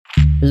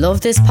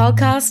Love this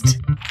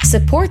podcast?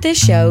 Support this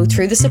show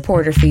through the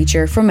supporter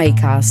feature from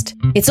Acast.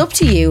 It's up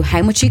to you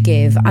how much you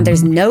give, and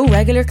there's no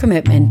regular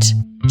commitment.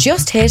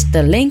 Just hit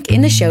the link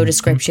in the show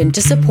description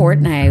to support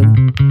now.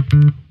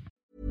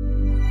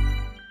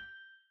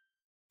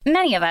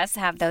 Many of us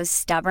have those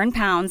stubborn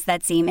pounds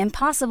that seem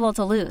impossible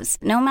to lose,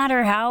 no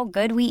matter how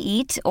good we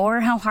eat or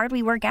how hard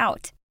we work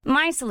out.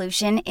 My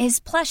solution is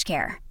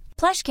PlushCare.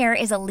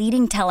 PlushCare is a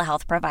leading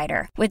telehealth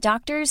provider with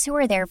doctors who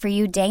are there for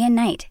you day and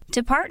night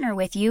to partner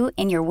with you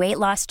in your weight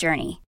loss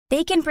journey.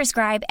 They can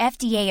prescribe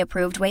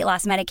FDA-approved weight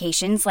loss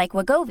medications like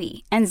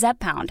Wegovy and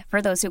Zepbound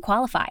for those who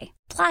qualify.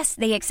 Plus,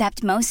 they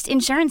accept most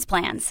insurance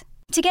plans.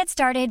 To get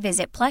started,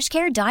 visit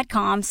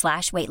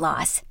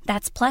plushcare.com/weightloss.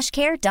 That's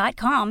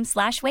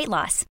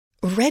plushcare.com/weightloss.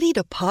 Ready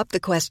to pop the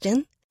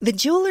question? The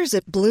jewelers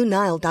at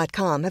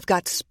BlueNile.com have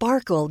got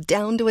sparkle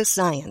down to a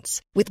science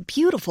with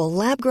beautiful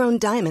lab-grown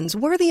diamonds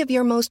worthy of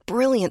your most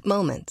brilliant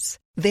moments.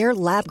 Their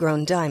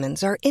lab-grown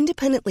diamonds are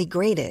independently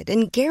graded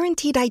and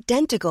guaranteed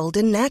identical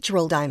to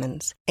natural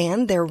diamonds,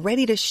 and they're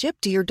ready to ship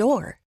to your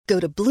door. Go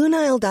to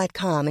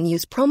BlueNile.com and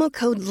use promo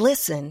code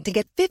LISTEN to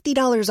get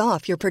 $50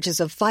 off your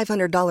purchase of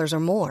 $500 or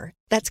more.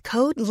 That's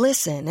code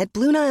LISTEN at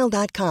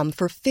BlueNile.com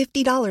for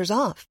 $50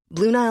 off.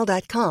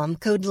 BlueNile.com,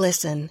 code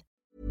LISTEN.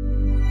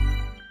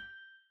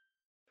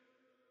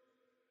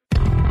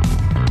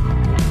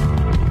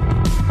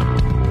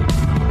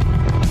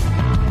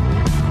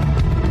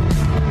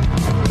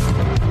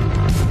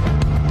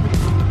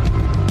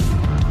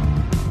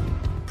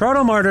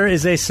 Protomartyr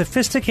is a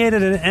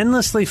sophisticated and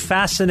endlessly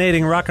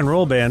fascinating rock and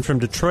roll band from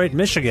Detroit,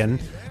 Michigan,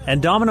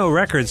 and Domino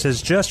Records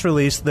has just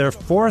released their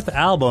fourth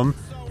album,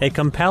 a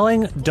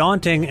compelling,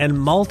 daunting, and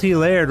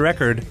multi-layered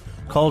record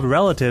called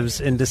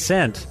Relatives in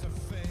Descent.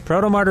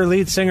 Protomartyr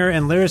lead singer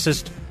and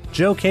lyricist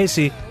Joe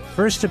Casey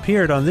first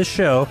appeared on this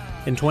show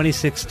in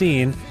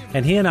 2016,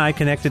 and he and I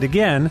connected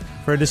again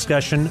for a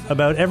discussion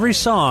about every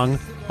song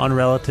on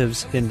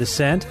Relatives in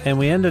Descent, and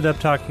we ended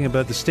up talking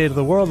about the state of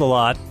the world a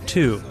lot,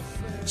 too.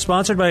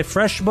 Sponsored by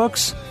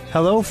FreshBooks,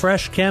 Hello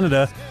Fresh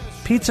Canada,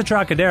 Pizza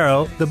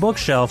Trocadero, The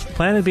Bookshelf,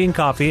 Planet Bean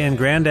Coffee, and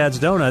Granddad's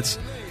Donuts,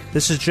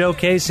 this is Joe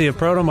Casey of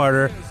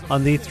Protomartyr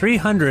on the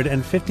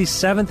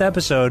 357th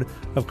episode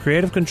of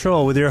Creative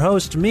Control with your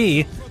host,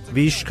 me,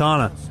 Vish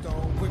Khanna.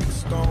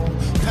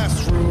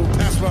 Pass through,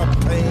 pass my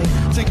pain,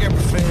 take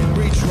everything,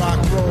 reach rock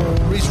roll,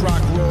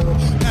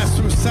 pass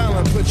through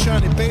silent, put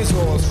shiny bass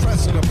horse,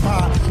 fresh in a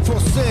pot, for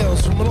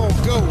sales from an old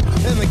goat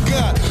in the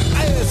gut.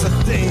 Here's a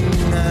thing,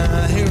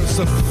 here's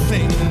a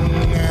thing,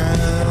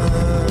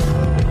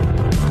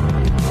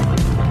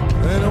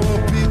 and I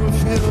will be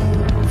with you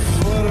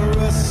for the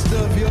rest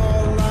of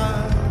your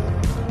life.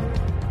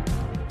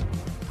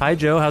 Hi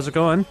Joe, how's it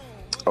going?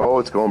 Oh,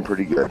 it's going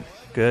pretty good.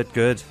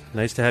 Good.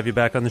 Nice to have you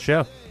back on the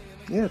show.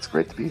 Yeah, it's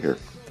great to be here.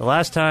 The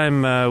last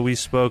time we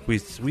spoke, we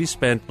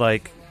spent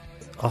like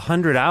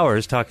 100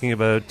 hours talking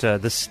about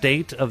the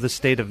state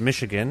of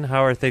Michigan.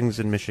 How are things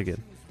in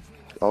Michigan?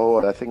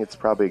 Oh, I think it's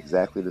probably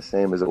exactly the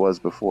same as it was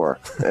before.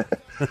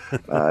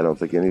 I don't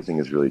think anything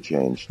has really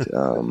changed.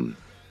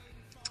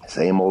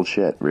 Same old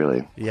shit,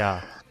 really. Yeah.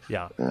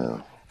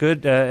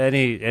 Good.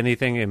 Any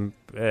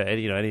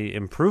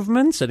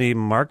improvements? Any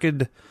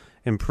marked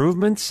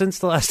improvements since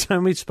the last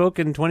time we spoke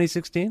in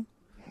 2016?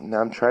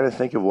 Now I'm trying to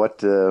think of what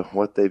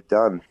they've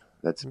done.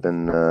 That's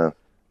been.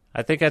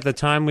 I think at the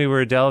time we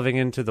were delving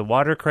into the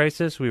water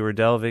crisis. We were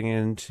delving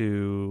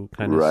into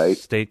kind of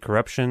state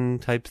corruption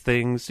type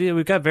things. Yeah,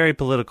 we got very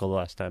political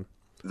last time.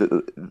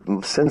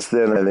 Since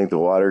then, I think the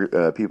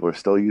water people are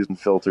still using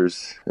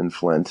filters in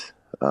Flint.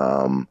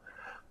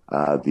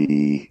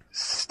 The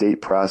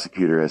state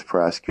prosecutor has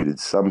prosecuted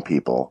some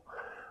people,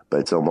 but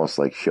it's almost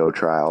like show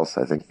trials.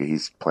 I think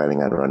he's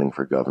planning on running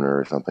for governor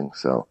or something.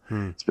 So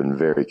it's been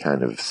very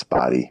kind of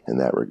spotty in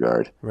that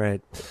regard.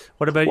 Right.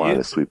 What about you? Want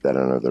to sweep that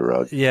under the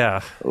rug? Yeah,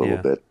 a little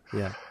bit.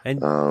 Yeah,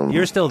 and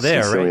you're still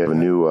there, right? We have a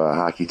new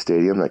hockey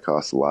stadium that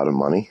costs a lot of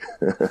money,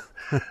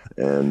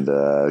 and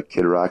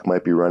Kid Rock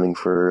might be running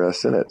for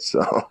Senate.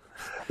 So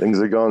things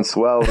are going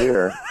swell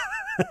here.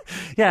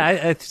 Yeah,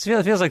 it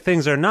feels like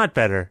things are not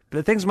better,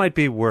 but things might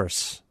be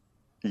worse.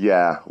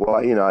 Yeah. Well,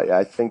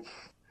 I think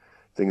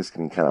things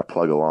can kind of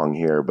plug along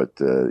here, but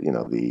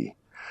the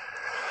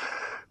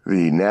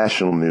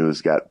national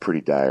news got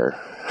pretty dire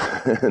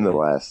in the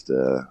last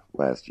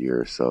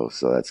year or so.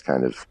 So that's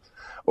kind of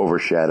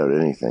overshadowed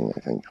anything, I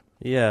think.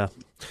 Yeah.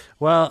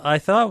 Well, I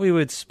thought we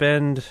would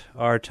spend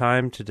our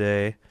time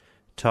today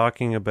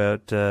talking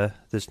about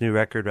this new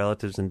record,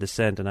 Relatives in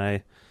Descent, and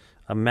I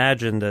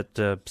imagine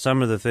that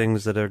some of the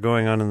things that are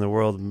going on in the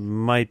world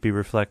might be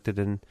reflected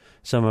in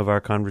some of our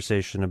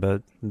conversation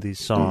about these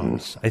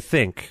songs. I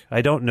think.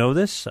 I don't know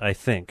this, I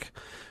think.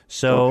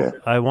 So okay.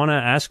 I want to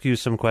ask you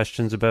some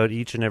questions about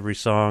each and every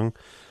song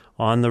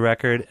on the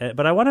record,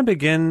 but I want to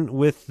begin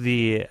with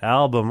the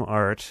album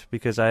art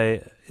because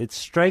it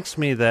strikes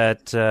me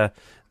that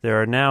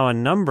there are now a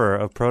number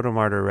of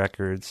Protomartyr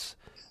records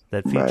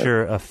that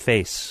feature a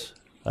face,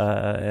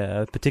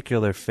 a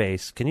particular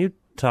face. Can you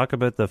talk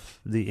about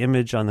the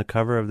image on the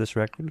cover of this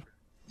record?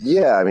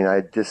 Yeah, I mean,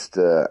 I just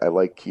I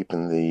like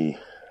keeping the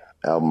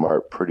album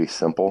art pretty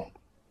simple,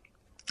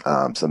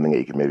 something that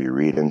you can maybe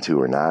read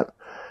into or not.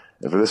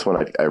 And for this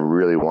one, I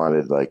really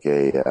wanted like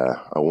a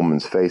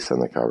woman's face on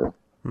the cover,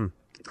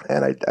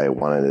 and I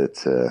wanted it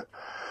to.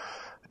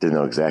 Didn't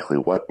know exactly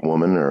what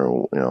woman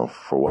or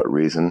for what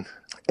reason,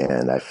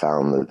 and I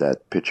found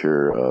that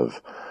picture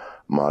of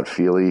Maud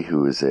Feely,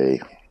 who is a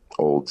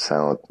old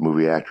silent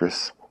movie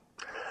actress,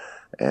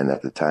 and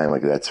at the time,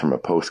 like that's from a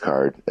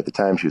postcard. At the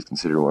time, she was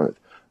considered one of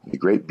the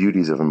great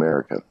beauties of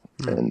America,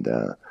 and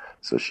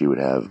so she would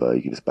have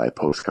you could just buy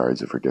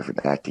postcards of her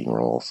different acting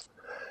roles.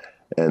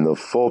 And the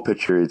full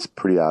picture, it's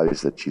pretty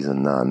obvious that she's a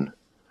nun.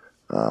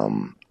 I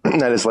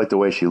just like the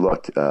way she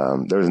looked.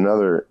 There was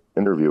another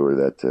interviewer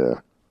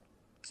that.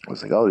 I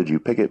was like, oh, did you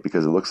pick it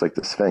because it looks like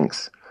the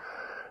Sphinx?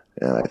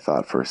 And I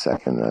thought for a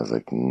second, and I was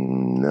like,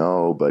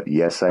 no, but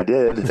yes, I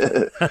did.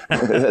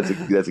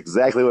 that's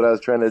exactly what I was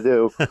trying to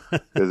do.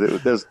 Because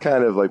it was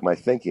kind of like my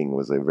thinking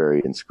was a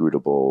very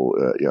inscrutable,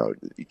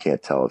 you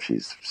can't tell if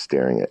she's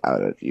staring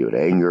out at you at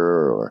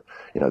anger or,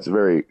 it's a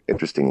very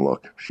interesting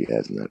look she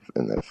has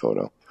in that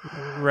photo.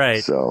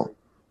 Right. So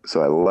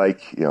I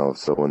like,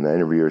 so when the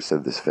interviewer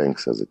said the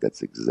Sphinx, I was like,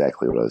 that's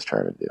exactly what I was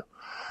trying to do.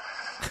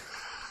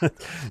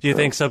 Do you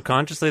think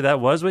subconsciously that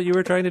was what you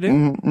were trying to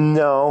do?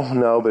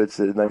 No, but it's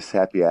a nice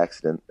happy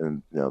accident,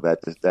 and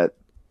that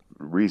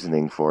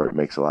reasoning for it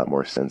makes a lot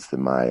more sense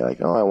than my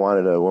I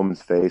wanted a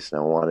woman's face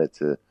and I want it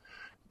to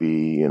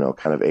be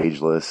kind of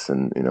ageless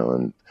and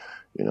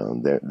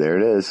there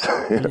it is.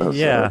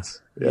 Yeah.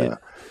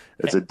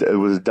 So it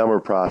was a dumber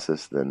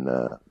process than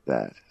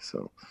that.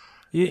 So.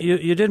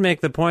 You did make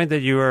the point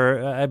that you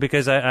were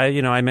because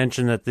I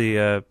mentioned that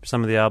the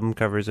some of the album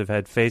covers have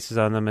had faces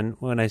on them, and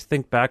when I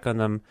think back on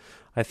them,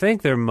 I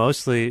think they're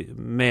mostly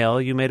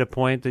male. You made a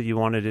point that you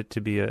wanted it to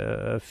be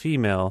a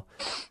female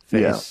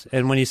face,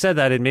 and when you said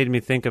that, it made me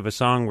think of a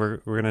song we're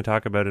going to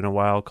talk about in a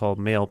while called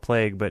 "Male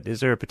Plague." But is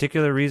there a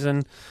particular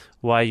reason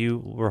why you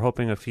were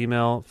hoping a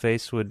female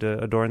face would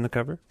adorn the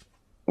cover?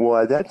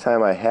 Well, at that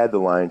time, I had the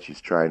line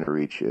 "She's trying to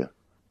reach you."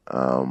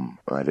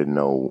 I didn't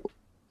know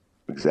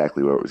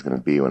exactly what it was going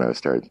to be when I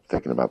started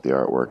thinking about the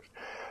artwork.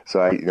 So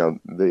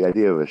the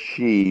idea of a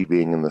she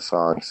being in the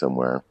song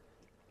somewhere,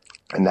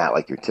 and not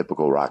like your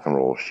typical rock and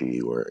roll she,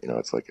 where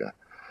it's like a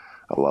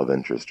love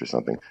interest or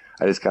something.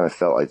 I just kind of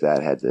felt like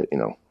that had to,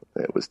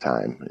 it was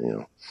time,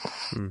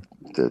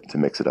 to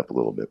mix it up a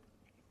little bit.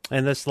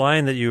 And this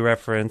line that you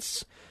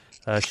reference,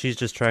 she's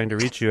just trying to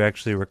reach you,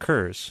 actually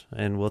recurs,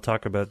 and we'll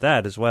talk about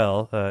that as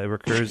well. It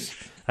recurs.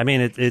 I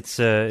mean, it's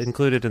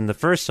included in the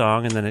first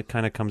song, and then it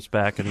kind of comes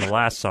back in the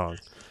last song.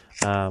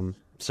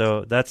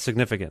 So that's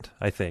significant,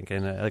 I think.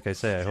 And like I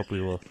say, I hope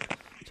we will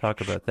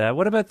talk about that.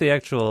 What about the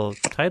actual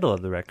title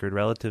of the record,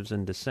 Relatives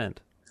in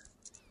Descent?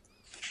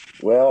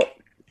 Well,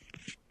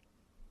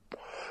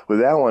 with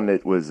that one,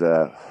 it was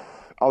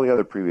all the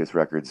other previous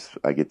records.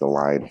 I get the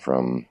line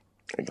from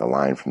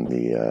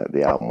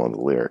the album on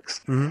the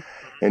lyrics, and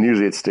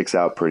usually it sticks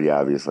out pretty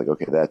obvious. Like,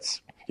 okay,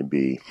 that's can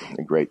be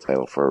a great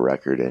title for a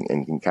record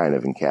and can kind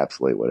of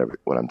encapsulate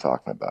what I'm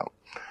talking about.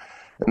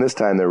 And this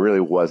time there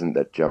really wasn't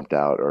that jumped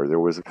out, or there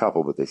was a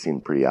couple, but they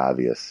seemed pretty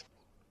obvious.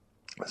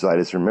 So I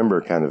just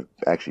remember kind of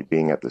actually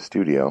being at the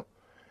studio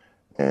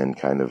and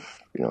kind of,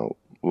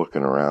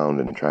 looking around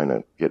and trying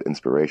to get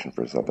inspiration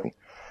for something.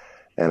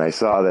 And I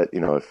saw that,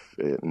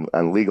 if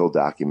on legal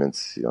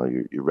documents,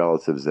 your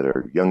relatives that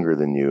are younger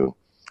than you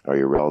are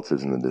your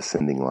relatives in the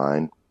descending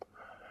line.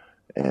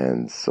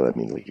 And so that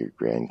means like your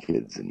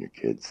grandkids and your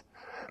kids.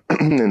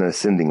 And an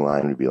ascending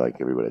line would be like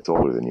everybody that's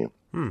older than you.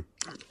 And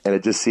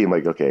it just seemed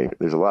like, okay,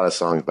 there's a lot of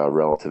songs about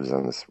relatives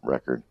on this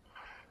record.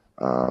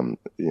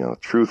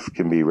 Truth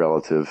can be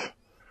relative,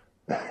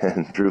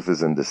 and truth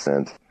is in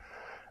descent.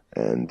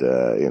 And,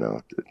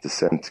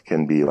 descent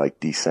can be like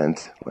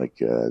descent, like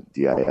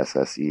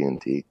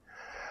Dissent. So I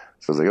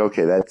was like,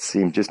 okay, that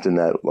seemed just in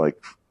that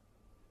like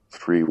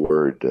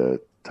 3-word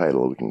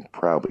title, we can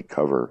probably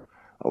cover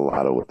a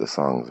lot of what the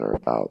songs are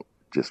about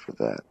just with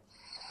that.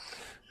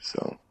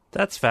 So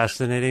that's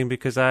fascinating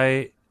because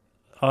I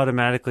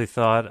automatically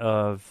thought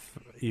of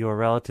your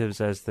relatives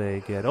as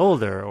they get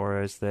older or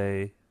as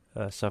they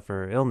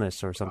suffer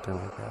illness or something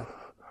like that.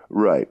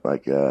 Right.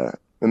 Like,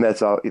 and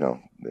that's all,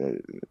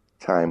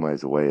 time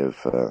has a way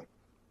of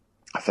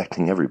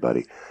affecting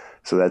everybody.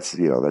 So that's,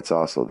 that's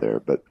also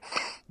there. But,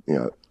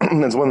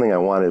 that's one thing I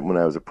wanted when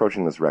I was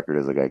approaching this record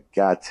is like,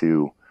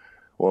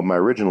 my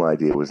original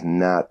idea was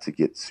not to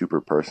get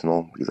super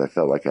personal because I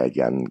felt like I had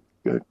gotten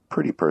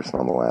pretty personal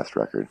on the last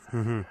record.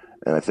 Mm-hmm.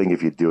 And I think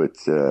if you do it,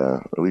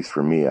 at least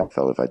for me, I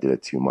felt if I did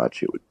it too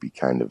much, it would be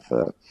kind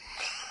of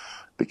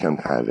become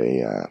kind of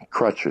a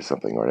crutch or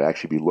something, or to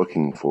actually be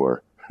looking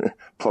for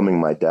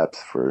plumbing my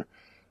depths for,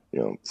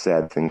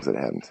 sad things that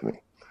happened to me.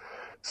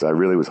 So I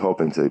really was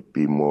hoping to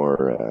be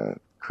more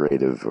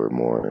creative or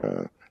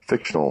more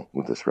fictional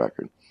with this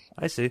record.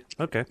 I see.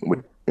 Okay.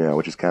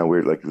 Which is kind of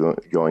weird, like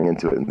going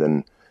into it and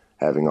then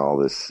having all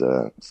this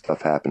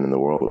stuff happen in the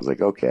world. It was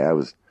like, okay, I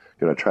was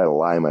going to try to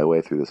lie my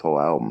way through this whole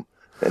album.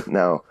 And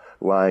now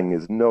lying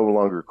is no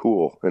longer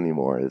cool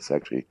anymore. It's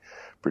actually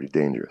pretty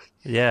dangerous.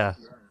 Yeah.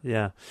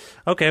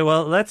 Okay,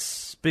 well,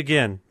 let's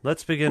begin.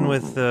 Let's begin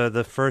with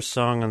the first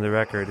song on the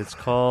record. It's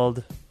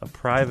called A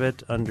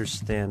Private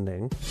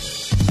Understanding.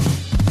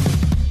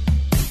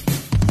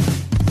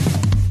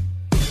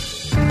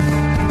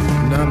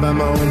 Not by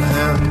my own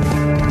hand,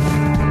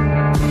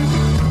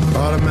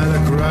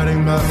 automatic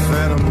writing by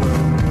phantom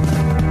will.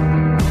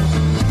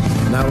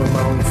 Now with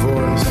my own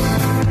voice,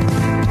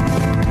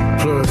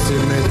 plurality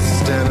made it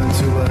stand on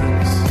two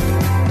legs.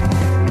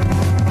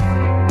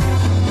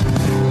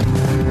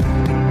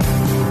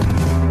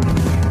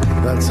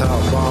 That's how I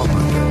bomb my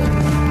day.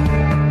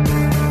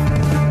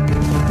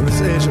 In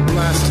this age of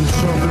blasting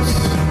trumpets,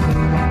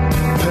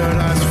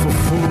 paradise for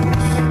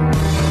fools,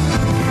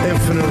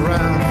 infinite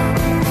wrath,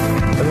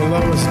 and the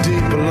lowest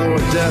deep, a lower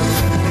depth.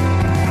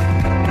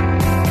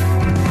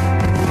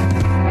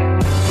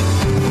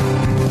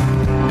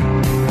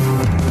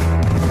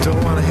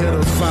 Don't want to hear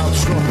those foul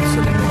trumpets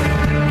anymore.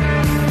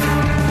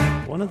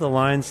 One of the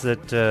lines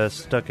that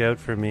stuck out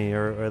for me,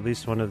 or at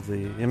least one of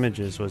the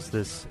images, was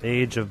this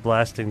age of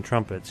blasting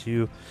trumpets.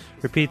 You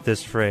repeat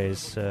this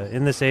phrase,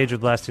 in this age of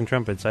blasting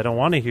trumpets, I don't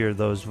want to hear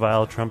those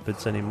vile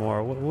trumpets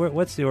anymore.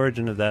 What's the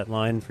origin of that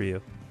line for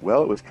you?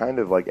 Well, it was kind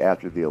of like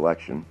after the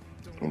election.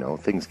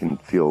 Things can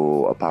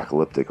feel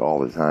apocalyptic all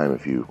the time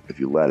if you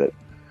let it.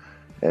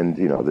 And,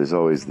 there's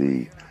always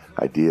the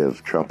idea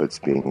of trumpets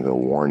being a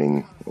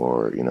warning,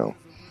 or,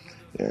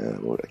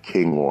 a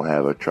king will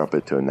have a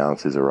trumpet to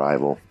announce his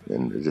arrival.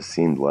 And it just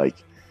seemed like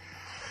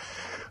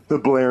the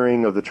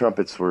blaring of the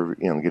trumpets were,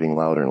 getting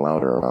louder and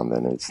louder around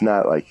then. And it's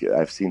not like,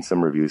 I've seen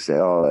some reviews say,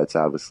 oh, that's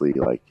obviously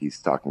like he's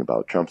talking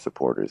about Trump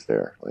supporters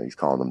there. Like he's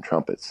calling them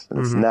trumpets. And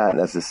It's not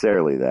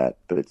necessarily that,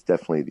 but it's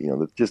definitely,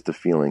 just the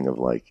feeling of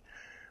like,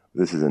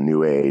 this is a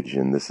new age,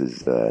 and this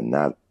is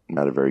not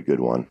a very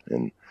good one.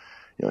 And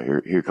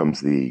here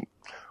comes the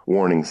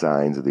warning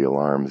signs of the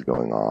alarms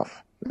going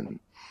off, and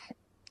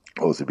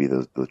those would be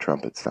the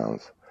trumpet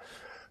sounds.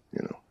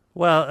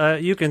 Well,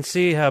 you can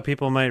see how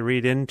people might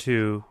read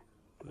into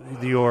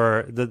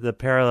the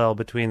parallel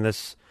between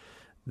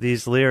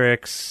these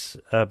lyrics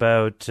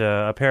about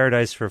a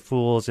paradise for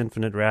fools,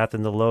 infinite wrath,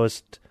 and the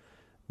lowest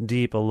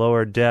deep, a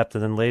lower depth,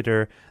 and then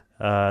later.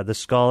 The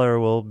scholar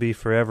will be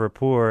forever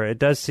poor. It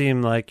does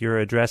seem like you're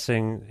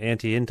addressing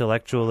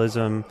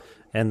anti-intellectualism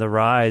and the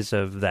rise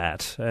of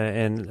that.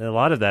 And a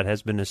lot of that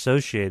has been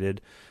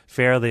associated,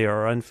 fairly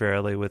or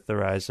unfairly, with the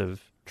rise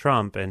of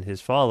Trump and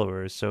his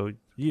followers. So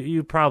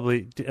you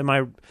probably...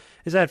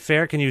 Is that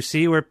fair? Can you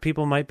see where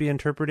people might be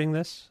interpreting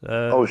this?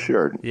 Oh,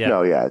 sure. Yeah.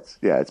 No, yeah.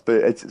 It's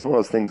one of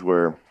those things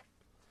where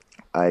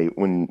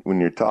when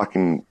you're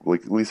talking,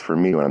 like, at least for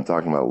me, when I'm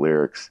talking about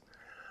lyrics,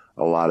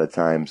 a lot of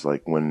times,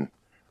 like, when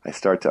I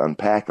start to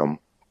unpack them,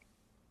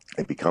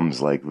 it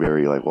becomes like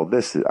very like, well,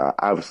 this is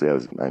obviously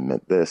I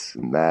meant this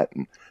and that,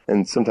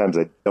 and sometimes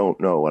I don't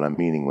know what I'm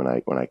meaning when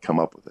I come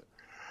up with it,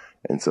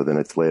 and so then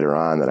it's later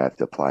on that I have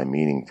to apply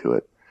meaning to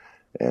it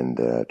and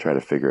try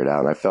to figure it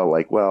out. And I felt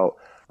like, well,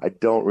 I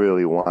don't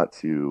really want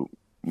to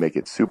make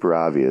it super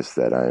obvious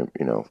that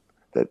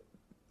that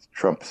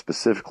Trump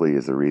specifically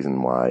is the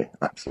reason why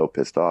I'm so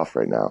pissed off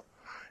right now,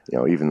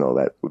 even though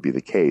that would be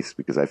the case,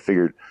 because I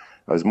figured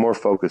I was more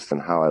focused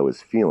on how I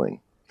was feeling.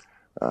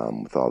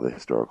 With all the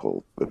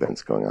historical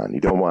events going on,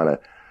 you don't want to.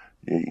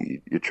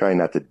 You're trying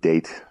not to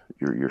date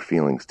your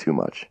feelings too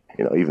much,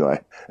 Even though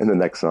in the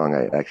next song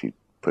I actually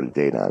put a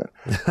date on it,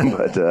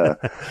 but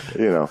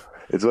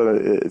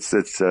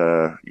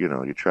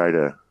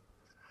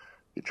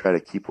you try to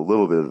keep a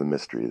little bit of the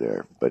mystery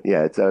there. But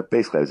yeah, it's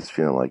basically I was just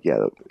feeling like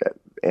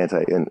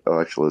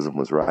anti-intellectualism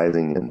was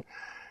rising,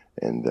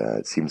 and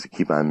it seems to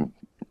keep on.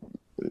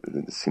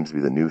 It seems to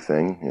be the new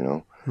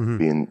thing,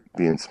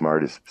 Being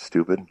smart is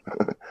stupid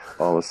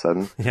all of a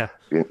sudden. Yeah.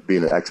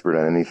 Being an expert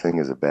on anything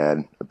is a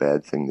bad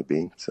thing to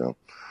be. So,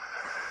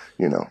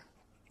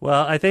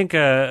 Well, I think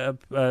a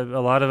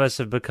lot of us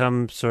have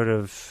become sort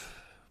of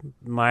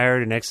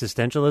mired in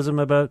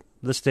existentialism about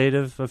the state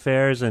of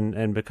affairs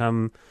and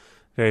become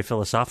very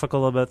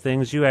philosophical about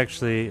things. You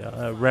actually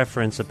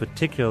reference a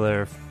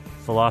particular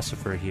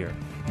philosopher here.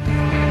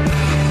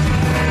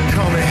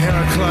 Call me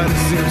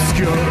Heraclitus the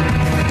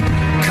Obscure.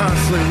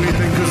 Constantly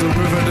weeping because the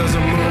river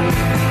doesn't move,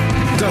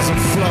 doesn't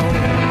flow.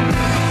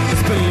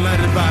 It's been led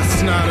by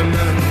snotty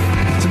men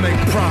to make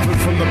profit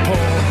from the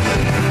poor.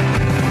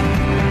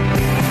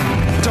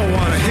 Don't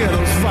want to hear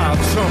those foul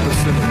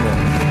trumpets anymore.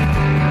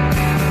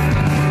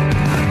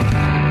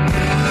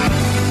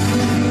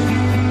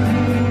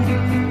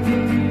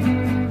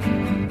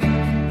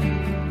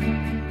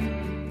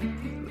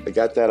 I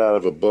got that out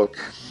of a book.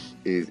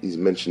 He's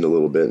mentioned a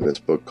little bit in this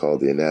book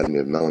called The Anatomy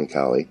of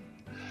Melancholy.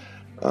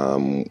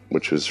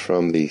 Which was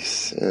from the,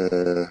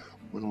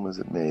 when was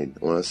it made?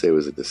 I want to say it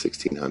was at the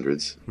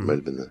 1600s. Might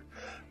have been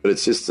but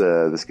it's just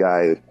this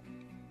guy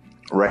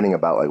writing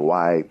about like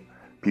why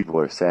people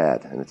are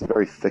sad, and it's a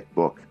very thick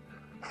book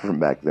from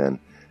back then.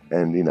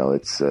 And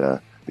it's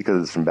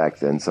because it's from back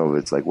then. Some of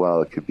it's like,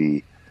 well, it could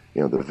be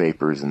the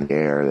vapors in the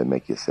air that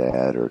make you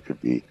sad, or it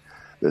could be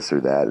this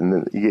or that. And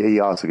then he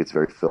also gets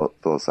very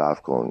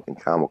philosophical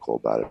and comical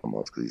about it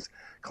almost, because he's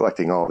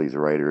collecting all these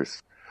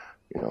writers,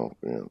 you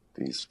know,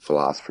 these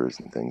philosophers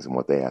and things, and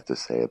what they have to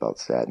say about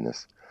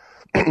sadness.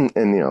 And,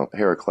 you know,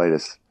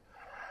 Heraclitus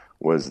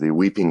was the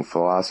weeping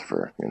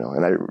philosopher, you know,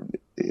 and I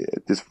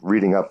just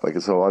reading up, like,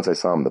 so once I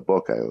saw him in the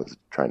book, I was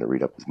trying to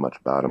read up as much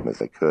about him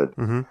as I could.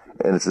 Mm-hmm.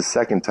 And it's the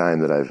second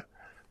time that I've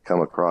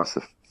come across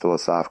a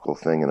philosophical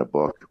thing in a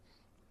book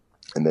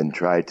and then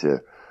tried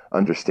to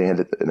understand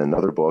it in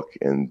another book.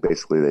 And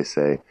basically they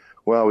say,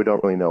 well, we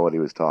don't really know what he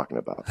was talking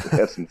about. We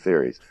have some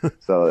theories.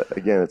 So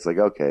again, it's like,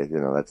 okay, you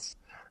know,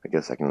 I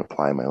guess I can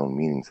apply my own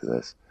meaning to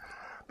this.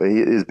 But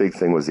his big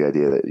thing was the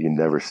idea that you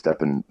never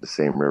step in the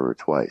same river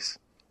twice.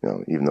 You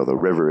know, even though the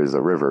river is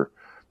a river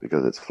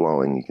because it's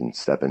flowing, you can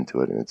step into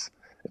it and it's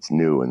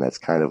new, and that's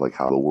kind of like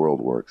how the world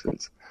works.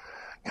 It's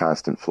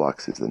constant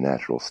flux is the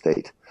natural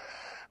state.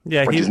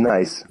 Yeah, which is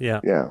nice. Yeah.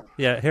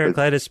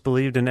 Heraclitus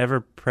believed in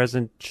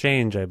ever-present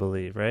change, I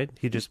believe, right?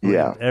 He just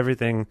believed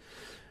everything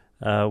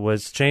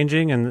was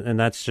changing, and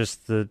that's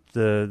just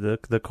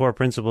the core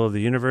principle of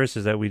the universe,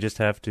 is that we just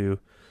have to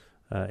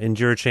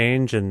endure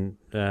change. And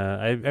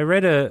I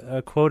read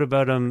a quote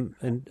about him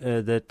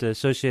that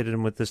associated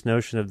him with this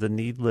notion of the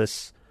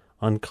needless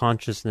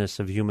unconsciousness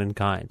of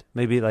humankind.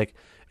 Maybe like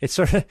it's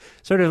sort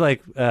of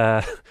like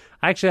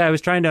actually I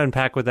was trying to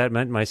unpack what that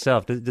meant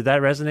myself. Did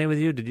that resonate with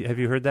you? Have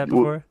you heard that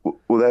before?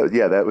 Well,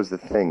 that was the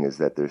thing, is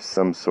that there's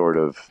some sort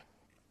of,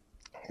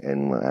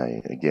 and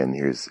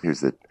here's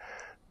the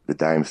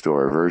dime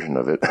store version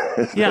of it.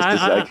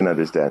 I can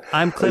understand.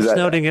 I'm cliff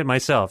noting it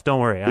myself. Don't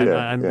worry.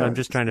 I'm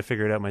just trying to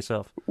figure it out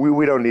myself.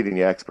 We don't need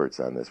any experts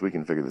on this. We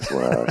can figure this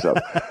one out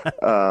ourselves.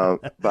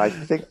 But I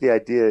think the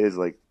idea is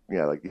like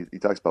he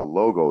talks about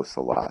logos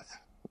a lot.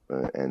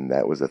 And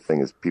that was the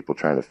thing, is people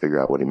trying to figure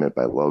out what he meant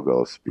by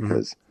logos,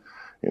 because,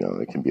 you know,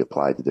 it can be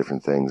applied to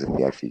different things. And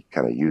he actually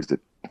kind of used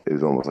it. It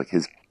was almost like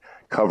his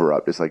cover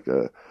up, just like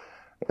the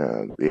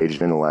Age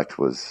of Intellect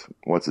was,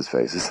 what's his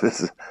face?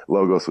 This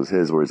logos was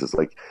his, whereas it's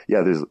like,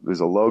 yeah, there's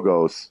a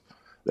logos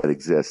that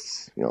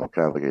exists, you know,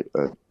 kind of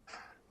like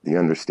the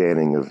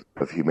understanding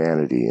of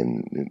humanity,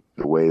 and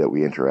the way that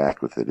we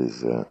interact with it is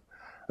that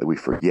we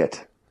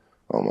forget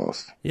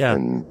almost. Yeah.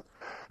 And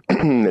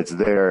it's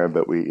there,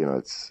 but we, you know,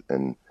 it's,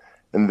 and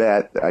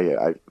that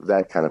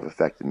that kind of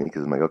affected me,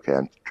 because I'm like, okay,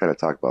 I'm trying to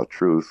talk about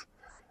truth,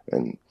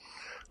 and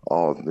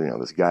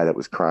this guy that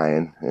was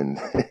crying and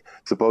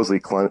supposedly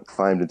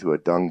climbed into a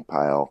dung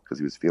pile because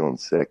he was feeling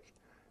sick,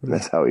 and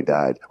that's how he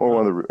died. Or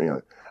one of the, you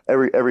know,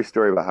 every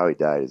story about how he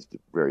died is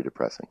very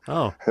depressing.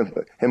 Oh,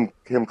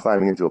 him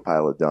climbing into a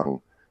pile of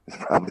dung is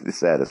probably the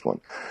saddest one.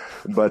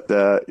 But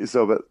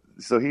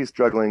so he's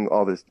struggling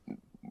all this,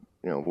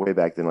 you know, way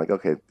back then. Like,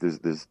 okay, there's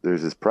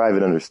this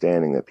private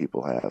understanding that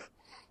people have,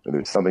 and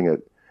there's something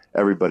that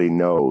everybody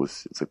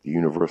knows. It's like the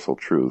universal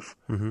truth,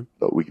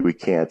 but we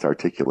can't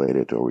articulate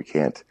it, or we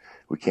can't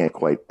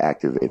quite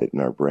activate it in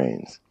our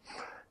brains.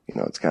 You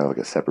know, it's kind of like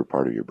a separate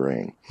part of your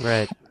brain.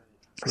 Right.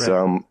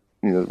 So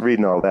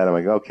reading all that, I'm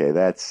like, okay,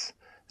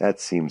 that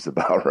seems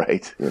about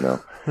right. You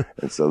know,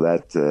 and so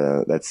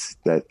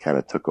that kind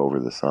of took over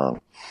the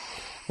song.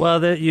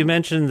 Well, you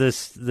mentioned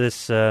this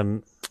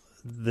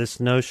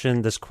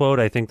notion, this quote,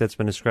 I think, that's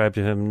been ascribed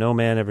to him: "No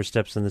man ever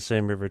steps in the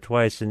same river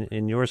twice."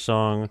 In your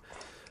song,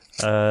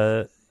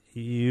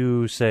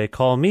 you say,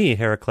 "Call me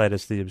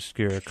Heraclitus the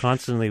obscure,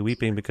 constantly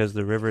weeping because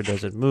the river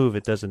doesn't move,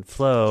 it doesn't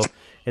flow.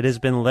 It has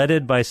been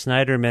leaded by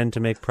Snyder men to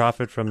make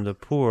profit from the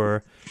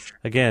poor.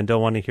 Again,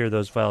 don't want to hear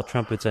those vile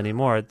trumpets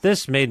anymore."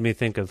 This made me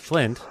think of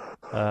Flint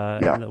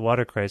and the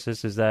water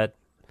crisis. Is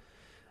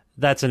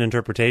that's an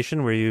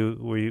interpretation?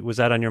 Was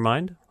that on your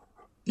mind?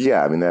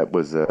 Yeah, I mean, that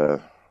was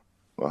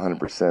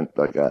 100%.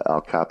 Like,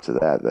 I'll cop to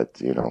that.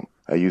 That, you know,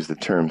 I use the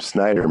term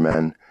Snyder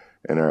men.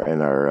 And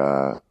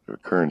our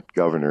current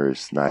governor is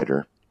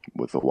Snyder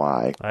with a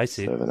Y. I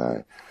see. Instead of an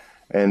I.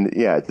 And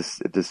yeah, it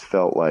just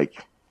felt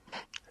like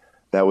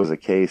that was a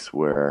case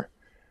where,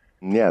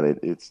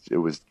 it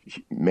was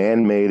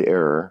man-made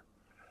error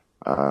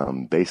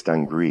based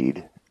on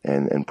greed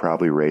and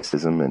probably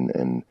racism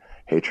and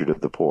hatred of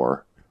the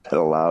poor that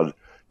allowed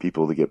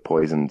people to get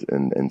poisoned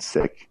and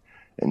sick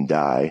and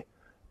die,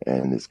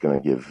 and it's going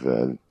to give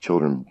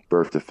children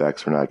birth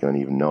defects we're not going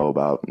to even know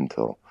about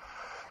until,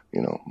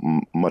 you know,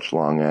 much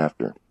long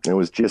after. And it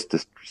was just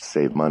to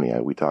save money.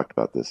 We talked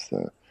about this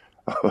a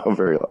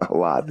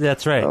lot.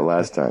 That's right.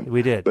 Last time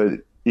we did. But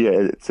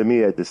yeah, to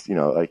me, I just, you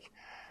know, like,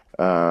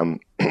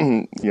 you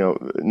know,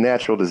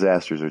 natural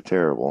disasters are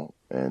terrible,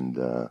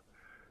 but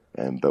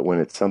when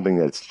it's something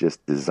that's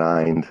just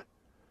designed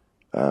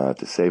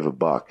to save a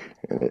buck,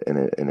 and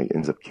it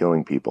ends up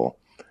killing people,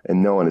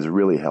 and no one is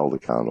really held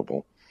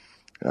accountable.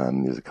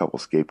 There's a couple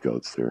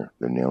scapegoats they're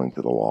nailing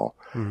to the wall.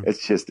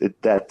 It's just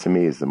that to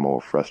me is the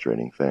more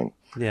frustrating thing.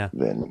 Yeah.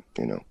 Than,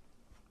 you know,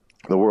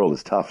 the world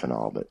is tough and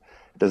all, but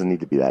it doesn't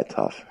need to be that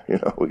tough. You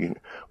know, we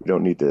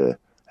don't need to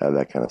have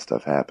that kind of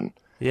stuff happen.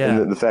 Yeah.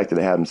 And the fact that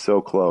it happened so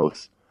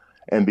close,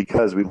 and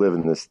because we live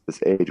in this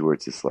age where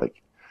it's just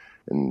like,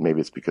 and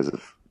maybe it's because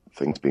of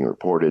things being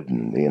reported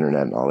and the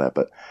internet and all that,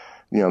 but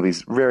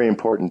these very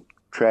important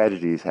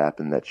tragedies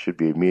happen that should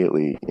be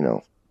immediately,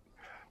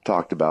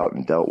 talked about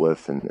and dealt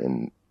with,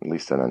 and at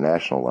least on a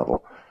national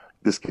level,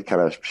 this get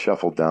kind of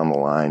shuffled down the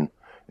line,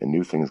 and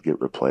new things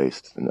get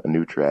replaced, and a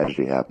new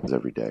tragedy happens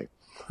every day.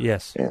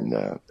 Yes.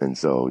 And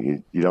so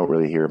you don't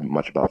really hear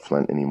much about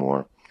Flint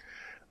anymore.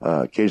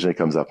 Occasionally it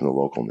comes up in the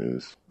local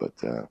news, but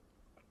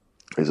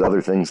there's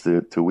other things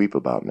to weep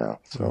about now.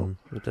 So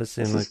it does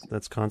seem like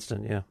that's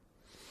constant, yeah.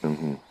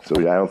 Mm-hmm. So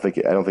I don't think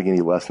any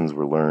lessons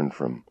were learned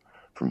from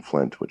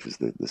Flint, which is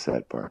the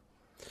sad part.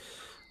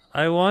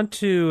 I want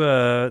to.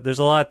 There's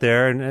a lot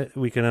there, and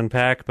we can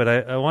unpack. But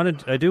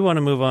I do want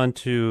to move on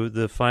to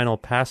the final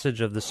passage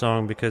of the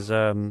song because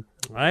I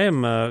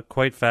am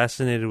quite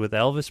fascinated with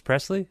Elvis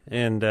Presley,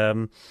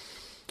 and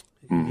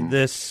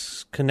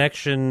this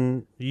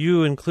connection.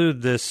 You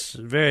include this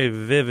very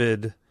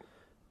vivid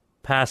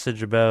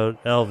passage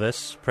about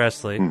Elvis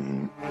Presley.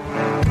 Mm-hmm.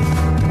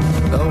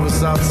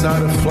 Elvis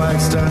outside of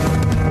Flagstaff,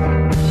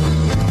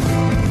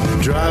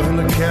 driving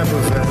a camper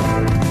van,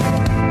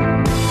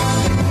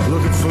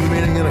 looking for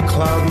meaning in a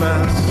cloud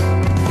mass.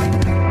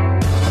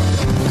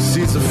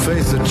 Sees the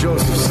face of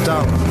Joseph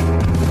Stalin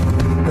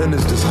and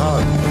is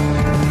disheartened.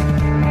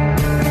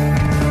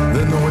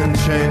 Then the wind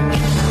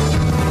changed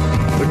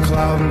the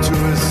cloud into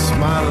his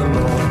smiling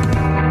Lord,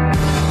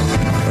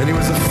 and he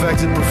was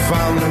affected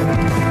profoundly,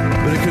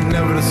 but he could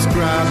never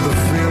describe the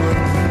feeling.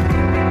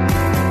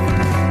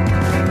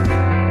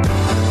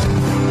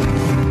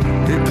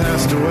 He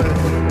passed away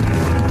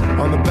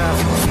on the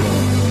bathroom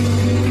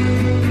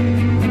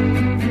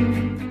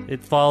floor.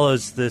 It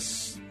follows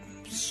this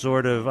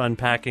sort of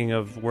unpacking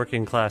of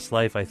working class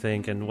life, I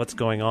think, and what's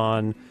going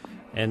on.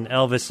 And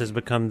Elvis has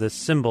become the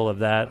symbol of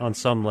that on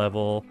some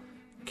level.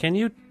 Can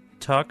you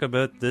talk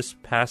about this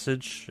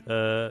passage?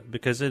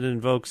 Because it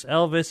invokes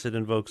Elvis, it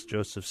invokes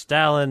Joseph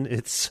Stalin.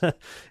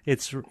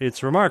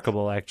 It's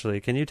remarkable,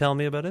 actually. Can you tell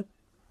me about it?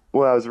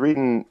 Well, I was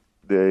reading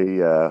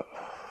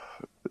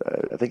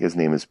I think his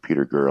name is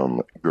Peter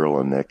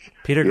Guralnick.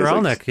 Peter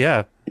Guralnick,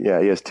 yeah.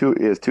 Yeah, he has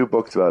two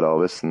books about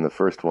Elvis, and the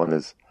first one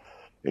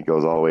it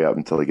goes all the way up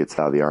until he gets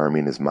out of the army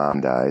and his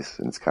mom dies,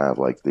 and it's kind of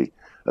like the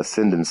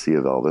ascendancy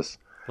of Elvis.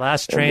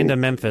 Last Train to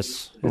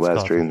Memphis.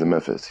 Last Train to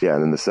Memphis, yeah.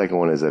 And then the second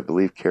one is, I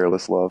believe,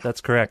 Careless Love.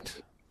 That's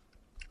correct.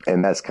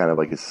 And that's kind of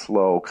like a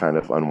slow kind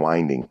of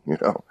unwinding,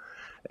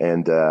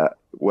 And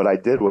what I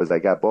did was I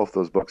got both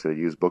those books at a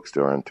used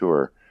bookstore on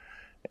tour,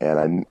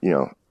 and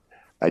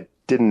I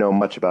didn't know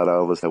much about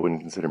Elvis. I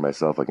wouldn't consider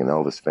myself like an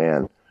Elvis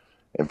fan.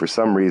 And for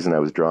some reason, I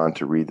was drawn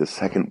to read the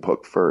second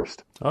book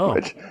first. Oh.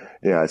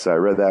 So I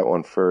read that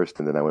one first,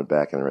 and then I went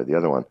back and read the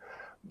other one.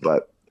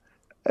 But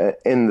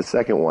in the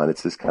second one,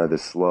 it's just kind of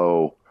this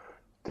slow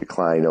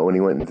decline. When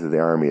he went into the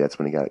army, that's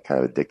when he got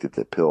kind of addicted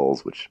to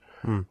pills, which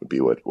would be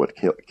what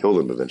killed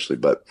him eventually.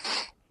 But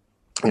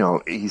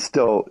he's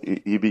still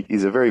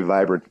he's a very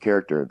vibrant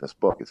character in this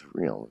book. It's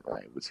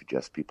I would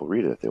suggest people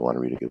read it if they want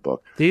to read a good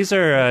book. These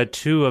are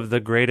two of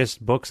the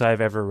greatest books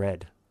I've ever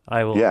read.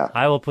 I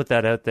will put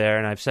that out there,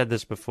 and I've said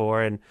this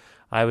before, and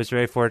I was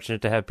very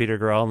fortunate to have Peter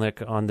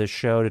Guralnick on this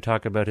show to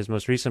talk about his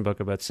most recent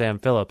book about Sam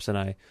Phillips, and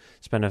I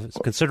spent a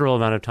considerable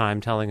amount of time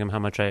telling him how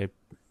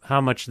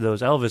much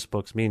those Elvis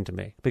books mean to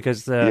me.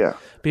 Because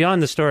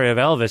beyond the story of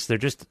Elvis, they're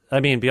just,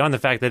 beyond the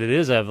fact that it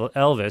is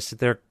Elvis,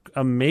 they're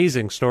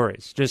amazing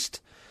stories. Just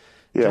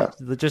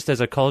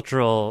as a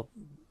cultural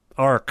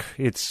arc,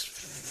 it's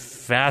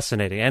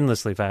fascinating,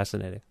 endlessly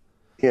fascinating.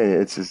 Yeah,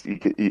 it's just you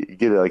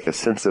get like a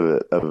sense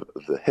of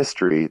the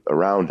history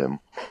around him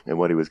and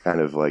what he was kind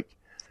of like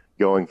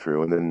going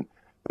through, and then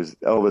there's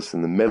Elvis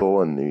in the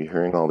middle, and you're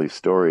hearing all these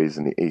stories,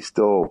 and he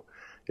still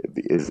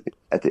is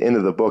at the end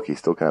of the book. He's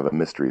still kind of a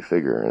mystery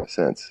figure in a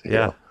sense.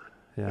 Yeah.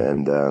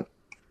 And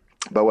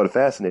but what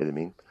fascinated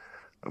me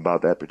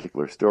about that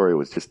particular story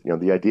was just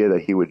the idea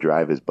that he would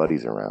drive his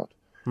buddies around.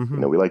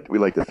 Mm-hmm. We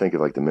like to think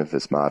of like the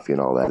Memphis Mafia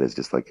and all that as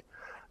just like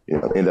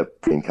end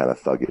up being kind of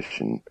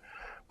thuggish,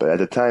 but at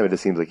the time it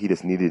just seems like he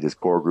just needed his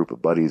core group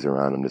of buddies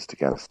around him just to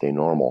kind of stay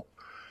normal.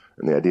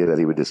 And the idea that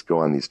he would just go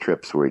on these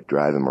trips where he'd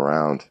drive them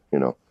around,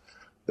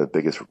 the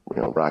biggest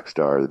rock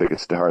star, the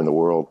biggest star in the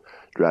world,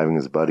 driving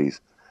his buddies,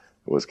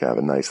 was kind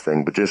of a nice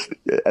thing. But just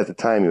at the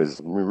time, he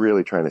was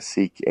really trying to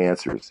seek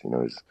answers. He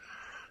was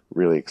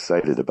really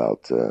excited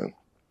about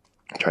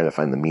trying to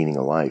find the meaning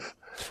of life.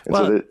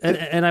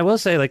 And I will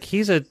say, like,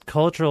 he's a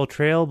cultural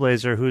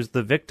trailblazer who's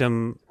the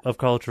victim of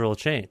cultural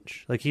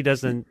change. Like, he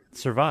doesn't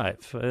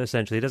survive,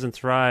 essentially. He doesn't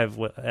thrive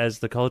as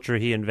the culture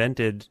he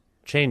invented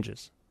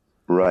changes.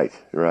 Right.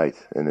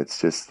 And it's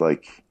just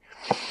like,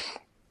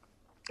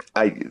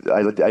 I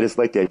just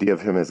like the idea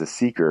of him as a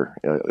seeker,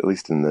 at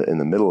least in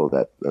the middle of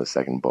that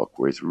second book,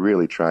 where he's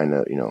really trying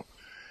to,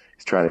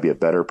 he's trying to be a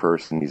better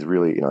person. He's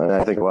really, and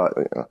I think a lot,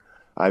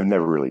 I've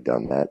never really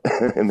done that.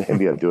 And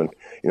maybe I'm doing,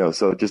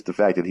 so just the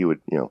fact that he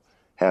would,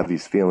 have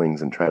these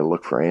feelings and try to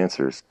look for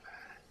answers.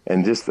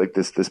 And just like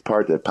this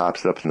part that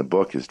pops up in the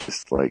book is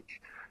just like,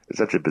 it's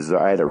such a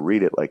bizarre, I had to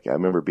read it. Like, I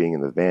remember being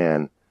in the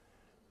van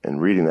and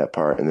reading that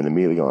part and then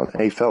immediately going,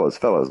 hey,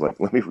 fellas,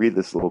 like, let me read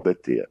this a little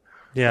bit to you.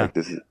 Yeah. Like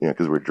this is,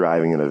 because we're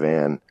driving in a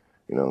van,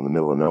 in the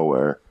middle of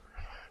nowhere.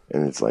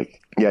 And it's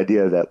like the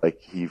idea that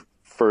like he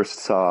first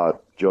saw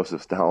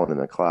Joseph Stalin in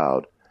a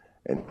cloud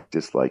and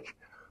just like,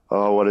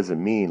 oh, what does it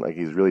mean? Like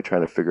he's really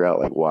trying to figure out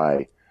like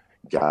why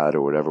God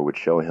or whatever would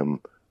show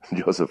him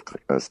Joseph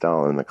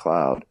Stalin in the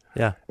cloud.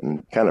 Yeah.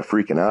 And kind of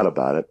freaking out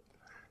about it.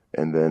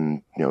 And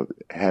then,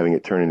 having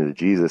it turn into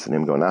Jesus and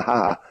him going,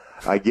 aha,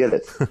 I get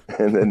it.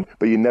 And then,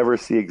 but you never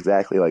see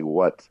exactly like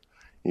what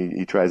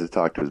he tries to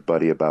talk to his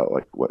buddy about,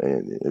 like what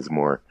his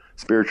more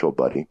spiritual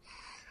buddy,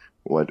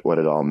 what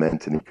it all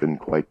meant. And he couldn't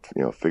quite,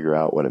 figure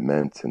out what it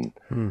meant. And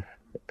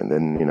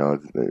then,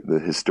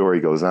 his story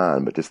goes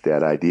on, but just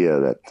that idea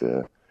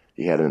that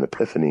he had an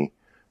epiphany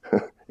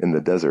in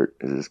the desert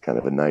is just kind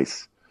of a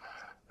nice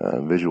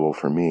visual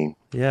for me.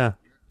 Yeah.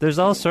 There's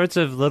all sorts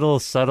of little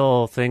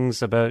subtle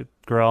things about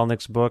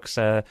Guralnick's books.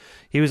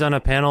 He was on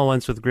a panel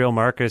once with Greil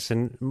Marcus,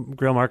 and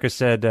Greil Marcus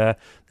said,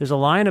 there's a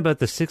line about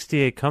the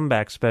 68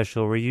 comeback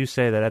special where you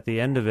say that at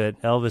the end of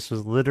it, Elvis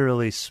was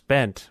literally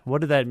spent. What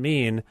did that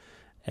mean?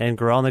 And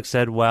Guralnick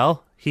said,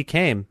 well, he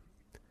came.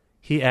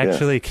 He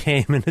actually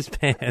came in his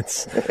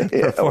pants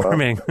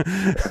performing.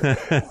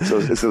 So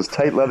it's those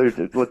tight leather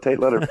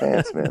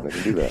pants, man. They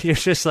can do that. You're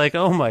just like,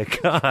 oh my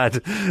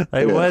God,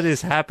 like what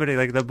is happening?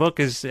 Like the book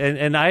is,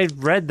 and I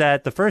read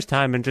that the first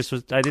time and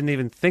I didn't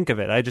even think of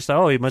it. I just thought,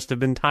 oh, he must have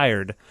been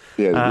tired.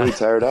 Yeah, really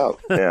tired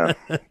out. Yeah,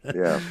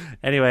 yeah.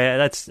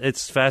 Anyway,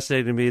 it's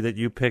fascinating to me that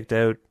you picked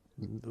out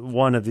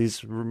one of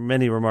these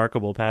many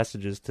remarkable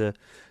passages to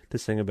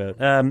sing about.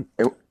 And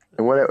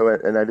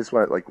I just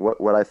want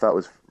what I thought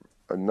was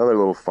another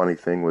little funny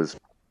thing was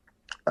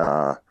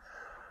our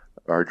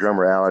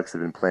drummer Alex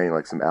had been playing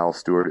like some Al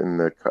Stewart in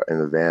the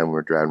van when we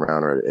were driving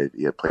around, or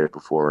he had played it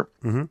before.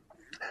 Mm-hmm.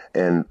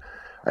 And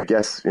I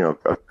guess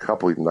a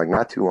couple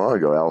not too long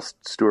ago, Al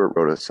Stewart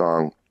wrote a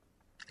song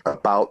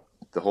about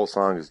the whole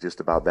song is just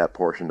about that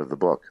portion of the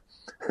book.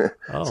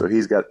 Oh. So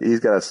he's got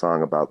a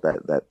song about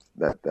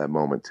that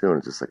moment too, and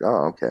it's just like,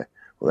 oh, okay,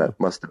 well that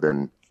must have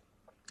been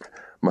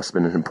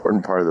an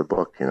important part of the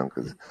book,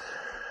 because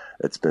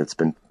it's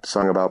been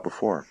sung about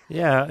before.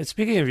 Yeah.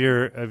 Speaking of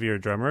your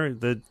drummer,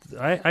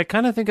 I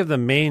kind of think of the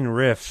main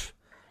riff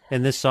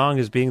in this song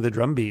as being the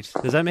drum beat.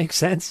 Does that make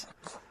sense?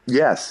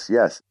 Yes.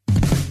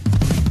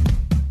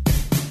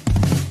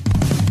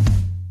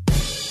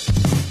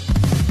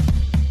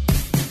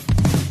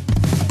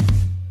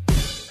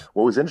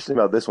 What was interesting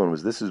about this one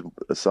was this is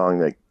a song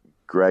that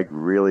Greg,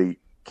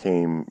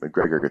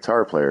 our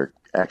guitar player,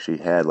 actually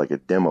had like a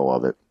demo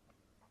of it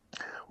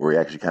where he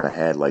actually kind of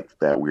had like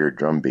that weird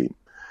drum beat.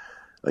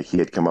 Like he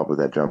had come up with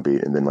that drum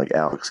beat, and then like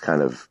Alex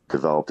kind of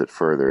developed it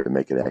further to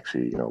make it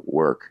actually,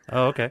 work.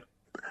 Oh, okay.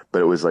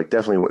 But it was like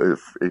definitely,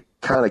 it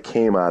kind of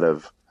came out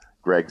of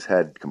Greg's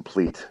head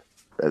complete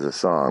as a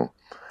song.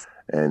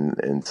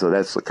 And so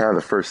that's kind of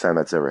the first time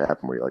that's ever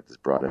happened where he like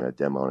just brought in a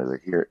demo and he's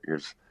like,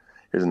 here's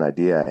an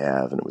idea I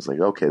have. And it was like,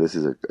 okay, this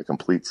is a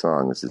complete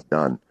song. This is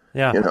done.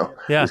 Yeah.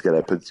 Just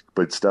got to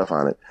put stuff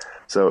on it.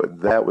 So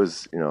that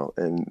was,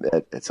 and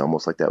it's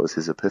almost like that was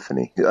his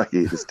epiphany.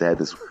 He just had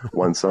this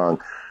one song.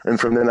 And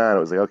from then on, it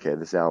was like, okay,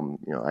 this album,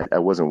 I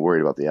wasn't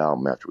worried about the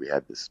album after we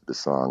had this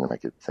song, and I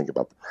could think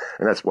about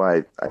and that's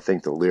why I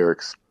think the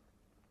lyrics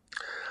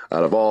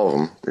out of all of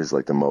them is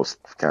like the most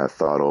kind of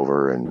thought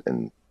over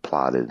and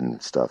plotted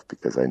and stuff,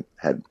 because I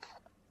had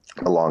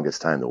the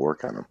longest time to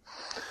work on them.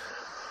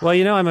 Well,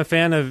 I'm a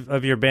fan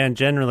of your band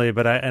generally,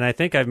 but I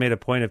think I've made a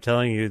point of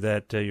telling you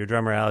that your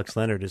drummer Alex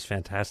Leonard is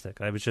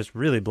fantastic. I was just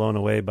really blown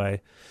away by,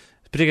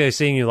 particularly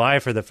seeing you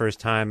live for the first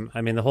time.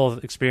 I mean, the whole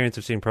experience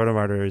of seeing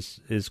Protomartyr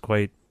is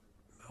quite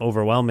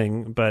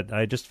overwhelming, but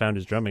I just found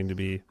his drumming to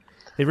be,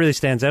 it really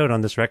stands out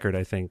on this record,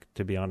 I think,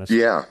 to be honest.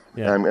 Yeah.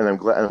 I'm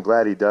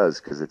glad he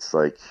does, because it's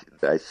like,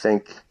 I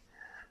think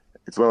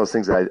it's one of those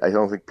things that I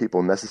don't think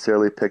people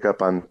necessarily pick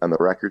up on the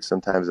record.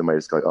 Sometimes they might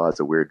just go, oh, it's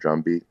a weird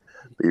drum beat.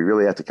 But you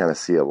really have to kind of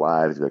see it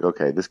live to be like,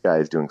 okay, this guy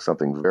is doing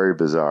something very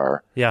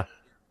bizarre. Yeah.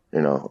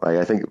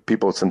 I think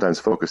people sometimes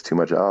focus too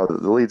much. Oh,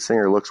 the lead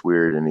singer looks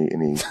weird, and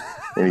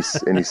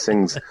he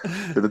sings.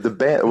 But the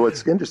band.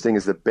 What's interesting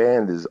is the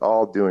band is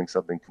all doing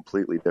something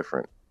completely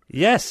different.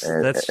 Yes,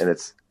 and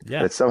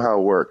it somehow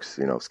works.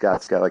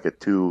 Scott's got like a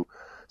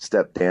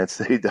 2-step dance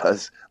that he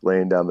does,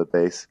 laying down the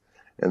bass,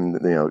 and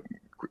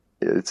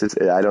it's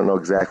just, I don't know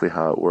exactly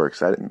how it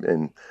works.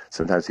 And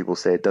sometimes people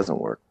say it doesn't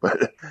work,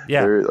 but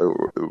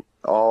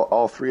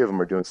all three of them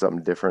are doing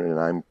something different, and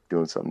I'm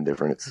doing something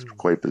different. It's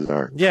quite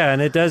bizarre. Yeah,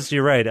 and it does.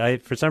 You're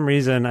right. For some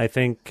reason, I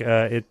think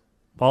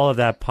all of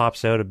that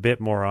pops out a bit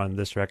more on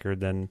this record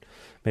than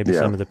maybe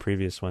some of the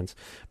previous ones.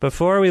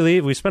 Before we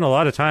leave, we spent a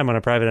lot of time on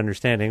A Private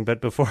Understanding, but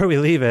before we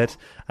leave it,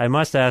 I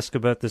must ask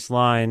about this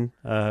line.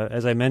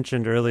 As I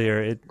mentioned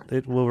earlier,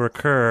 it will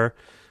recur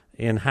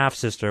in Half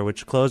Sister,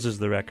 which closes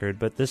the record,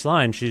 but this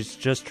line, she's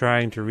just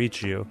trying to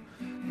reach you.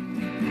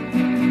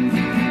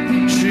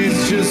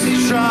 She's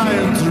just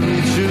trying to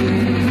reach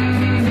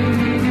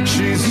you.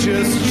 She's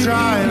just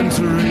trying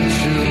to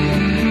reach you.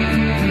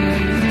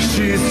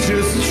 She's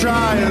just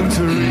trying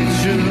to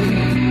reach you.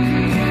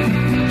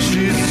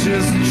 She's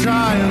just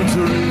trying to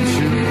reach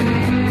you.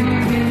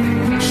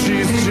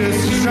 She's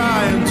just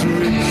trying to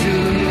reach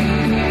you.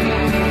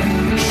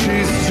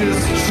 She's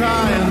just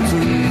trying to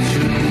reach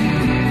you.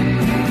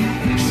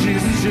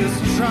 She's just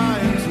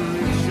trying to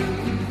reach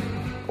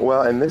you.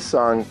 Well, in this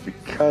song,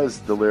 because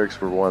the lyrics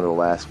were one of the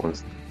last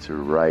ones to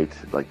write,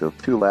 like the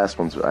two last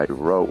ones I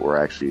wrote were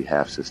actually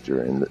Half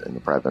Sister and the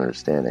Private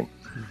Understanding.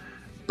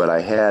 But I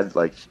had,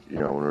 like, you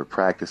know, when we were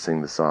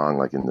practicing the song,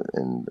 like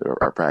in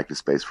our practice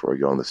space before we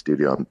go in the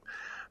studio, I'm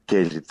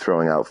occasionally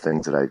throwing out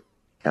things that I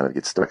kind of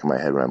get stuck in my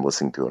head when I'm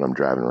listening to it. I'm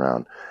driving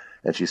around,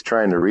 and She's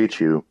Trying to Reach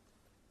You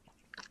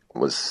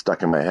was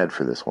stuck in my head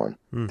for this one,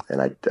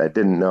 and I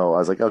didn't know. I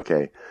was like,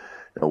 okay,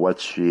 you know,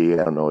 what's she?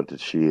 I don't know what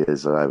she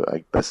is.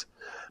 I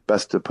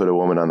best to put a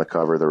woman on the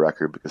cover of the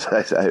record because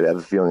I have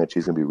a feeling that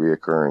she's going to be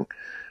reoccurring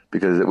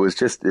because it was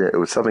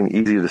something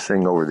easy to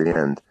sing over the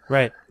end,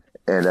 Right.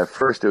 And at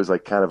first, it was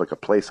like kind of like a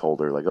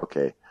placeholder, like,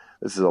 okay,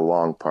 this is a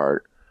long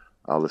part.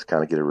 I'll just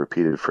kind of get a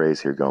repeated phrase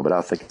here going, but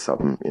I'll think of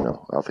something, you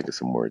know, I'll think of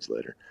some words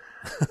later.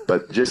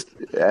 But just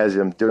as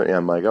I'm doing it,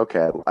 I'm like,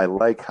 okay, I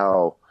like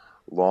how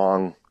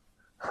long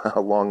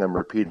I'm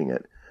repeating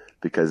it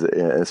because,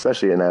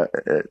 especially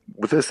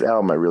with this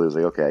album, I really was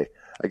like, okay,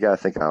 I got to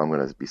think how I'm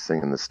going to be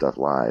singing this stuff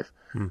live.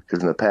 Because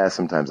in the past,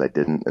 sometimes I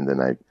didn't, and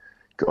then I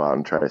go out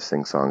and try to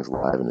sing songs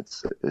live, and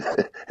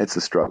it's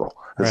a struggle.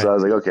 And so I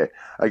was like, okay,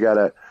 I got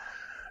to,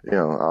 you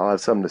know, I'll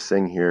have something to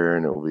sing here,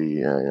 and it'll be,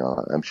 you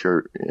know, I'm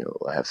sure, you know,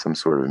 I'll have some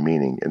sort of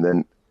meaning. And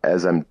then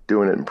as I'm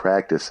doing it in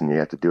practice, and you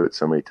have to do it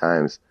so many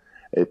times,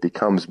 it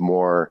becomes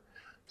more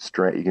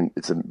strength.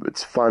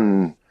 It's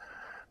fun.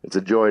 It's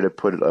a joy to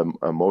put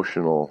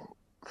emotional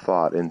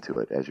thought into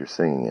it as you're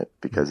singing it,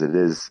 because it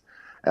is,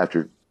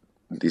 after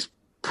these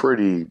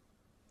pretty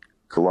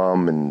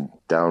glum and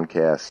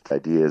downcast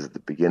ideas at the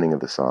beginning of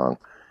the song,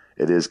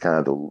 it is kind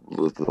of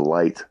the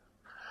light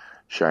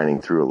shining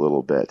through a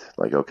little bit,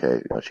 like, okay,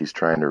 you know, she's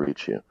trying to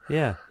reach you.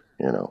 Yeah.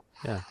 You know.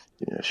 Yeah.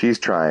 You know, she's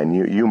trying.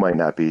 You might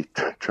not be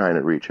trying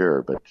to reach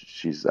her, but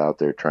she's out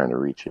there trying to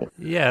reach you.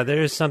 Yeah,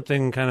 there is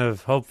something kind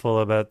of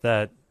hopeful about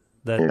that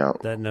Yeah.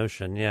 that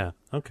notion. Yeah.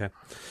 Okay.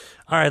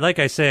 All right. Like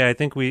I say, I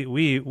think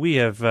we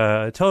have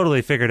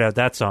totally figured out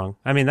that song.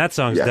 I mean, that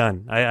song's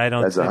done. I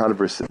don't. That's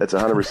 100%. That's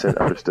 100%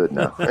 understood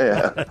now.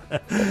 Yeah.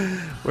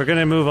 We're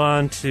gonna move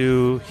on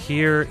to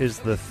Here Is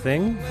the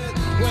Thing.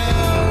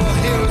 Well,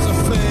 here's the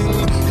thing.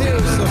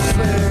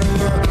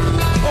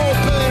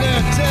 Open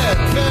and dead,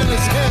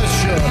 Bennett's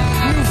headshot.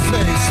 New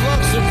face,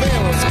 love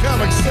surveillance,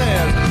 comic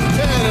stand,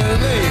 10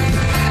 and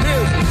 8.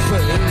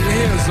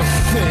 Here's the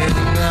thing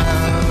now.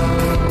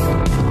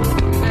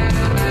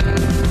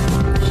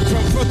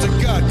 From foot to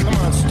gut, come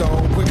on,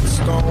 stone, wicked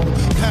stone.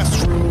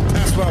 Pass through,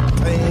 pass my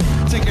pain.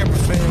 Take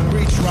everything,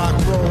 reach rock,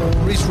 roll.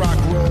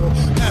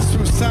 Pass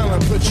through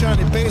silent, put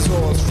shiny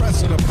baseball,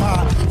 fresh in a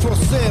pot. For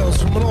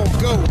sales from an old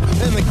goat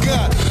in the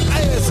gut.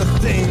 Here's the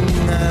thing,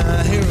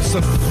 here's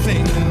the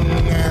thing.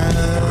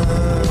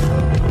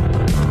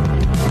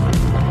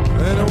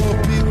 And it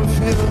will be with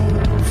you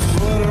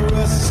for the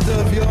rest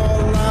of your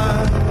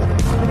life.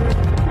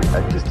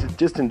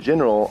 Just in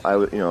general,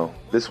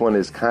 this one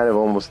is kind of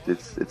almost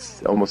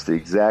the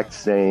exact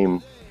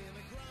same,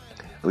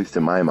 at least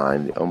in my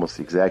mind, almost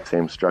the exact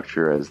same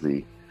structure as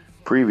the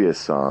previous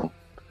song,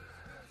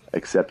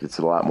 except it's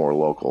a lot more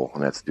local,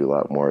 and has to do a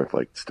lot more of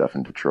like stuff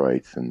in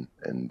Detroit and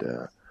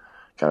kind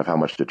of how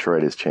much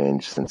Detroit has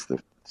changed since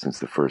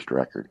the first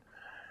record,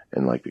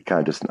 and like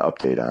kind of just an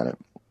update on it,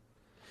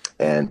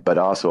 but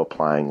also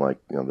applying like,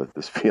 you know,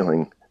 this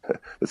feeling,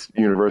 this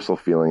universal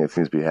feeling that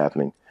seems to be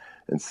happening,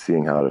 and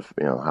seeing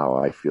how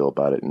I feel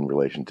about it in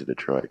relation to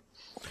Detroit.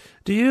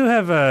 Do you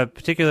have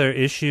particular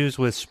issues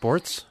with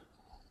sports?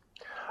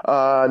 No,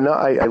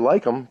 I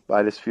like them.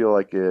 I just feel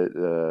like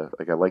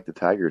I like the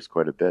Tigers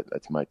quite a bit.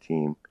 That's my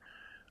team.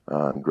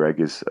 Greg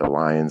is a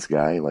Lions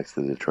guy. He likes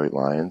the Detroit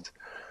Lions.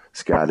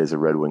 Scott is a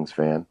Red Wings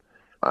fan.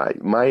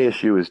 My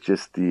issue is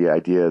just the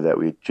idea that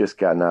we've just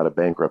gotten out of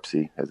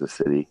bankruptcy as a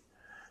city,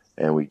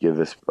 and we give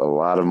this a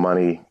lot of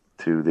money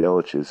to the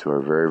Illiches, who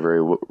are very,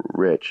 very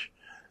rich,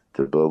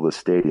 to build a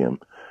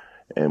stadium,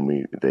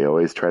 and they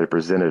always try to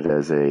present it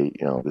as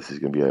this is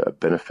going to be a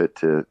benefit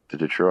to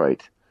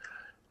Detroit,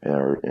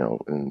 and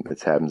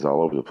it happens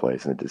all over the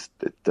place, and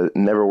it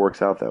never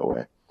works out that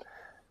way,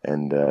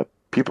 and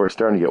people are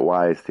starting to get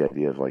wise to the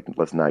idea of like,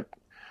 let's not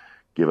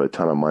give a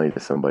ton of money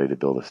to somebody to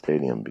build a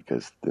stadium,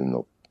 because then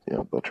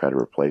they'll try to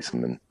replace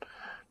them in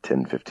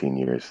 10, 15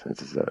 years. And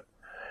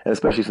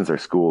especially since our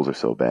schools are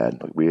so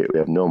bad, like we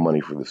have no money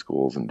for the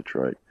schools in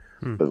Detroit,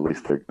 but at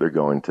least they're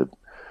going to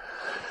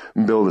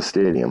build a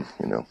stadium,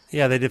 you know.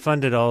 Yeah, they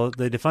defunded all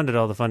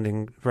the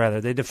funding. Rather,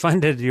 they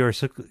defunded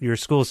your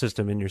school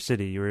system in your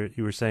city. You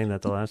were saying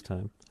that the last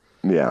time.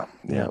 Yeah.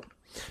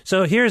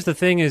 So Here's the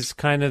Thing is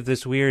kind of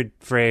this weird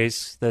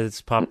phrase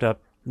that's popped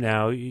up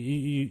now.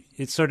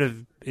 It's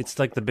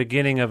like the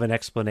beginning of an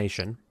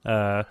explanation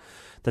that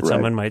right.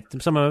 someone might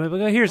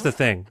go, here's the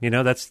thing. You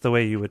know, that's the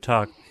way you would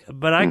talk.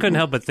 But I couldn't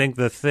help but think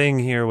the thing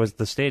here was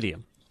the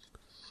stadium.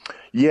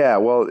 Yeah,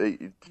 well,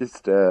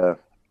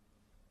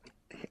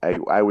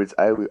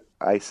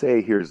 I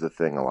say here's the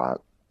thing a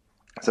lot.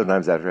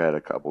 Sometimes after I had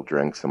a couple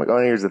drinks, I'm like, oh,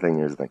 here's the thing.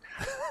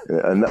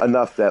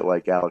 Enough that,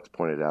 like, Alex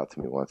pointed out to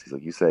me once. He's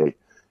like, you say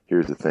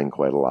here's the thing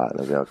quite a lot. And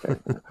I was like, okay.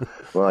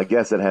 Well, I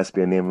guess it has to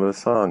be a name of a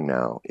song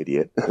now,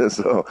 idiot.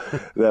 So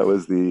that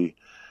was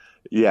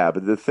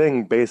but the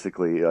thing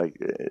basically, like,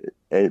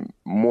 a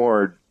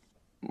more,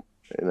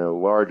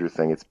 larger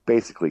thing, it's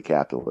basically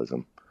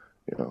capitalism,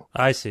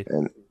 I see.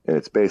 And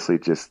it's basically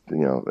just,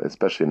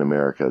 especially in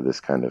America, this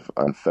kind of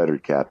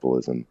unfettered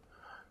capitalism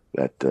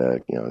that,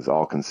 is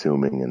all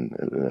consuming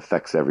and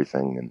affects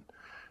everything.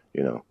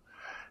 And,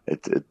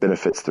 it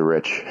benefits the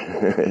rich.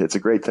 It's a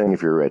great thing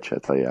if you're rich. I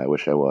tell you, I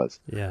wish I was.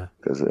 Yeah.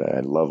 Because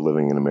I'd love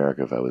living in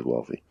America if I was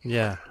wealthy.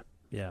 Yeah.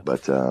 Yeah.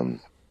 But, so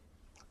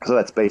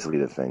that's basically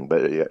the thing.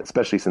 But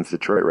especially since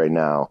Detroit right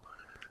now,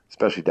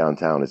 especially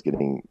downtown, is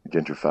getting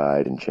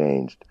gentrified and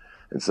changed.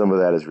 And some of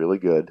that is really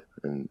good.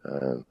 And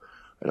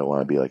I don't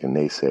want to be like a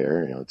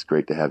naysayer. It's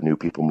great to have new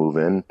people move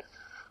in.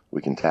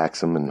 We can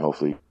tax them and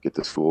hopefully get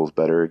the schools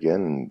better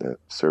again and the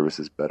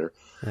services better.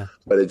 Yeah.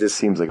 But it just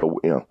seems like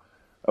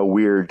a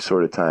weird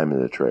sort of time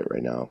in Detroit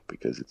right now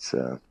because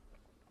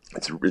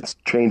it's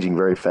changing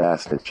very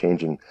fast. And it's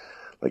changing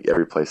like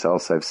every place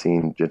else I've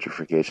seen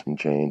gentrification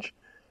change.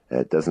 And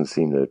it doesn't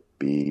seem to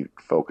be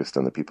focused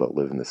on the people that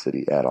live in the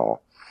city at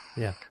all.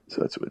 Yeah.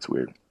 So it's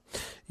weird.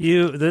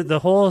 The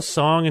whole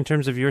song in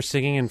terms of your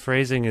singing and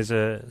phrasing is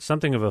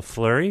something of a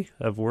flurry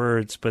of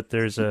words, but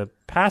there's a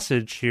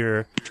passage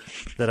here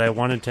that I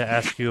wanted to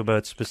ask you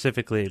about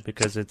specifically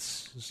because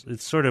it's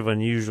sort of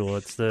unusual.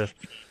 It's the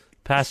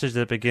passage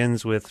that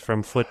begins with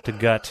 "from foot to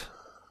gut,"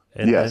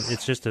 and yes.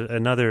 It's just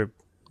another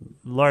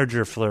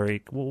larger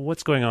flurry.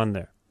 What's going on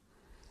there?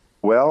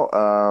 Well,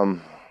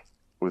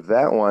 with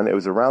that one, it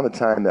was around the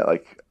time that,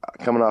 like,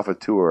 coming off a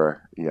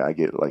tour, I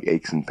get like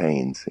aches and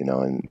pains,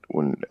 and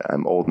when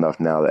I'm old enough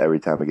now that every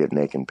time I get an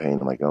ache and pain,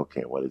 I'm like,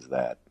 okay, what is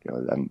that?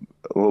 I'm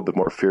a little bit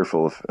more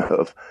fearful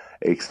of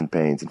aches and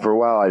pains. And for a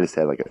while, I just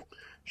had like a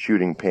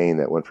shooting pain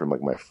that went from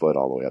like my foot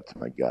all the way up to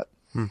my gut.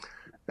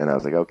 And I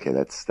was like, okay,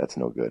 that's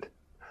no good.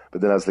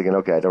 But then I was thinking,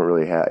 okay, I don't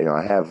really have,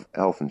 I have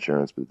health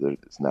insurance, but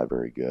it's not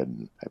very good,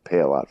 and I pay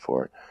a lot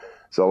for it.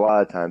 So a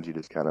lot of times you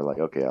just kind of like,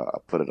 okay,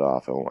 I'll put it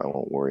off. I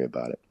won't worry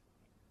about it.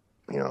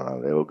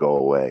 It'll go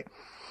away.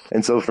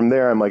 And so from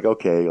there, I'm like,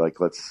 okay, like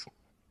let's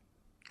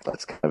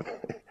kind of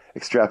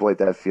extrapolate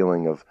that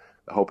feeling of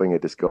hoping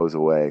it just goes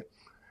away.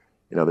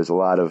 There's a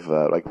lot of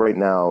like right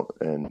now,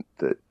 and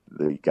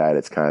the guy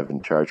that's kind of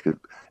in charge, because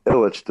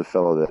Ilitch, the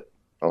fellow that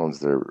owns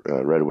the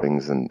Red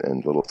Wings and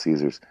Little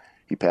Caesars,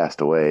 he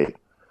passed away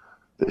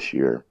this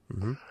year.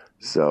 Mm-hmm.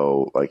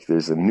 So like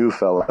there's a new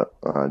fella,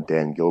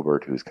 Dan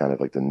Gilbert, who's kind of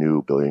like the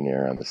new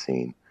billionaire on the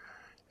scene,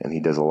 and he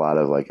does a lot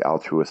of like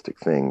altruistic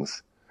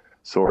things.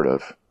 Sort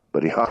of,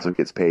 but he also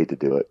gets paid to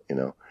do it,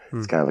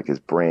 It's kind of like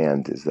his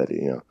brand is that,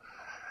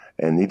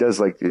 and he does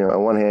like,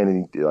 on one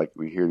hand,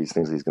 we hear these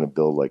things that he's going to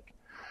build like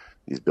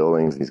these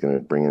buildings and he's going to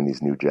bring in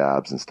these new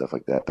jobs and stuff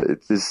like that.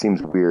 But this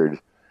seems weird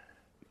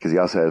because he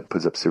also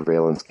puts up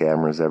surveillance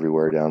cameras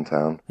everywhere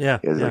downtown. Yeah.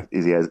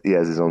 He has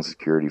his own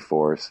security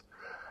force.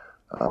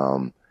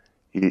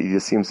 He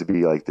just seems to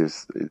be like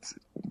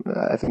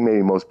I think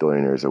maybe most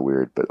billionaires are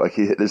weird, but like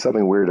there's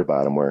something weird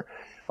about him where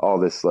all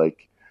this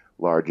like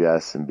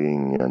largesse and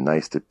being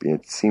nice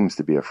it seems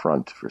to be a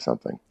front for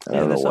something. I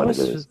don't know what it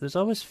is. There's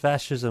always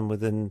fascism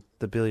within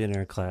the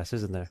billionaire class,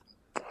 isn't there?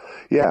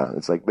 Yeah,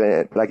 it's like,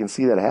 but I can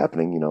see that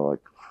happening.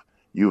 Like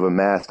you've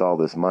amassed all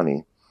this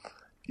money,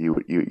 you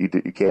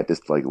can't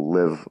just like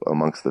live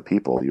amongst the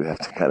people. You have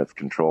to kind of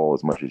control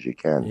as much as you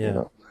can,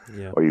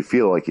 or you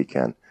feel like you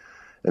can.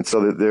 And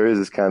so there is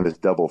this kind of this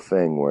double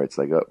thing where it's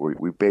like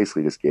we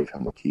basically just gave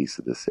him the keys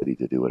to the city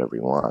to do whatever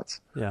he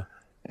wants. Yeah,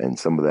 and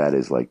some of that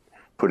is like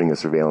putting a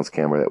surveillance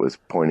camera that was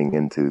pointing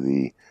into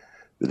the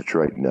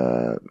Detroit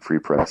Free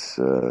Press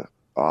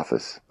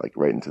office, like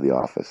right into the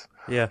office.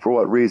 Yeah. For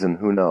what reason?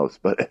 Who knows?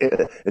 But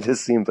it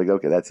just seems like,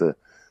 okay, that's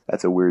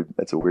a weird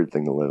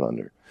thing to live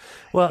under.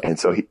 Well, and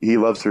so he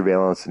loves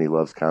surveillance and he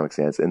loves Comic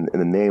Sans. And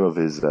the name of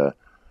his,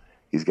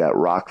 he's got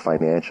Rock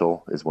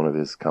Financial is one of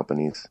his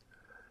companies.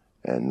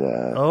 And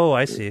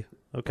I see.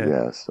 Okay.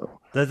 Yeah. So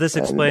this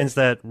explains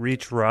that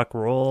Reach Rock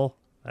Roll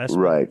aspect.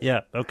 Right.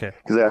 Yeah. Okay.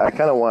 Because I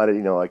kind of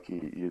wanted, like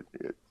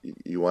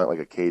you want like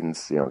a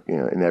cadence,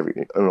 in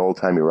old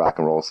timey rock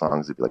and roll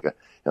songs, it'd be like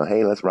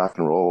hey, let's rock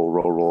and roll,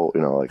 roll,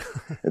 like,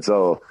 and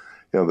so,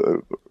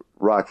 the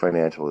Rock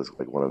Financial is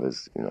like one of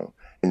his,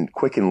 and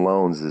Quicken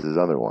Loans is his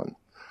other one.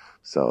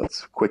 So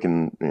it's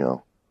Quicken,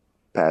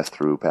 pass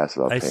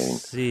without paying. I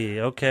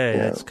see. Okay.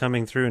 Yeah. It's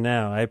coming through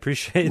now. I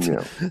appreciate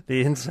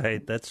the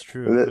insight. That's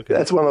true. Okay.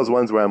 That's one of those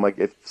ones where I'm like,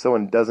 if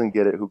someone doesn't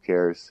get it, who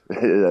cares?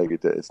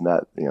 It's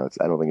not,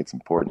 I don't think it's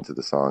important to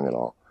the song at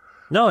all.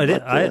 No, it is.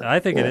 I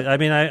think it is. I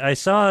mean, I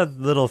saw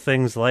little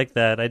things like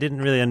that. I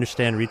didn't really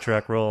understand Reach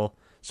Rock Roll,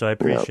 so I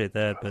appreciate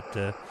that.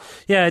 But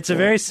it's a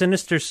very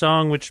sinister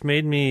song, which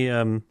made me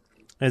a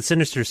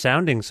sinister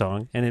sounding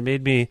song, and it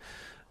made me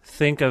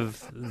think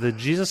of the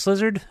Jesus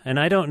Lizard. And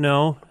I don't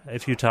know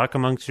if you talk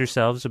amongst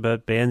yourselves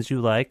about bands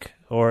you like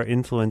or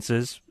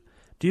influences.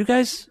 Do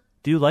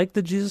you like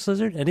the Jesus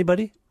Lizard?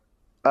 Anybody?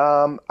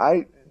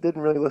 I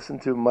didn't really listen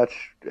to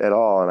much at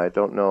all, and I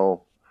don't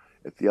know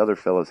if the other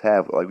fellas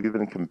have. Like, we've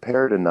been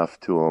compared enough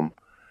to them,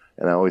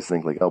 and I always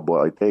think like, oh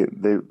boy, like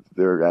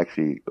they're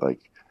actually like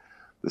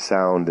the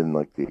sound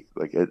and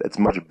it's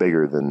much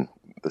bigger than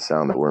the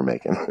sound that we're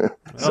making.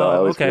 So I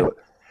always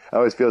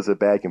feel it's a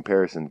bad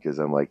comparison because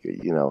I'm like,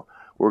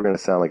 we're going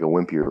to sound like a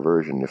wimpier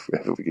version if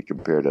we get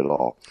compared at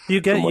all.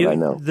 I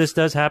know. This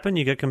does happen.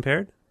 You get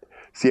compared.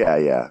 So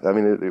yeah. I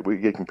mean, we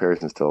get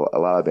comparisons to a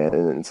lot of bands,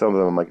 and some of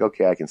them I'm like,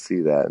 okay, I can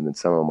see that, and then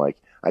some of them like,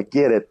 I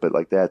get it, but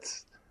like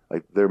that's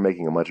like they're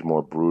making a much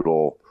more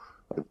brutal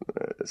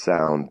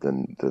sound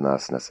than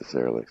us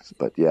necessarily.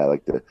 But yeah,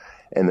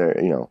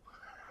 they're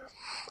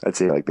I'd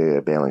say like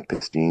a band like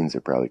Pitts Jeans are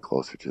probably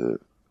closer to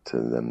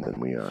them than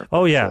we are.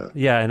 Oh yeah,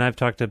 yeah, and I've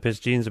talked to Pitts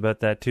Jeans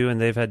about that too,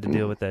 and they've had to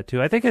deal with that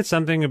too. I think it's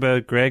something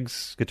about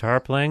Greg's guitar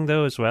playing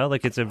though as well.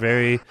 Like it's a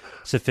very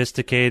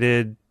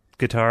sophisticated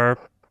guitar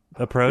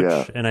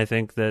approach, and I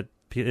think that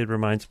it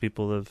reminds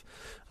people of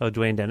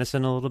Dwayne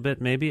Dennison a little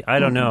bit, maybe. I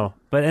don't know,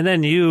 but and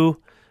then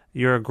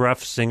you're a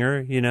gruff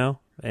singer,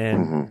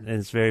 and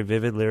it's very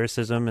vivid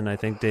lyricism, and I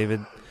think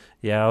David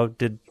Yao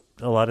did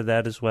a lot of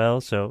that as well.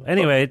 So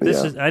anyway,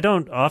 I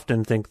don't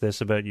often think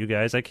this about you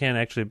guys. I can't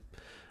actually,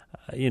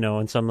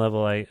 on some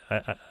level,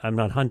 I'm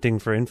not hunting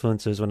for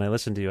influences when I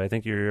listen to you. I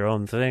think you're your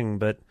own thing,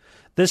 but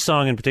this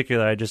song in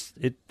particular,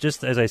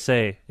 as I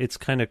say,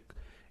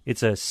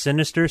 it's a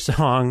sinister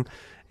song.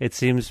 It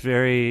seems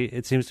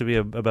to be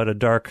about a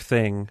dark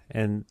thing,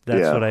 and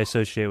that's what I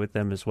associate with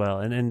them as well.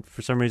 And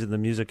for some reason, the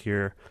music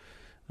here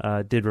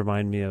did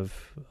remind me of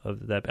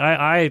that.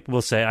 I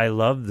will say I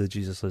love the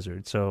Jesus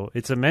Lizard, so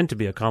it's meant to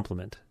be a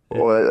compliment.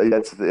 Well,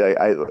 I've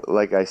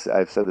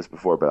said this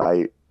before,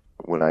 but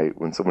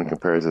when someone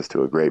compares us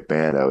to a great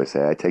band, I always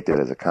say I take that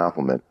as a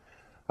compliment.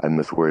 I'm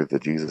just worried the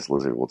Jesus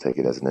Lizard will take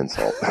it as an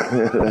insult.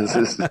 It's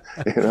just,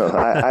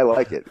 I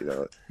like it.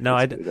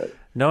 No,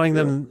 knowing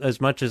them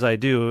as much as I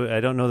do, I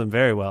don't know them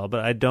very well,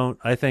 but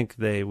I think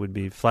they would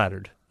be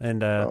flattered,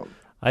 and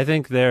I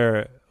think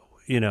they're,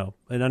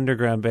 an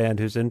underground band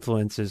whose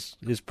influence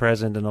is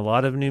present in a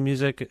lot of new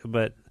music.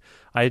 But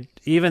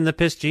even the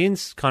Pitts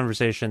Jeans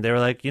conversation, they were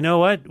like, you know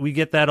what, we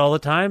get that all the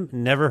time.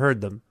 Never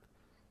heard them.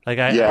 Like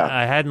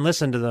I hadn't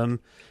listened to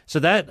them. So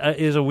that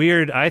is a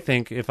weird, I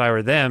think if I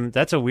were them,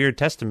 that's a weird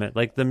testament.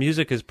 Like the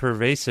music is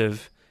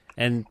pervasive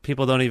and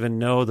people don't even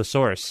know the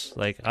source.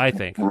 Like I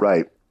think.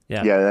 Right.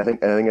 Yeah. Yeah. And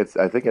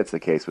I think that's the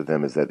case with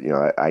them is that,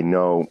 I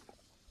know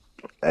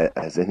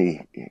as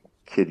any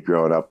kid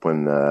growing up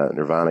when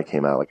Nirvana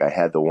came out, like I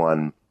had the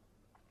one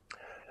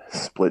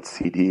split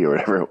CD or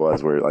whatever it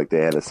was where like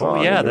they had a song.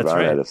 Oh yeah, and that's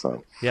Nirvana right. had a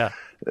song. Yeah.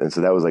 And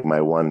so that was like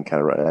my one kind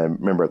of run. And I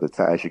remember at the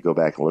time, I should go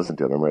back and listen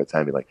to it. I remember at the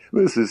time being like,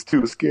 this is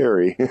too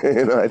scary.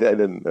 I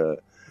didn't.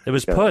 It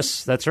was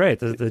Puss. That's right.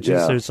 The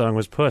Jesus song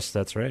was Puss.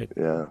 That's right.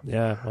 Yeah.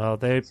 Yeah. Well,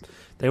 they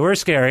were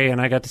scary,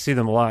 and I got to see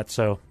them a lot.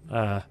 So,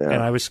 and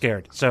I was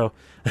scared. So,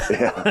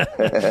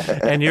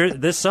 and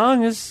this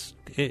song is,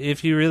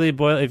 if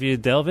you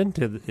delve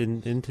into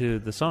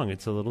the song,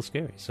 it's a little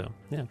scary. So,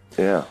 yeah.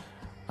 Yeah.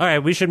 All right,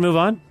 we should move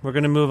on. We're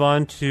going to move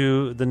on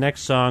to the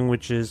next song,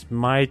 which is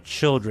My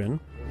Children.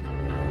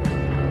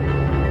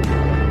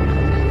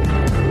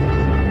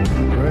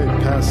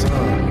 Pass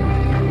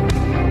on.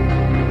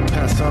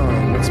 Pass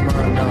on. What's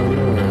mine now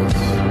yours?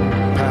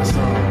 Pass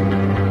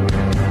on.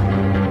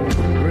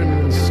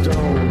 Written in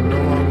stone,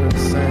 no longer in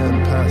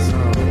sand. Pass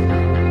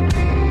on.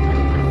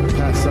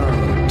 Pass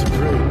on to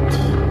great.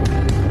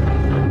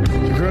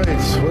 To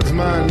great. What's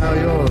mine now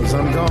yours?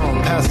 I'm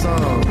gone. Pass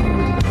on.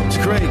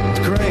 To great.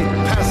 To great.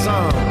 Pass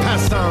on.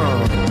 Pass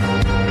on.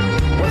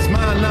 What's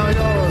mine now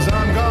yours?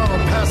 I'm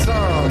gone. Pass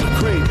on. To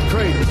great.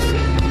 Great.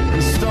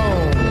 In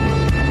stone.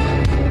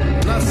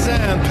 Not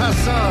sand,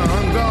 pass on,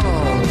 I'm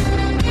gone.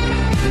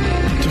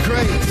 To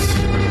great,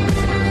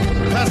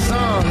 pass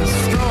on,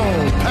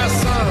 strong,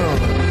 pass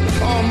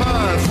on. All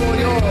mine for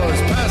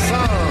yours, pass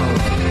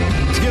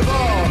on. To give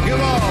all,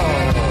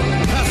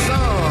 pass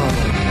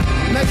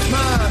on. Next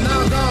mine,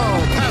 now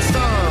gone, pass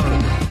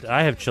on.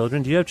 I have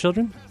children. Do you have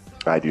children?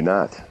 I do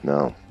not,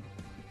 no.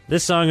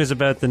 This song is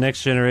about the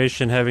next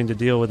generation having to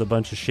deal with a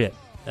bunch of shit,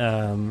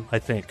 I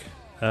think.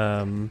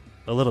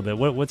 A little bit.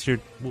 What's your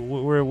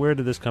where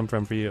did this come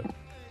from for you?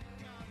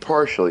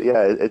 Partially,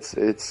 yeah.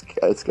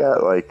 It's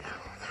got like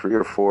 3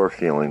 or 4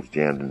 feelings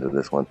jammed into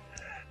this one.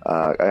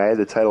 I had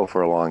the title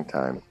for a long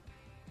time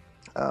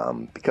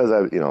because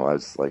I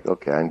was like,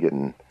 okay,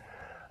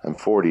 I'm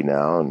 40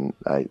 now, and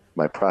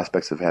my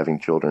prospects of having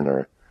children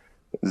are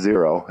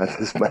 0 at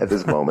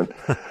this moment.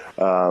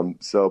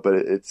 But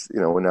it's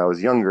when I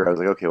was younger, I was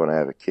like, okay, when I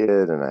have a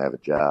kid and I have a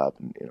job,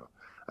 and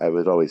I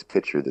would always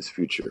picture this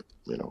future,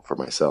 for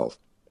myself.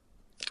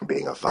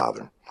 Being a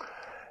father,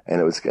 and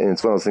it's one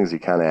of those things you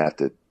kind of have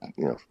to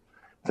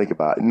think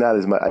about. Not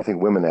as much. I think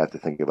women have to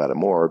think about it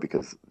more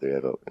because they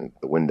have the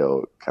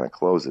window kind of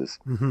closes.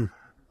 Mm-hmm.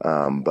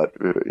 But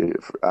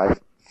I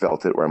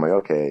felt it where I'm like,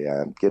 okay,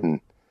 I'm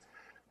getting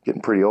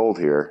getting pretty old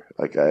here.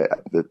 Like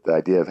the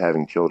idea of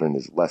having children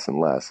is less and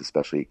less,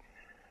 especially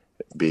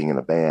being in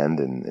a band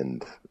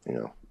and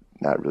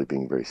not really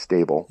being very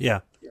stable.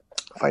 Yeah.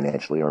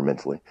 Financially or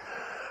mentally.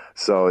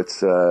 So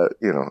it's,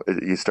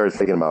 you start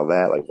thinking about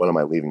that, like, what am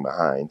I leaving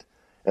behind?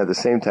 And at the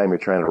same time, you're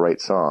trying to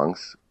write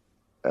songs,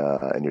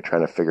 and you're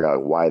trying to figure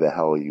out why the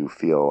hell you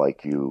feel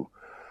like you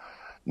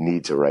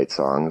need to write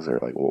songs, or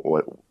like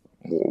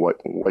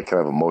what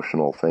kind of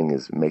emotional thing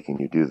is making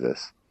you do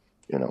this,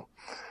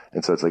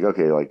 And so it's like,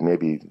 okay, like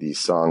maybe these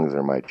songs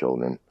are my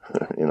children,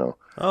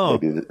 Oh.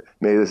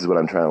 Maybe this is what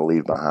I'm trying to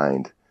leave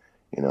behind,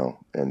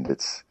 and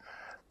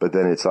but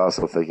then it's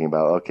also thinking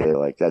about, okay,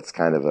 like that's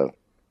kind of a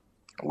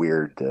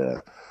weird,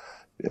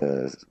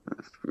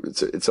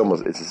 it's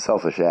a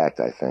selfish act,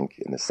 I think,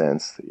 in a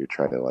sense, that you're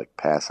trying to like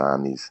pass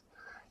on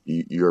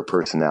your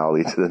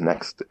personality to the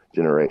next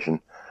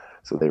generation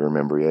so they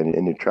remember you,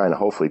 and you're trying to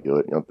hopefully do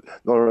it.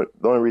 The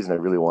only reason I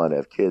really wanted to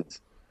have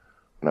kids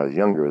when I was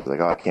younger was like,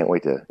 oh, I can't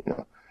wait to,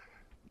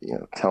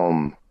 tell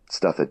them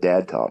stuff that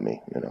Dad taught me,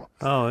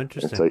 Oh,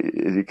 interesting. And so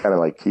you're kind of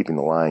like keeping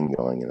the line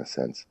going in a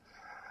sense.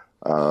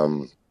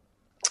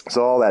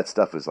 So all that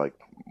stuff is like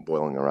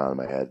boiling around in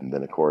my head. And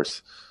then, of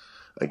course,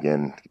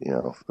 again,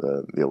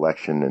 the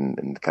election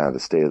and kind of the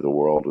state of the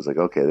world was like,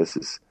 okay,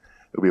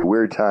 it'll be a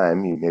weird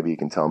time. Maybe you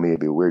can tell me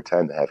it'd be a weird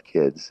time to have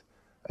kids,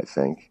 I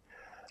think.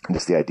 And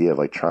just the idea of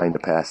like trying to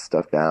pass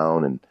stuff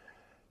down. And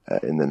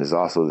then there's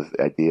also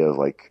the idea of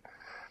like,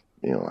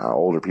 how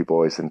older people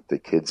always think the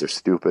kids are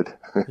stupid,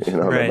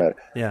 Right.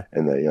 Yeah.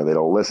 And they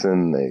don't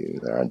listen.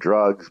 They're on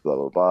drugs, blah,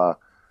 blah, blah.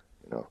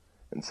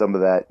 And some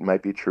of that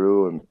might be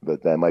true,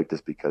 but that might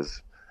just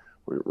because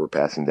we're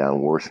passing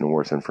down worse and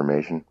worse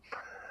information.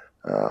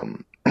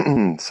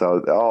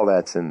 So all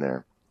that's in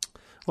there.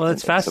 Well,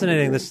 it's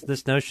fascinating,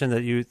 this notion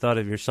that you thought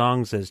of your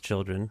songs as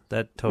children.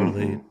 That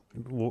totally,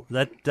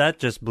 that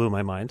just blew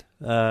my mind.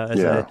 As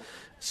I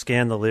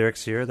scan the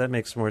lyrics here, that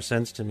makes more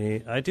sense to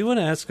me. I do want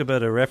to ask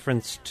about a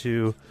reference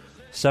to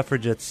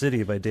Suffragette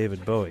City by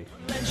David Bowie.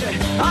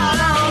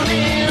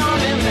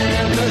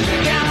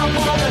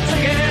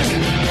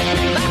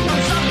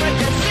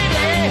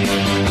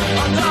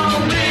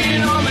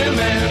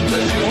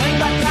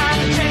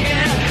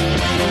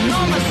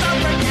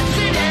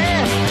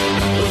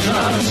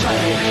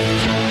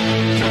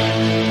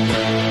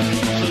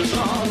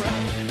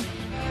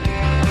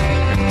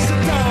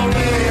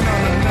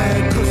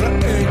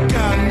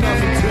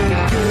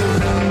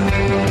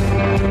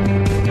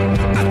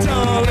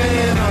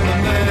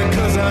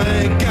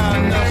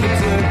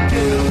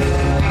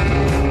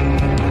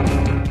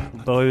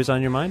 Bowie was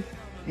on your mind?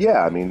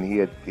 Yeah, I mean, he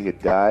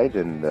had died,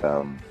 and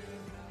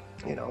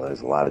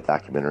there's a lot of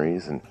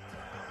documentaries, and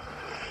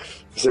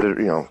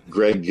so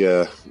Greg,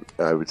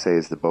 I would say,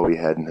 is the Bowie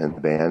head in the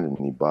band, and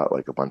he bought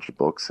like a bunch of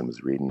books and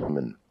was reading them,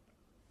 and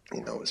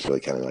it was really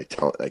kind of like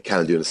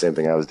kind of doing the same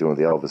thing I was doing with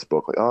the Elvis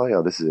book, like,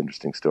 oh, this is an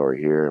interesting story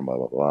here, and blah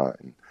blah blah,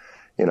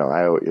 and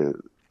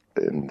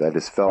I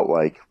just felt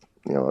like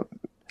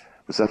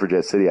with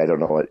Suffragette City, I don't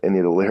know what any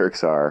of the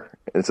lyrics are,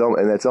 and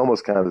that's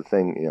almost kind of the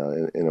thing,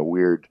 in a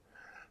weird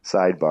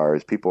sidebar,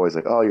 is people always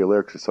like, oh, your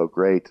lyrics are so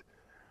great,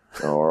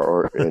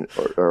 or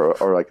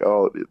like,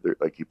 oh,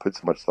 like you put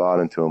so much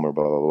thought into them, or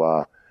blah blah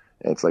blah,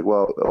 and it's like,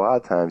 well, a lot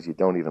of times you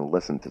don't even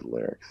listen to the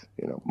lyrics.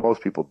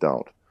 Most people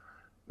don't.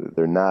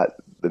 They're not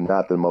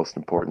the most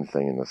important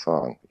thing in the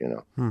song.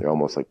 They're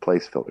almost like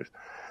place fillers.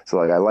 So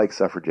like, I like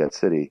Suffragette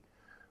City,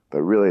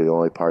 but really the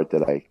only part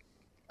that I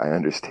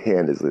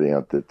understand is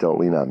the "Don't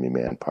Lean on Me,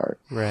 Man" part.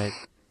 Right.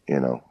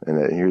 And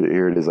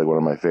here it is, like one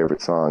of my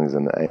favorite songs,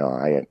 and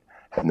I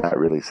had not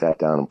really sat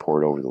down and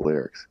poured over the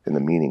lyrics and the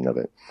meaning of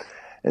it.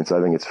 And so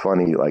I think it's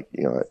funny, like,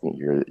 you're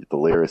the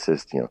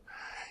lyricist,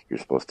 you're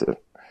supposed to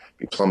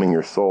be plumbing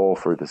your soul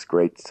for this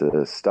great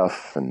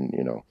stuff, and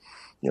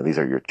these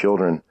are your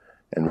children,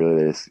 and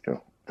really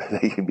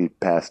they can be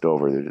passed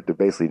over. They're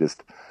basically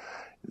just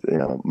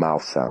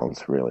mouth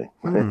sounds, really,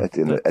 at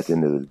the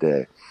end of the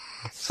day.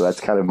 So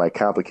that's kind of my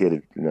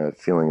complicated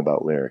feeling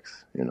about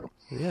lyrics.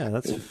 Yeah,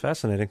 that's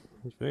fascinating.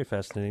 It's very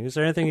fascinating. Is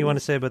there anything you want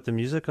to say about the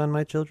music on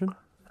My Children?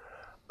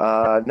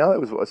 No, it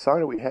was a song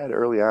that we had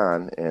early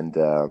on, and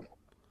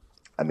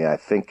I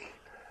think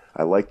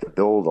I like the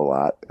build a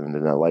lot, and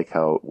then I like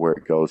where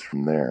it goes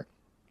from there.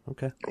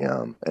 Okay.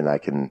 And I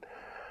can,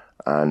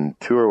 on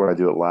tour when I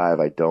do it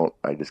live, I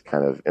just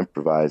kind of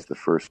improvise the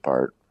first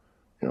part,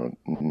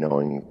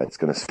 knowing that it's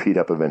going to speed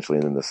up eventually,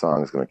 and then the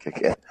song is going to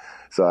kick in.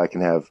 So I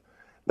can have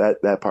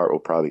that part will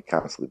probably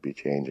constantly be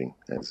changing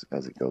as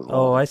it goes along.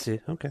 Oh, I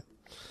see. Okay.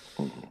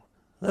 Mm-hmm.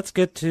 Let's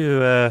get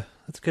to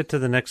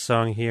the next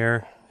song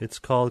here. It's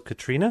called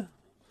Katrina.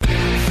 They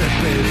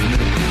bathed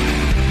me,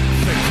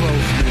 they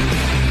clothed me,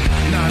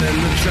 not in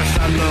the dress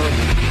I loved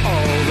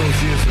all those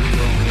years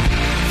ago.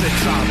 They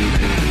dropped me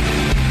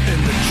in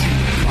the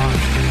cheap pot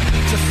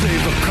to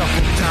save a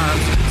couple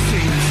times.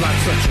 Seems like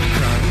such a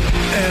crime.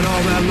 And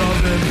all that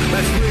loving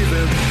that's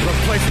leaving the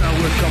place now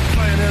we're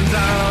complaining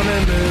down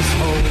in this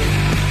hole.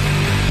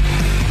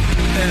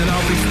 And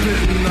I'll be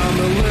spitting on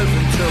the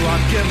living till I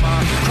get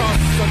my cross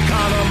a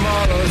kind of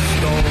martyr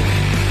stone.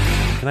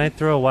 Can I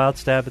throw a wild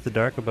stab at the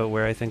dark about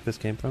where I think this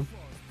came from?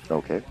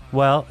 Okay.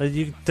 Well,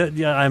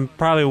 I'm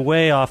probably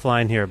way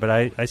offline here, but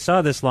I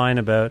saw this line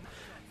about,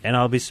 and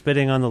I'll be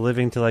spitting on the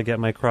living till I get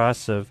my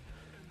cross of,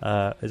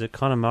 is it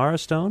Connemara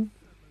stone?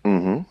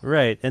 Mm-hmm.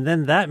 Right, and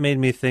then that made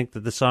me think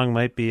that the song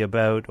might be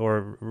about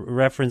or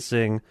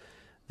referencing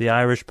the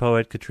Irish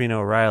poet Katrina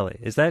O'Reilly.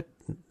 Is that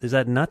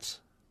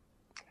nuts?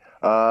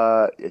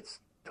 It's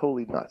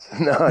totally nuts.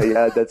 No,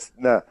 yeah, that's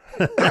no.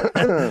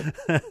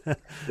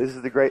 This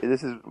is the great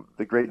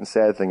and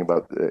sad thing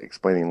about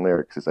explaining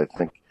lyrics is I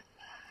think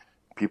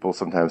people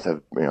sometimes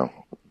have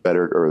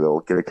better, or they'll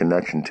get a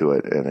connection to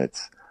it, and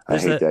I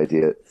hate the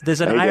idea.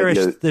 There's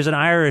an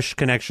Irish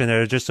connection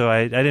there. Just so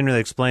I didn't really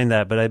explain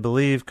that, but I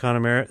believe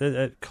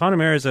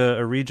Connemara is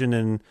a region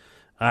in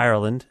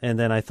Ireland, and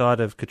then I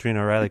thought of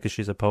Katrina O'Reilly because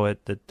she's a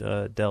poet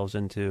that delves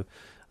into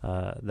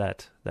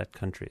that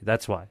country.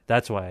 That's why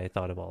I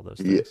thought of all those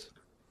things. Yeah.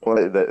 Well,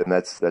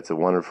 that's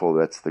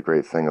the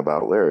great thing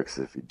about lyrics.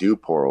 If you do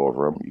pour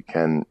over them, you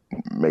can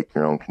make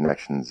your own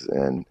connections,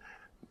 and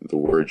the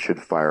word should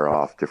fire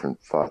off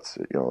different thoughts.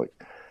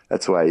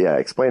 That's why,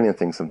 explaining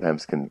things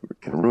sometimes can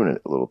ruin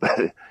it a little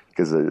bit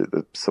because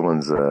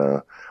someone's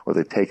what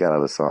they take out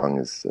of a song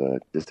is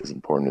just as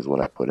important as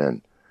what I put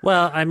in.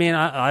 Well, I mean,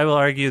 I will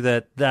argue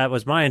that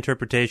was my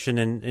interpretation,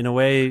 and in a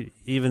way,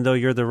 even though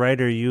you're the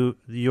writer,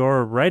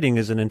 your writing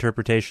is an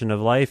interpretation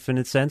of life in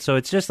a sense. So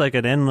it's just like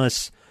an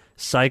endless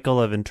cycle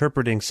of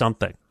interpreting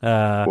something.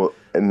 Well,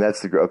 and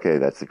that's the great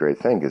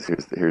thing, because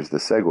here's the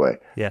segue.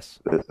 Yes,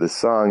 the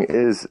song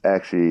is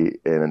actually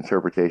an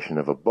interpretation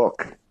of a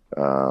book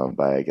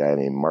by a guy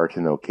named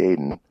Martin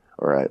O'Caden,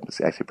 or it's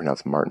actually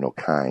pronounced Martin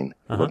O'Kine.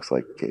 It looks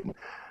like Caden,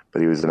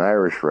 but he was an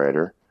Irish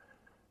writer.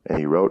 And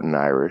he wrote in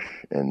Irish,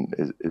 and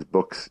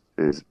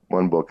his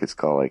one book, it's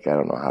called, I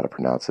don't know how to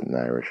pronounce it in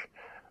Irish,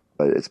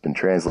 but it's been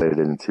translated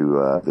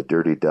into The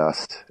Dirty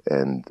Dust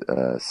and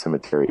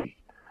Cemetery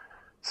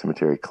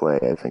Clay,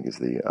 I think is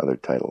the other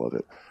title of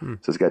it.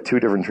 So it's got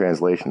two different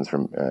translations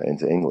from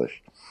into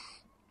English.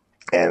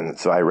 And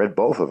so I read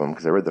both of them,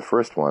 because I read the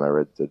first one, I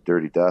read The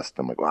Dirty Dust.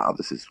 I'm like, wow,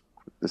 this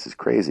is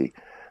crazy.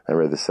 I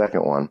read the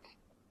second one,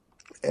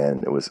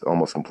 and it was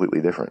almost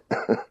completely different.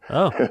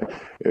 Oh,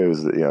 it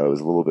was a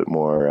little bit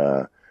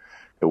more.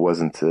 It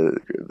wasn't.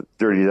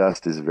 Dirty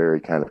Dust is very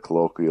kind of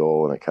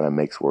colloquial, and it kind of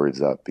makes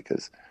words up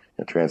because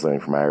translating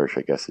from Irish,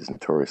 I guess, is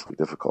notoriously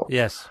difficult.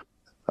 Yes.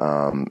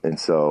 And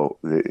so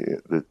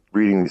the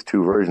reading these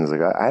two versions,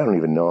 like I don't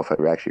even know if I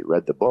actually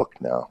read the book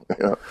now.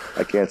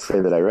 I can't say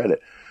that I read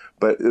it,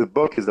 but the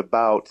book is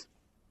about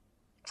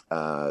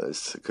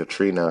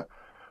Katrina,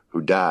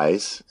 who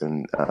dies,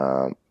 and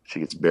she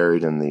gets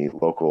buried in the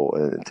local,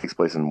 it takes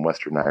place in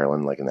Western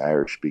Ireland, like in the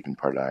Irish-speaking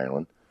part of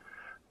Ireland,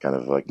 kind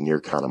of like near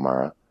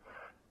Connemara.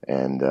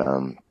 And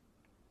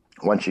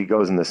once she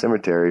goes in the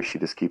cemetery, she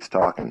just keeps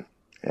talking,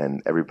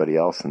 and everybody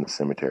else in the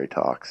cemetery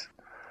talks.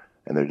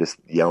 And they're just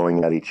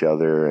yelling at each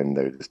other, and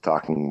they're just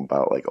talking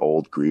about like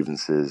old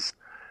grievances.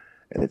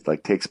 And it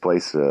like takes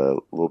place a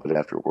little bit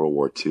after World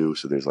War II,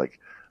 so there's like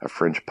a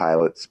French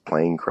pilot's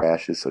plane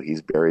crashes, so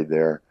he's buried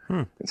there.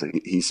 And so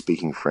he's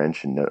speaking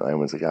French, and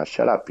everyone's like,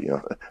 shut up,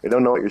 I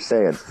don't know what you're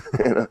saying.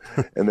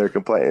 And they're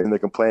complaining,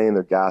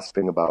 they're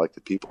gossiping about like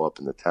the people up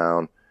in the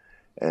town.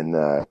 And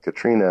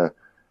Katrina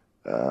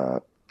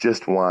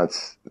just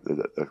wants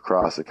the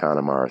cross of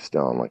Connemara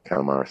stone. Like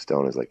Connemara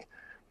stone is like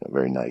a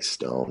very nice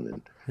stone,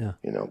 and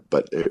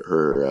but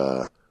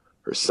her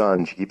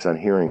son, she keeps on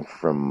hearing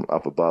from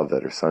up above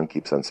that her son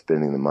keeps on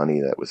spending the money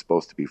that was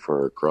supposed to be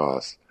for her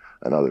cross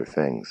on other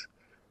things,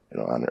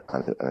 on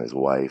his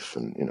wife,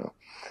 and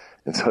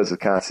so it's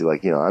constantly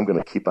like, I'm going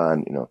to keep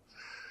on,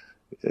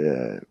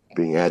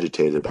 being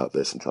agitated about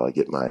this until I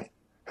get my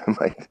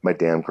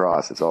damn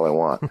cross. That's all I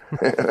want.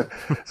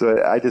 So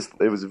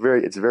it's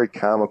very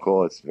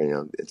comical. It's,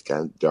 it's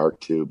kind of dark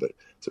too, but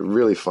it's a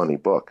really funny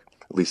book.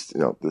 At least,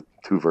 the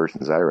two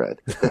versions I read.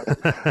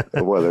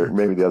 Whether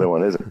maybe the other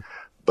one isn't,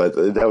 but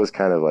that was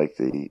kind of like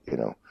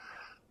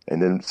and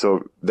then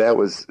so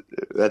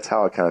that's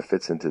how it kind of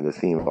fits into the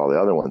theme of all the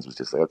other ones. Was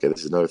just like, okay,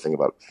 this is another thing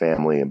about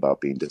family and about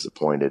being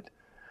disappointed.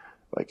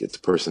 Like it's a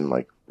person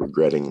like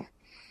regretting,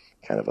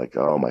 kind of like,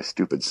 oh, my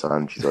stupid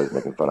son. She's always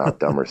making fun of how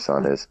dumb her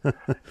son is,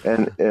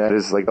 and I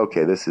was like,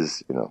 okay, this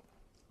is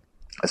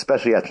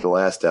especially after the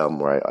last album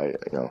where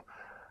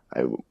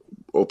I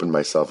opened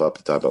myself up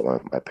to talk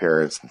about my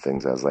parents and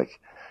things. I was like,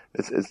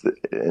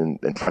 and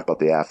talk about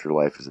the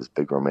afterlife is this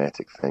big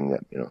romantic thing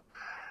that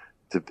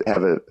to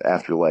have an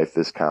afterlife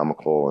this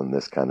comical and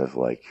this kind of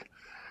like,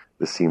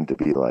 this seemed to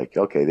be like,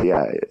 okay,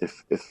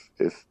 if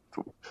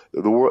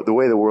the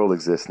way the world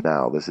exists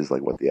now, this is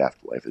like what the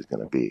afterlife is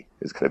going to be.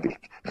 It's going to be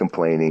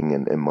complaining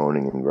and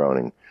moaning and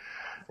groaning.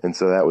 And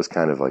so that was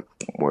kind of like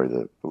where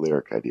the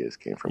lyric ideas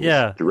came from.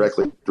 Yeah.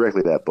 Directly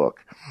that book.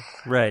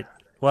 Right.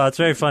 Well, it's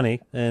very funny,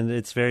 and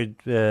it's very,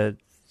 I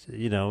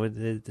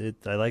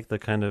like the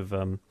kind of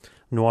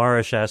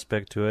noirish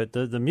aspect to it.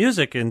 The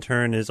music, in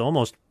turn, is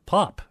almost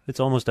pop. It's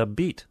almost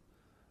upbeat.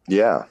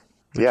 Yeah,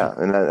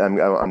 and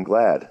I'm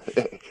glad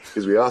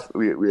because we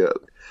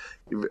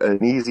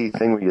an easy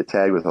thing we get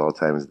tagged with all the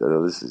time is that,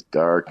 oh, this is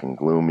dark and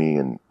gloomy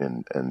and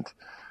you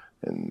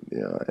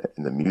know,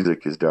 and the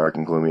music is dark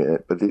and gloomy,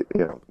 but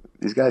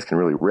these guys can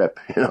really rip,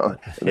 you know.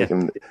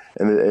 And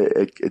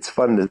it's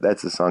fun.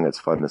 That's a song that's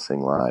fun to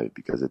sing live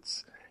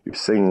because you're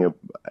singing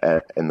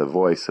in the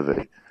voice of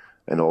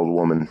an old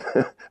woman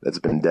that's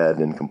been dead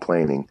and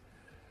complaining,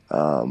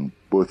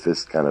 with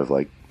this kind of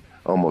like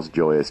almost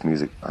joyous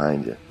music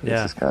behind you. Yeah.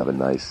 It's just kind of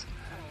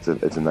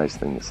it's a nice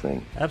thing to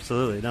sing.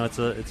 Absolutely. No, it's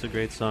a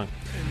great song.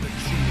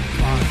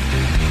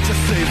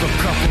 Just save a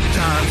couple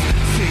times,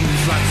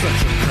 seems like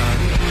such a crime.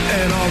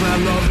 And all that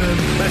loving,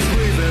 that's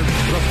leaving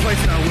the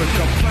place now we're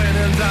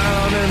complaining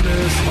down in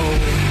this hole.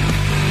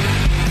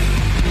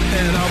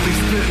 And I'll be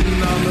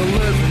spitting on the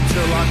living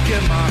till I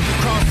get my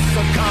cross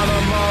some kind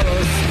of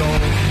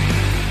milestone.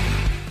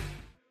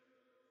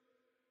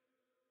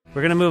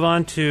 We're going to move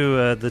on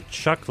to the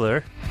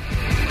Chuckler.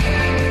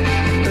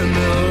 And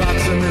there are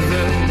lots of me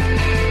there,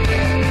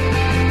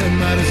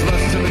 and that is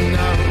less to me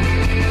now.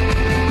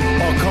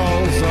 All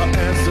calls are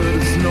answered,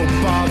 it's no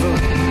bother.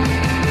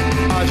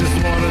 I just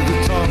wanted to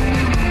talk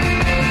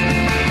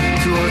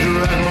to a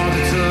direct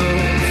marketer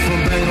from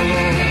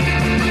Bangalore.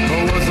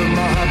 Or was it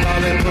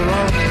Mahabali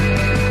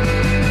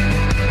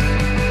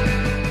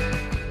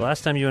Paran?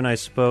 Last time you and I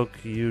spoke,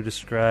 you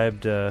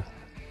described,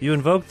 you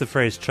invoked the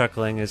phrase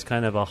chuckling as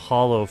kind of a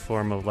hollow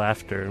form of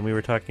laughter, and we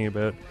were talking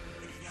about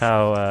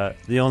how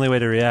the only way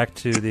to react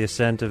to the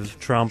ascent of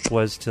Trump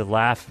was to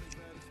laugh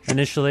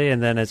initially,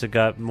 and then as it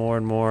got more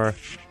and more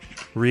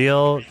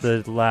real,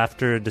 the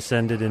laughter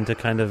descended into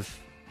kind of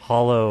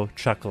hollow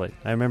chuckling.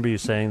 I remember you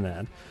saying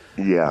that.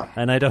 Yeah.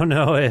 And I don't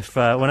know if,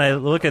 when I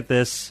look at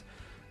this,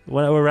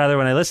 or rather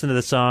when I listen to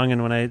the song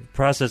and when I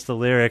process the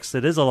lyrics,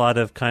 it is a lot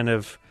of kind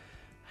of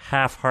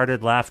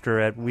half-hearted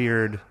laughter at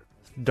weird,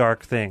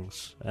 dark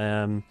things.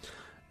 Can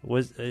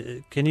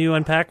you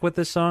unpack what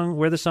this song,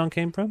 where the song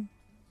came from?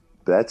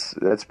 That's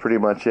pretty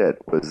much it.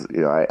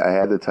 I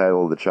had the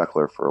title The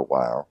Chuckler for a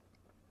while.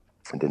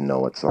 I didn't know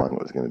what song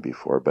it was going to be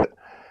for, but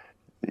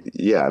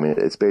yeah, I mean,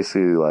 it's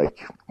basically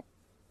like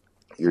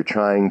you're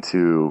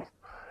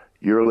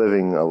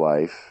living a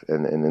life,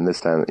 and in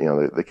this time, you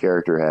know, the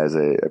character has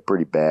a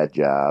pretty bad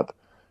job,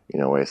 you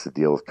know, where he has to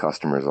deal with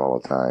customers all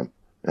the time.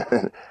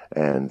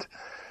 And,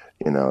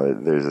 you know,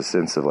 there's a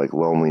sense of like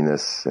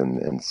loneliness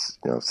and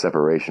you know,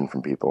 separation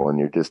from people, and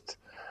you're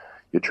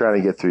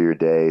trying to get through your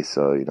day.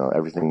 So, you know,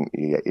 everything,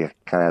 you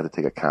kind of have to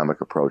take a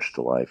comic approach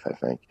to life, I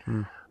think.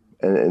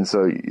 And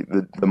so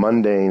the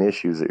mundane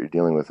issues that you're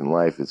dealing with in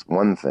life is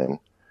one thing.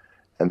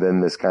 And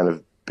then this kind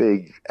of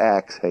big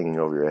axe hanging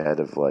over your head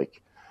of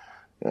like,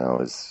 you know,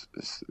 is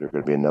there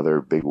going to be another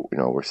big, you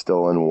know, we're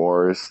still in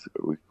wars.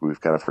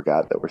 We've kind of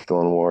forgot that we're still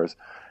in wars.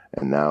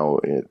 And now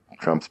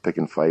Trump's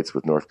picking fights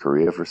with North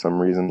Korea for some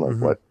reason. Like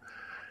what?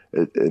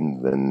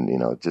 And then, you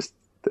know, just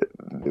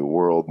the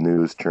world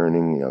news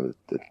churning, you know,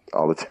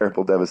 all the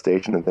terrible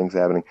devastation and things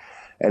happening.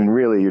 And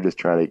really, you're just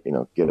trying to, you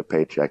know, get a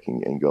paycheck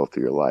and go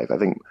through your life. I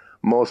think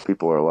most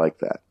people are like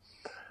that.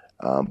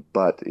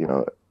 But, you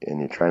know, and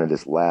you're trying to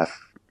just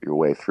laugh your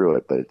way through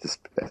it. But it just,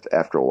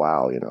 after a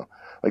while, you know,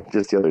 like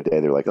just the other day,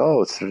 they're like,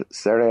 oh,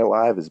 Saturday Night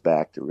Live is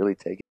back to really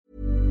take it.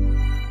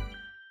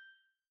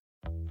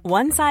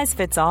 One size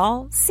fits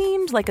all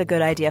seemed like a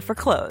good idea for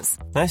clothes.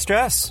 Nice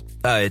dress.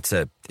 It's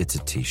a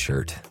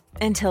t-shirt.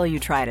 Until you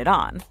tried it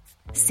on.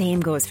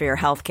 Same goes for your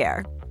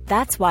healthcare.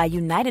 That's why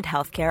United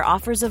Healthcare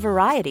offers a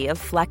variety of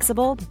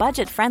flexible,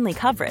 budget-friendly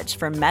coverage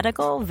for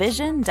medical,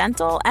 vision,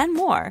 dental, and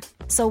more.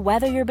 So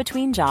whether you're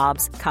between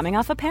jobs, coming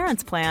off a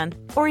parent's plan,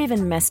 or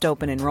even missed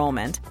open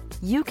enrollment,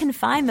 you can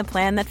find the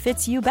plan that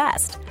fits you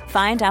best.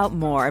 Find out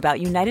more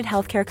about United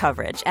Healthcare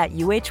coverage at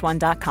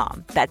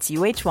UH1.com. That's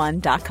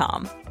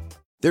UH1.com.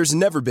 There's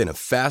never been a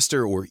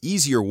faster or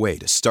easier way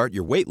to start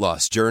your weight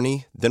loss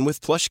journey than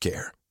with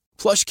PlushCare.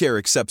 PlushCare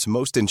accepts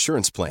most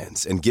insurance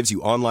plans and gives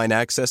you online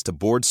access to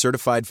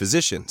board-certified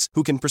physicians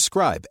who can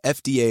prescribe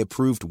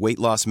FDA-approved weight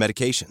loss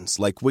medications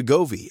like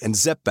Wegovy and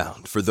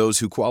Zepbound for those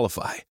who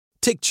qualify.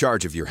 Take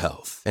charge of your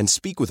health and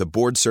speak with a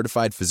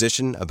board-certified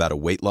physician about a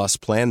weight loss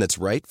plan that's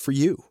right for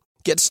you.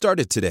 Get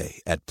started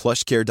today at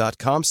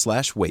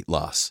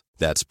plushcare.com/weight-loss.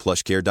 That's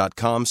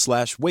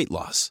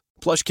plushcare.com/weight-loss.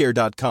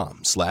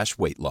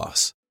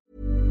 plushcare.com/weight-loss.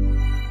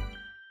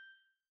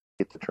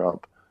 Get to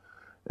Trump.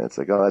 And it's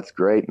like, oh, that's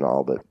great and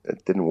all, but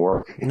it didn't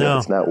work. No.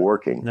 It's not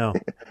working. No.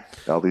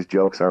 All these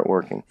jokes aren't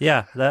working.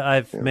 Yeah,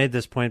 I've made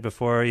this point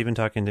before, even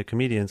talking to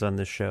comedians on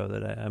this show,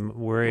 that I'm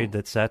worried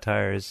that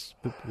satire has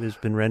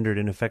been rendered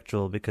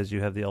ineffectual because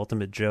you have the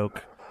ultimate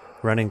joke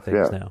running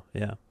things now.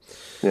 Yeah.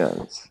 Yeah,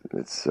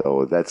 it's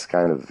so that's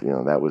kind of, you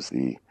know, that was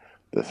the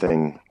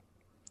thing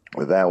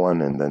with that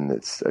one. And then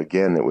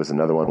it was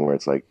another one where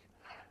it's like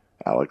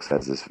Alex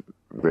has this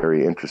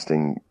very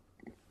interesting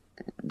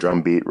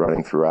drum beat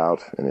running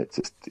throughout, and it's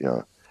just, you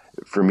know,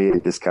 for me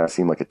it just kind of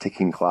seemed like a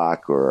ticking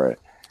clock or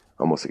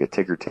almost like a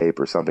ticker tape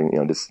or something, you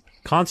know, just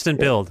constant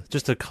build,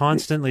 just a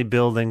constantly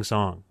building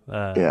song.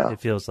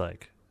 It feels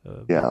like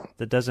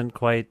that doesn't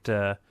quite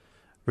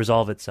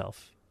resolve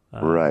itself,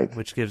 right,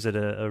 which gives it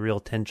a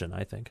real tension,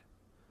 I think.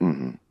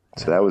 Mm-hmm.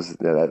 So that was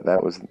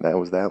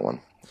that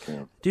one.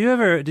 Yeah. Do you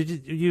ever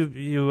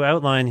you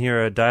outline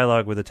here a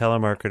dialogue with a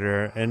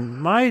telemarketer,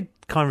 and my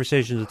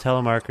conversations with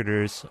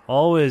telemarketers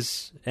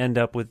always end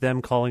up with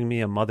them calling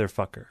me a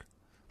motherfucker.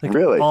 Like,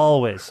 really?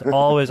 Always.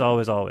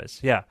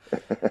 Yeah.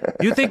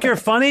 You think you're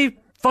funny,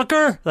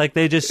 fucker? Like,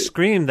 they just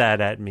scream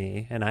that at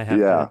me, and I have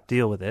to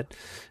deal with it.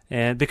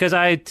 And because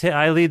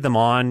I lead them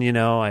on,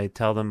 I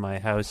tell them my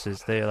house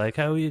is, they're like,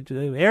 how you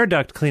do air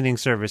duct cleaning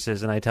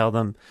services, and I tell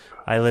them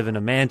I live in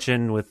a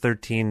mansion with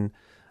 13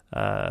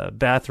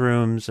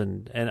 bathrooms,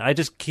 and I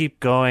just keep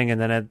going,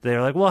 and then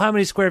they're like, well, how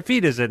many square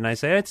feet is it? And I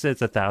say it's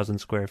 1,000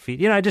 square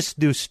feet. I just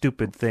do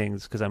stupid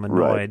things because I'm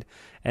annoyed, right.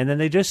 And then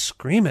they just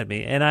scream at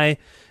me. And I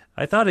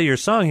thought of your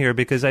song here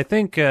because I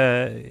think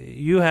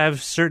you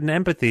have certain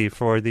empathy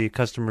for the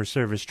customer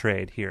service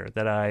trade here.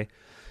 That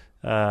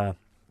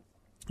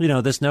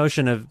this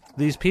notion of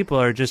these people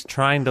are just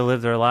trying to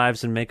live their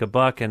lives and make a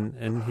buck,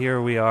 and here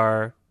we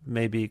are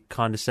maybe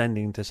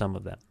condescending to some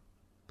of them.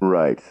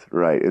 Right.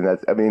 And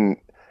that's,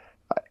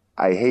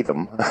 I hate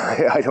them.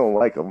 I don't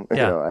like them.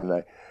 Yeah.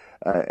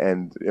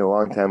 And a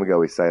long time ago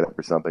we signed up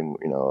for something,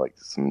 like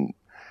some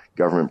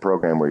government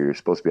program where you're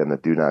supposed to be on the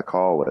do not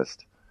call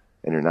list,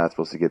 and you're not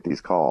supposed to get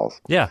these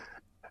calls. Yeah.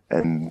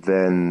 And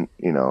then,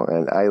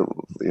 and I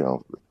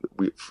don't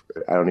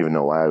even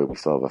know why we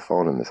still have a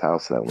phone in this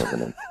house that I'm living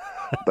in.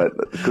 But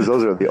because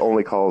those are the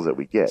only calls that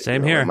we get.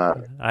 Same here.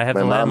 I have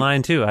the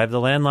landline too. I have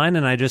the landline,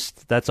 and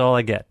that's all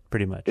I get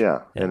pretty much.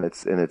 Yeah. And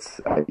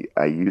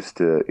I used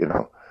to,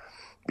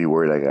 be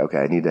worried, like, okay,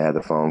 I need to have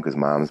the phone because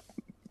mom's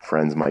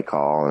friends might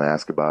call and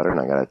ask about her,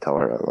 and I got to tell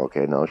her,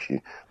 okay, no, she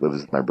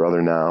lives with my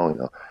brother now,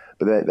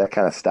 But that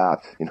kind of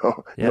stopped,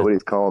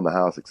 Nobody's calling the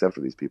house except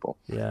for these people.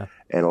 Yeah.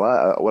 And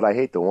what I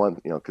hate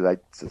because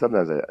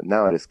sometimes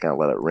now I just kind of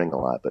let it ring a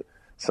lot, but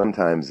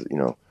sometimes,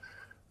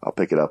 I'll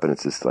pick it up and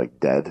it's just like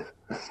dead.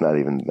 It's not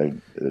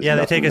even.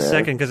 They take a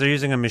second because they're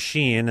using a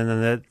machine,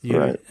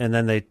 and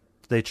then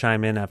they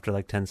chime in after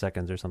like 10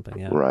 seconds or something.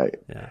 Yeah. Right.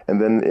 Yeah.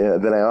 And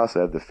then I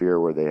also have the fear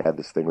where they have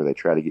this thing where they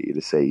try to get you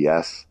to say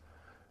yes,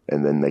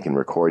 and then they can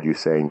record you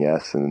saying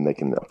yes, and then they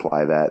can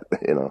apply that.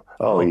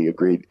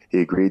 He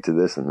agreed to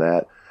this and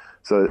that.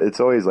 So it's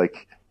always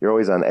like you're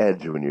always on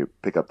edge when you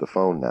pick up the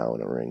phone now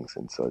and it rings,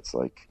 and so it's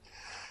like,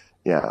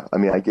 yeah.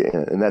 I get,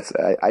 and that's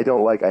I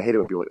don't like. I hate it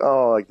when people are like,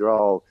 oh, like they're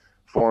all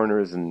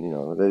foreigners and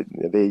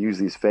they use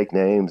these fake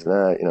names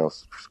and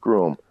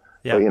screw them.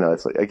 Yeah. But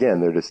it's like,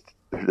 again,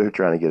 they're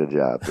trying to get a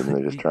job, and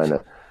they're just trying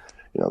to,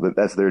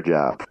 that's their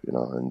job,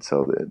 and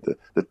so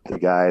the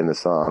guy in the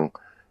song,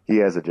 he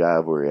has a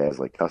job where he has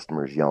like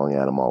customers yelling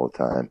at him all the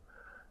time,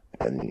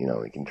 and he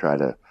can try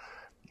to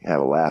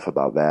have a laugh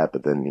about that,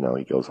 but then he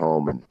goes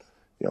home and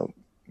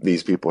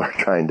these people are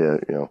trying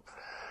to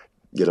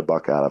get a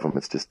buck out of him.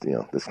 It's just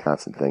this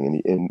constant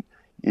thing, and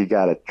you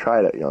got to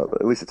try to,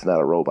 at least it's not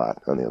a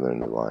robot on the other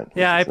end of the line.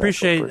 Yeah, I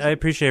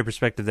appreciate your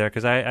perspective there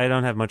because I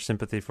don't have much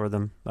sympathy for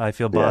them. I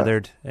feel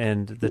bothered,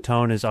 and the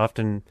tone is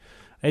often,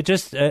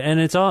 and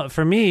it's all,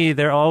 for me,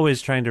 they're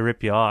always trying to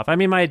rip you off.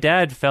 My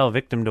dad fell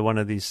victim to one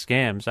of these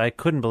scams. I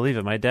couldn't believe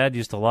it. My dad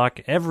used to lock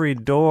every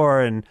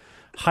door and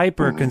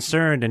hyper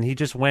concerned, and he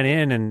just went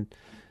in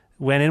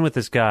with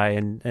this guy,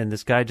 and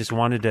this guy just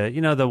wanted to,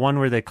 the one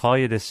where they call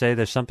you to say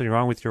there's something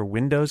wrong with your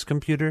Windows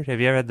computer. Have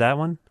you ever had that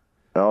one?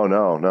 Oh,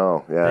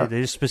 no, yeah.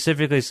 They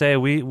specifically say,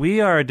 we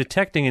are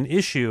detecting an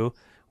issue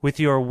with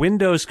your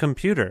Windows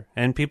computer,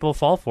 and people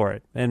fall for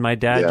it. And my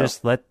dad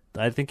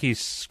I think he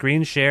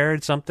screen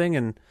shared something,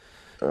 and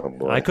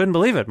I couldn't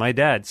believe it, my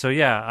dad. So,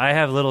 yeah, I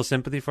have little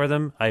sympathy for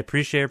them. I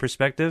appreciate your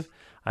perspective.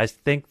 I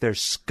think they're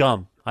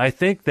scum. I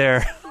think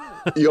they're...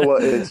 Well,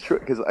 it's true,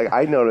 because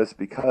I noticed,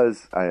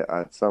 because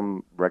on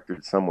some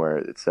record somewhere,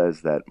 it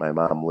says that my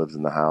mom lives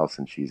in the house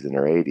and she's in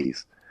her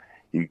 80s.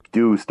 You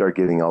do start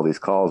getting all these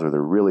calls where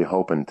they're really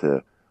hoping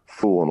to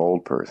fool an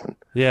old person.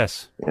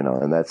 Yes.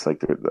 And that's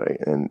like,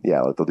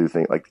 they'll do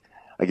things like,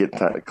 I get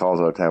calls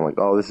all the time like,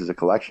 oh, this is a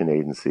collection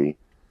agency.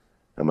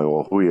 I'm like,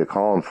 well, who are you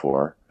calling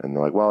for? And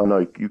they're like, well,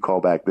 no, you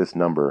call back this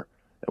number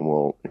and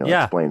we'll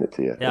explain it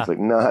to you. Yeah. It's like,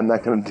 no, I'm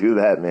not going to do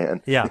that,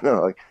 man. Yeah.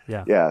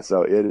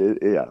 So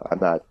I'm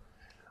not,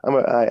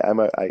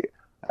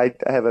 I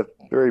have a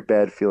very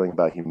bad feeling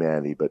about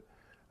humanity, but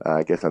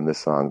I guess on this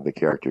song, the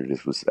character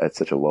just was at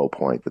such a low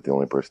point that the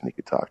only person he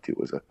could talk to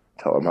was a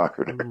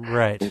telemarketer.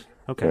 Right.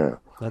 Okay. Yeah.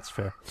 That's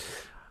fair.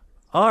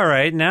 All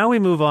right. Now we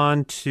move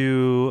on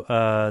to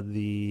I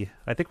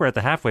think we're at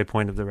the halfway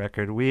point of the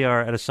record. We are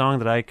at a song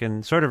that I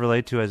can sort of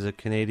relate to as a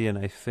Canadian,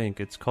 I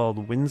think. It's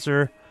called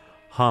Windsor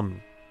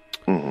Hum.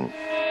 Mm-hmm.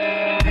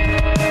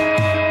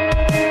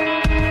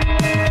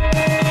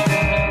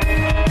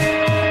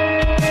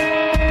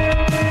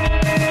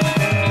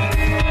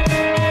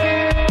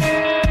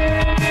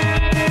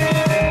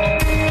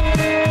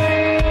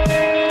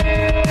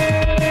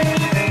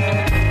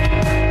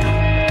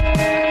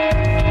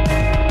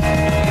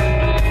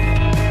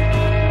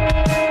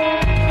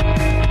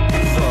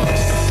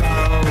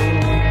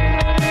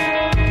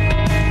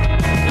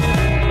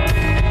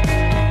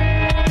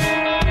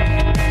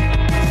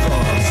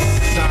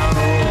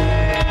 Sound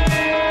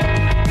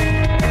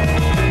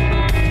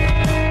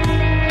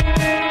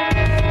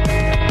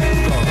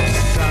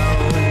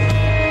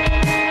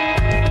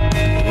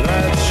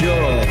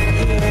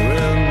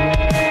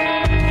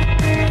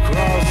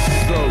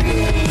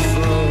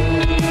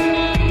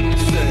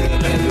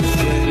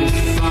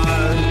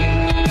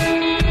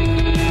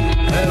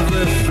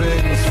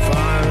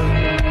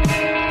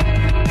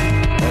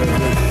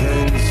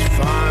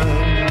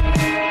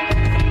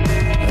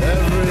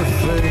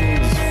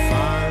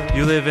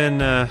You live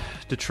in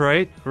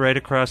Detroit. Right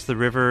across the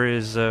river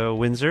is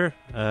Windsor.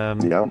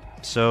 Yeah.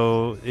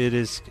 So it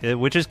is,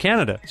 which is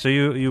Canada. So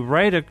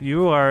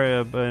you are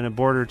in a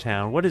border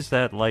town. What is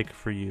that like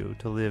for you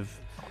to live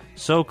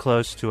so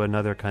close to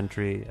another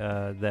country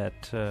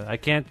that I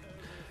can't?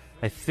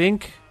 I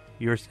think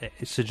you're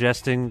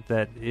suggesting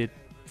that it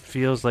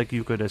feels like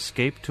you could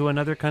escape to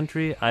another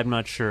country. I'm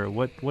not sure.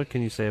 What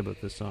can you say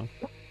about this song?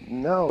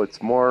 No,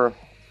 it's more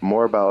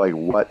about like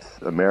what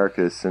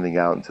America is sending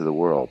out into the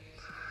world.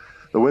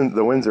 The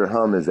Windsor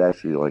hum is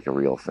actually like a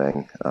real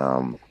thing,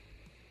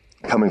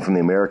 coming from the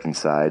American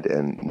side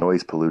and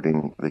noise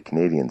polluting the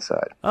Canadian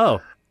side.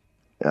 Oh,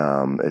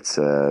 it's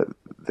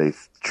they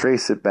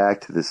trace it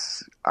back to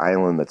this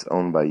island that's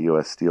owned by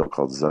U.S. Steel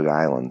called Zug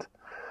Island,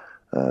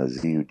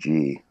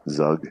 Z-U-G,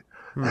 Zug.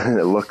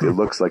 It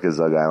looks like a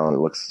Zug Island. It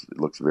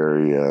looks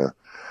very.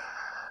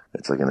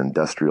 It's like an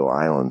industrial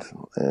island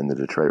in the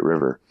Detroit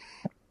River,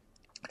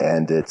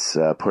 and it's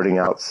putting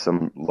out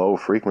some low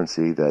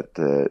frequency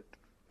that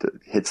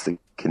hits the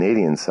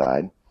Canadian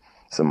side.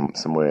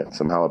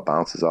 Somehow it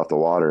bounces off the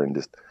water and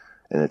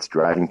it's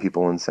driving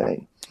people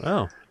insane.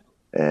 Oh.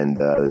 And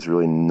there's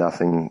really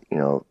nothing,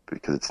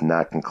 because it's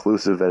not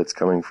conclusive that it's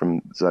coming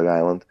from Zug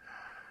Island.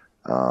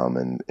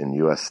 And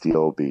U.S.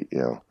 Steel,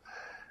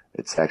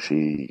 it's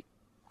actually,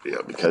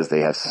 because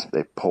they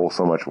pull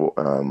so much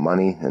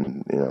money,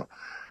 and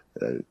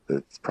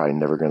it's probably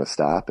never going to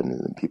stop.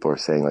 And people are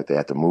saying like they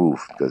have to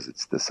move because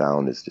the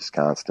sound is just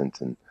constant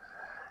and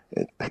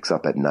it picks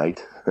up at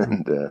night.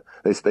 And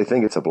they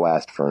think it's a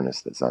blast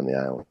furnace that's on the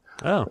island.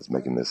 Oh, that's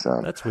making this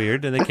sound. That's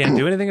weird, and they can't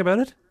do anything about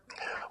it.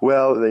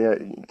 Well,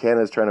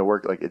 Canada's trying to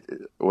work like it.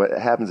 What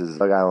happens is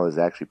Zug Island is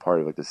actually part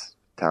of like this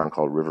town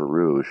called River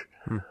Rouge,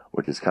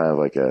 which is kind of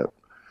like a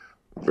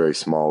very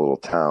small little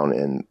town,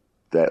 and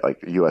that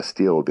like U.S.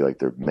 Steel would be like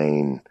their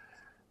main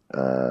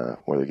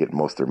where they get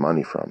most of their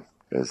money from,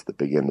 is the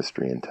big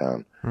industry in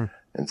town.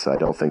 And so I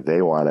don't think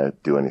they want to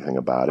do anything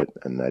about it,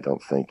 and I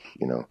don't think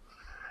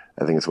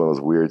I think it's one of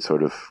those weird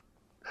sort of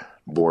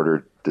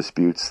border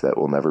disputes that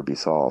will never be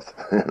solved.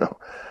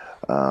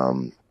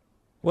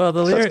 Well,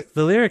 the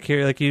lyric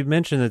here, like you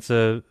mentioned, it's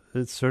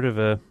sort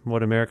of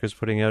what America's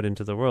putting out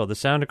into the world. The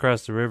sound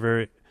across the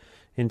river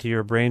into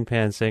your brain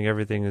pan saying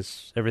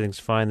everything's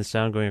fine. The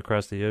sound going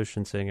across the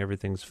ocean saying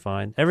everything's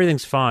fine.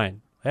 Everything's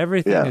fine.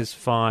 Everything is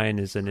fine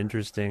is an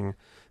interesting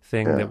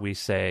thing that we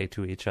say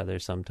to each other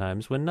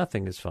sometimes when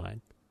nothing is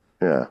fine.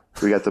 Yeah,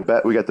 we got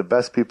the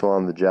best people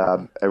on the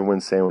job.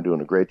 Everyone's saying we're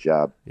doing a great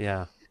job.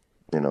 Yeah,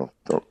 you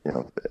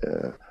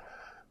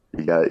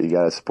got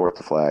to support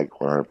the flag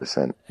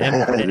 100%.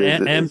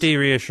 Empty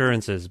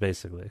reassurances,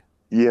 basically.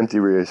 Empty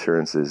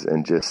reassurances,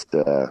 and just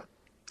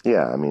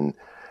and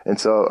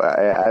so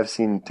I've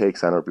seen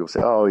takes on where people say,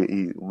 "Oh,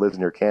 he lives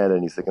near Canada,"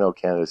 and he's thinking, "Oh,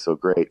 Canada's so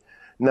great."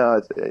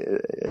 No,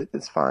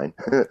 it's fine,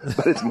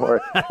 but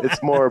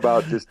it's more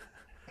about just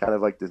kind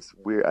of like this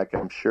weird.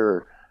 I'm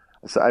sure.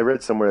 So I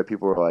read somewhere that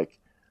people were like,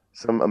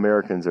 some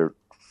Americans are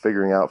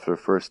figuring out for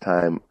the first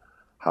time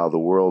how the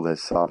world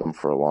has sought them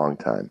for a long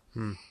time.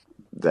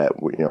 That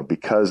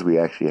because we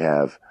actually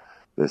have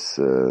this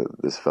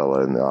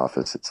fella in the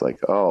office, it's like,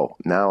 oh,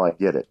 now I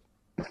get it.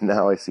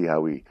 Now I see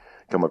how we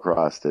come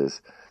across as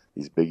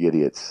these big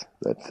idiots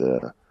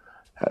that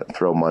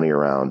throw money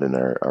around and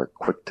are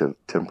quick to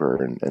temper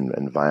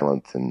and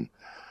violent and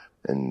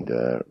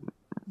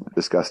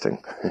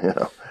disgusting.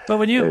 But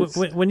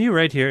when you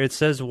write here, it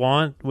says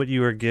want what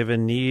you are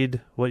given,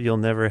 need what you'll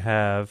never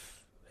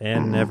have,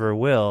 and never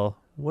will.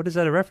 What is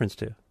that a reference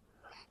to?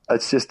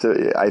 It's just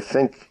I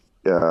think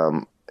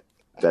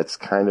that's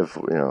kind of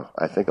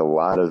I think a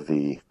lot of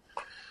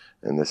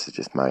and this is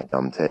just my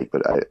dumb take,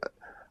 but I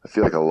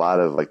feel like a lot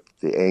of like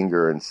the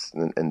anger and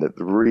the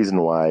reason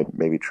why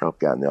maybe Trump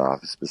got in the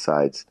office,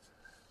 besides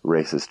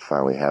racist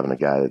finally having a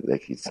guy that they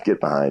could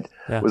get behind,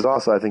 was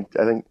also I think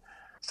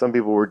some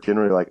people were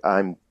generally like,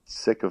 I'm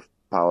sick of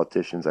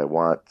politicians.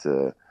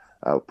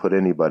 I'll put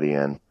anybody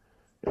in.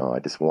 I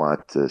just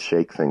want to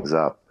shake things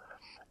up.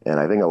 And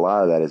I think a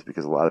lot of that is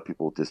because a lot of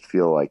people just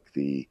feel like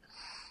the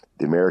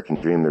American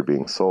dream they're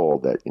being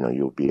sold, that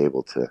you'll be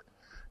able to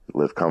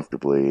live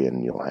comfortably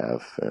and you'll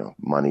have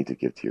money to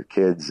give to your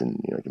kids and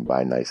you can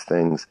buy nice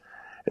things.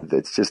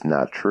 It's just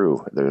not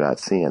true. They're not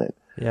seeing it.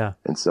 Yeah.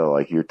 And so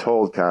like you're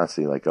told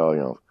constantly like,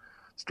 oh,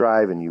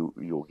 strive and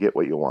you'll get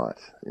what you want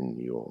and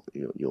you'll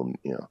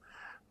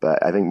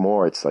but I think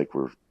more it's like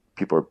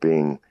people are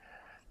being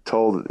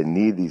told that they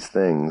need these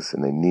things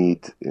and they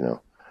need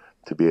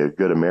to be a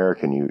good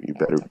American you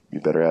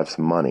better have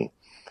some money.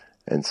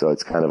 And so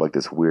it's kind of like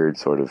this weird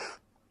sort of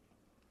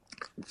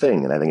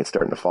thing, and I think it's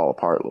starting to fall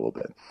apart a little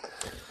bit.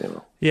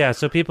 Yeah,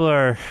 so people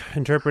are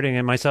interpreting,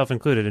 and myself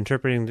included,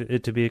 interpreting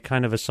it to be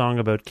kind of a song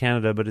about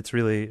Canada, but it's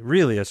really,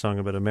 really a song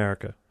about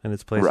America and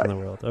its place in the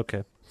world.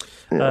 Okay.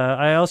 Yeah.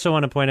 I also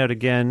want to point out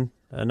again,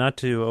 not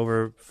to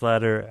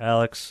over-flatter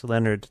Alex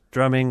Leonard,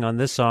 drumming on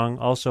this song,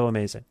 also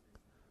amazing.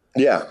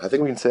 Yeah, I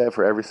think we can say that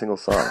for every single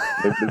song.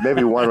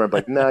 Maybe one where I'm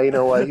like, no, you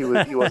know what? He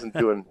wasn't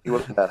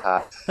that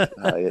hot.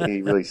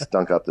 He really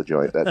stunk up the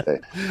joint that day.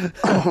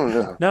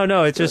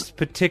 No, it's just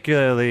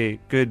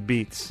particularly good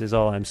beats is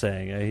all I'm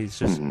saying. He's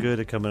just good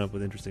at coming up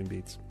with interesting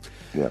beats.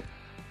 Yeah.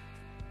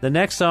 The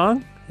next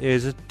song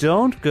is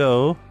Don't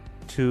Go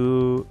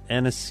to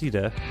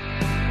Anisita.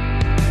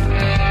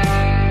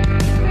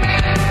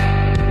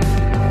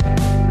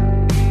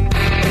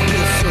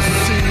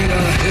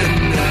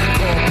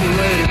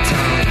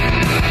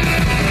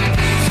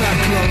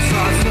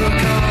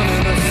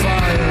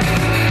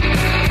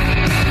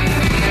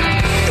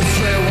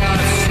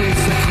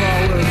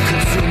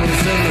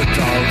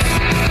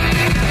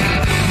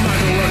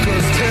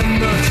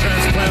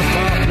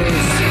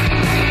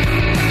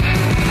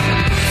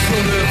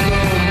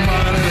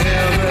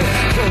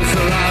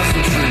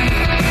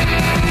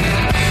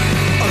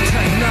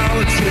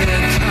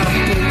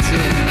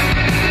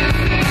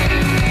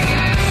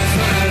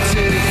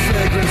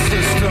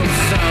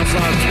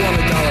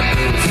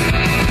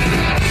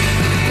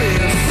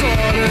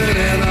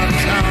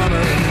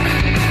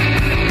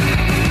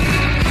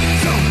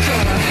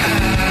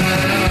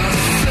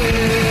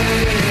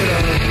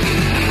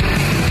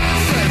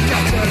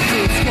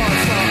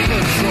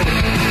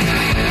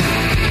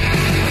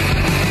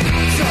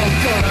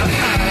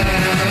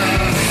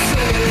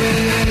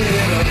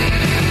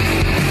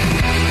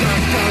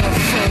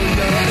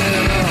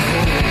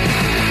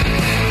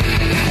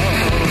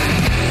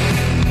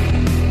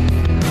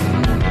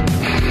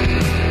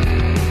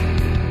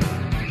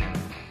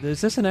 Is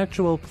this an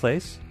actual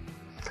place?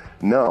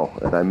 No,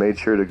 and I made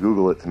sure to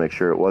Google it to make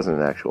sure it wasn't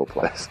an actual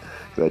place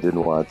because I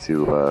didn't want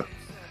to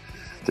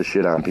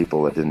shit on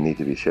people that didn't need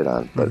to be shit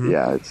on. But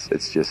yeah,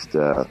 it's just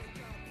I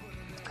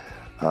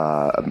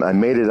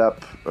made it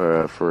up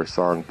for a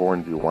song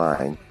 "Born to Be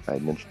Wine." I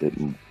mentioned it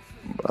in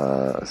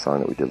a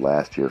song that we did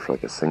last year for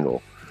like a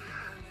single,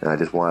 and I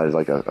just wanted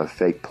like a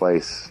fake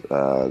place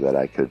that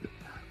I could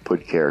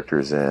put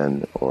characters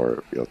in,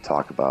 or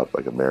talk about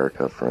like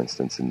America, for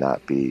instance, and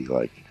not be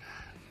like.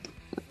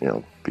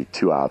 Be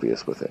too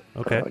obvious with it.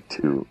 Okay. Like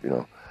too,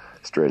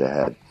 straight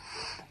ahead.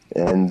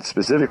 And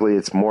specifically,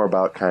 it's more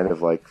about kind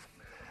of like,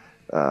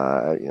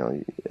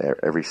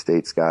 every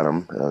state's got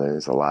them.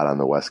 There's a lot on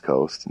the West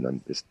Coast, and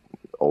then just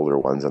older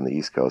ones on the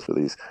East Coast, with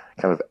these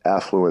kind of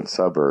affluent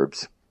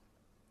suburbs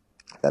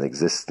that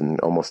exist in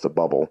almost a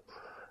bubble.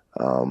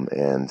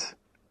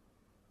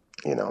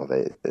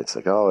 It's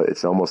like,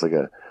 it's almost like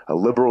a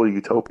liberal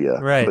utopia.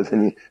 Right. But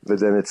then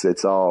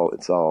it's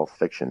all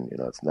fiction.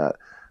 It's not.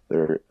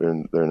 They're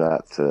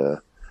not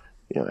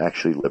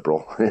actually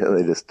liberal. They're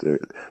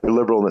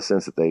liberal in the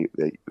sense that they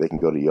can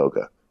go to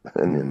yoga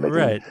and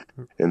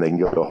they can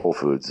go to Whole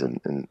Foods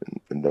and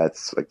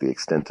that's like the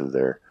extent of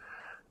their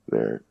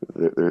they're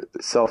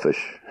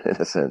selfish in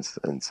a sense.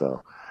 And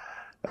so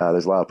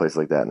there's a lot of places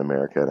like that in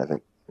America, and I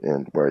think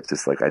where it's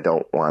just like I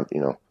don't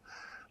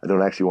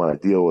actually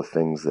want to deal with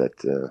things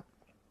that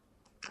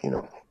I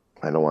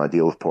don't want to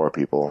deal with poor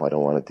people. I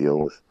don't want to deal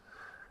with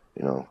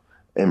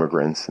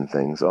immigrants and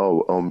things.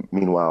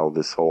 Meanwhile,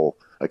 this whole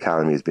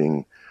economy is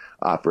being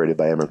operated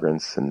by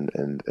immigrants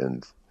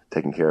and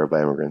taken care of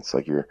by immigrants.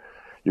 Like your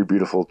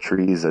beautiful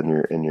trees in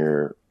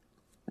your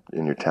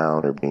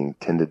town are being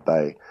tended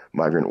by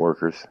migrant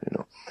workers.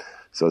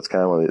 So it's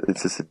kind of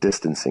it's just a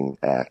distancing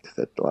act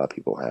that a lot of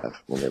people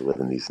have when they live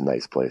in these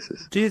nice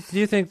places. Do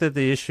you think that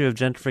the issue of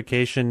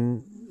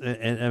gentrification,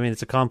 and I mean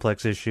it's a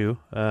complex issue,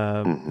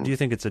 do you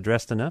think it's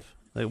addressed enough?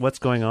 Like what's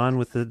going on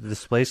with the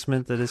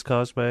displacement that is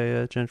caused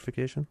by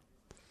gentrification?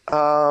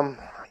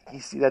 You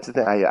see, that's the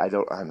thing.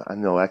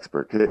 I'm no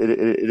expert.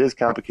 It is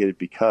complicated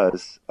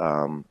because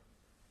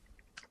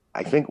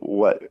I think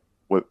when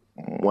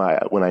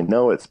I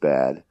know it's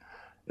bad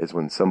is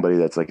when somebody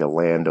that's like a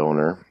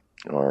landowner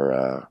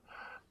or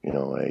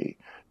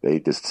they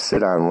just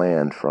sit on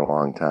land for a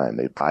long time.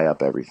 They buy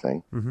up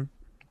everything,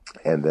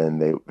 and then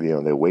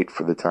they wait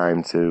for the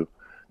time to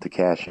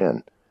cash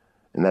in.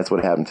 And that's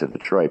what happened to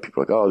Detroit.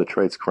 People are like,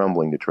 Detroit's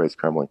crumbling.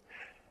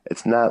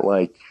 It's not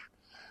like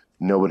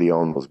nobody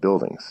owned those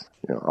buildings.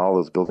 All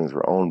those buildings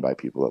were owned by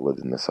people that lived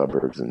in the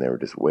suburbs, and they were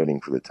just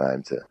waiting for the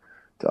time to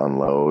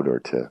unload or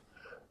to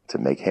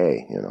make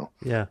hay,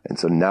 Yeah. And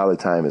so now the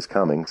time is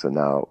coming. So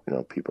now,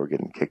 people are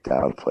getting kicked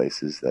out of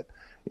places that,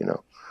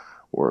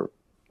 were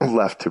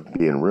left to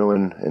be in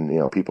ruin.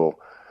 And, people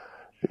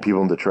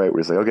in Detroit were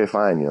just like, okay,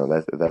 fine.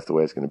 That's the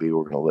way it's going to be.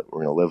 We're going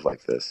to live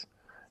like this.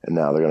 And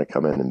now they're going to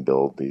come in and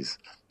build these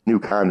new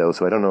condos.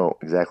 So I don't know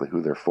exactly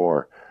who they're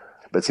for,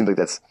 but it seems like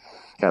that's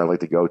kind of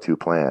like the go-to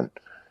plan.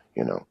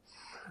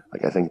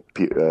 Like I think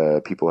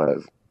people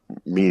have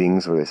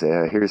meetings where they say,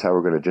 hey, here's how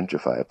we're going to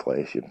gentrify a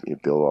place. You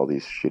build all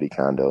these shitty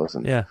condos,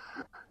 and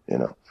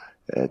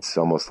it's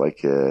almost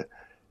like it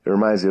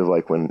reminds me of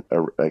like when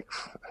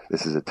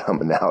this is a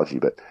dumb analogy,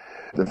 but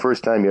the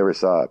first time you ever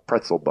saw a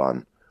pretzel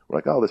bun, we're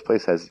like, this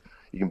place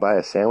you can buy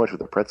a sandwich with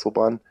a pretzel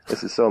bun.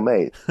 This is so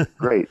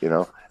great,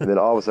 and then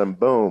all of a sudden,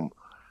 boom,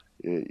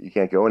 you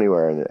can't go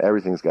anywhere, and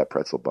everything's got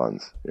pretzel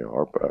buns,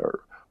 or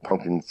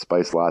pumpkin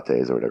spice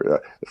lattes or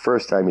whatever. The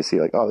first time you see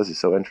it, like, oh, this is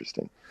so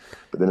interesting.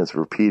 But then it's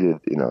repeated,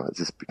 it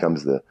just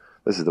becomes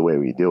this is the way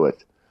we do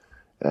it.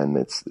 And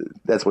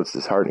that's what's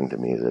disheartening to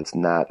me, is it's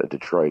not a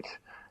Detroit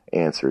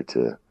answer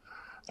to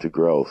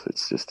growth.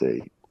 It's just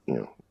a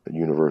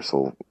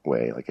universal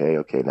way. Like, hey,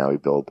 okay, now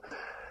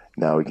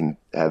we can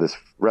have this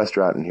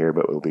restaurant in here,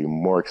 but it'll be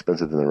more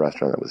expensive than the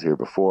restaurant that was here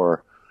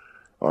before.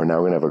 Or now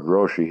we're going to have a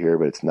grocery here,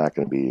 but it's not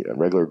going to be a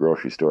regular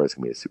grocery store. It's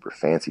going to be a super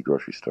fancy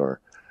grocery store.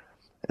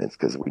 And it's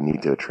because we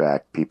need to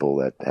attract people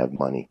that have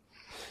money.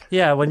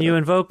 Yeah, when you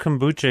invoke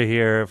kombucha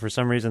here, for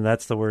some reason,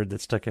 that's the word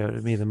that stuck out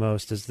at me the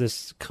most, is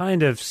this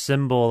kind of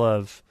symbol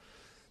of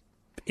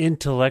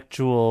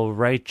intellectual,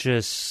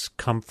 righteous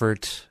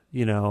comfort,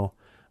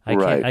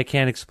 I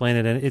can't explain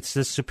it. And it's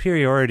this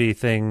superiority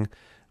thing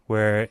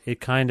where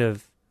it kind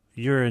of,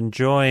 you're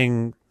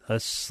enjoying a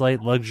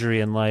slight luxury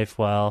in life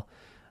while,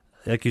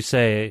 like you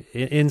say,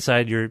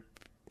 inside your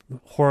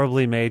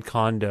horribly made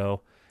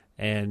condo,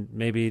 and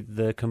maybe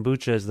the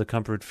kombucha is the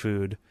comfort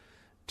food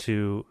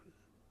to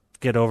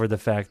get over the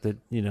fact that,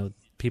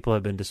 people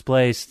have been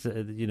displaced.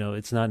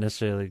 It's not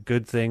necessarily a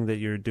good thing that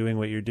you're doing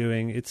what you're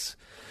doing. It's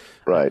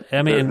right.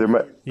 I mean,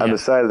 on the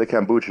side of the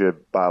kombucha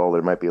bottle,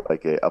 there might be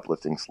like a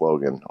uplifting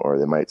slogan, or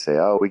they might say,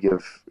 "Oh, we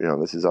give,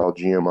 this is all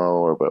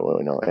GMO," or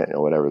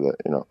whatever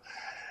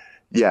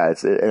Yeah,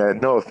 it's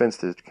no offense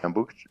to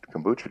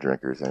kombucha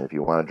drinkers, and if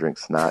you want to drink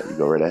snot, you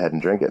go right ahead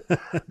and drink it.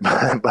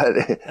 but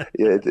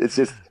it's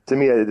just, to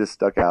me, it just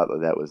stuck out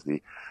that was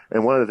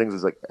and one of the things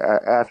was, like,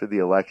 after the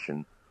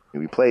election,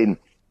 we played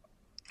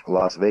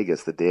Las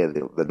Vegas the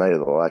night of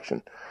the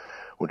election,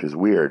 which is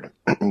weird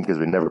because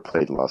we never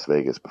played Las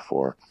Vegas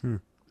before,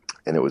 and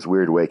it was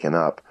weird waking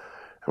up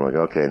and we're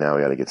like, okay, now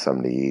we got to get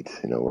something to eat.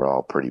 We're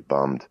all pretty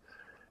bummed,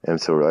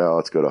 and so we're like, oh,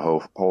 let's go to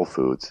Whole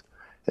Foods,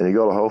 and you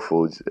go to Whole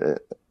Foods.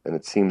 And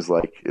it seems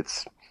like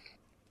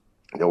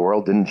the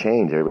world didn't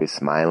change. Everybody's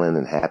smiling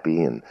and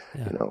happy and,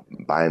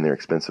 buying their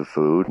expensive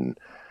food and,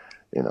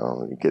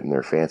 getting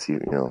their fancy,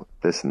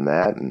 this and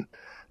that. And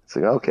it's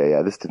like, okay,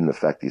 yeah, this didn't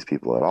affect these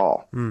people at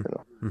all,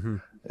 Mm-hmm.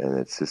 And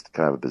it's just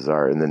kind of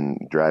bizarre. And then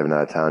driving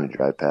out of town, you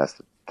drive past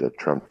the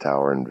Trump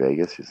Tower in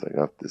Vegas. She's like,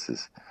 oh, this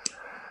is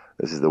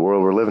the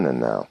world we're living in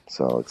now.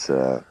 So it's,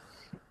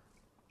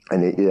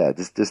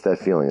 just that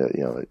feeling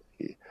that,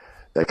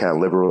 that kind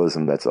of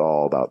liberalism that's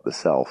all about the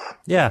self.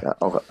 Yeah.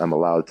 I'm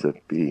allowed to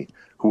be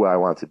who I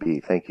want to be.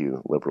 Thank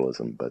you,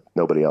 liberalism. But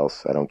nobody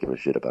else. I don't give a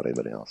shit about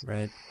anybody else.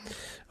 Right.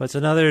 Well, it's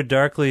another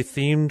darkly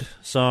themed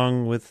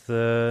song with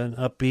an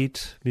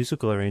upbeat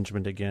musical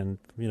arrangement again.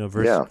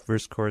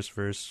 Verse, chorus,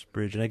 verse,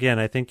 bridge. And again,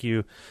 I think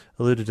you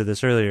alluded to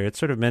this earlier. It's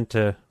sort of meant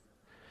to...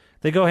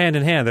 They go hand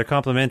in hand. They're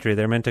complementary.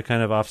 They're meant to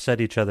kind of offset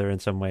each other in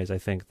some ways, I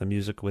think, the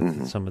music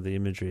with some of the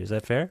imagery. Is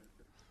that fair?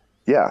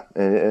 Yeah.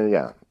 And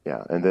yeah.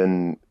 And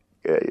then...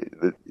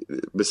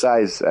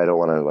 besides, I don't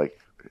want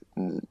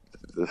to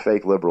the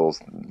fake liberals.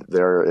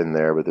 They're in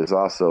there, but there's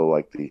also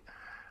like the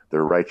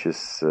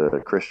righteous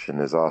Christian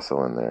is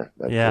also in there.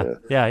 Yeah.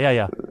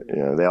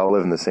 They all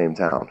live in the same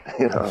town.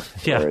 Yeah.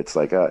 Where it's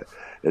like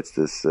it's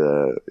this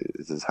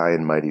high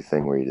and mighty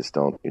thing where you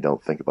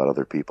don't think about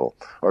other people,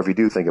 or if you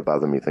do think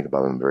about them, you think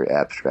about them very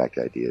abstract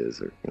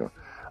ideas, or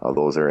oh,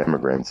 those are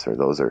immigrants, or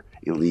those are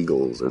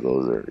illegals, or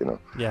those are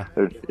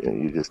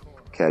you just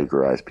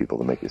categorize people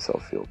to make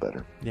yourself feel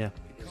better. Yeah.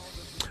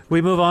 We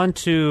move on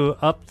to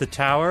Up the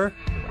Tower.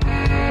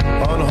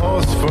 On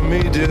horse for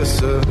me, dear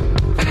sir,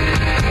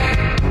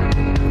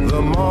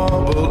 the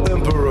marble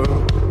emperor,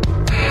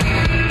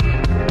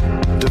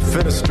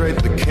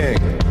 defenestrate the king.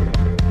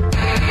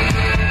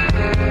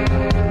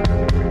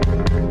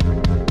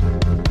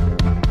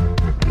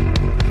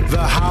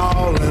 The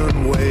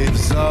howling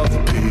waves of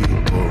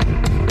people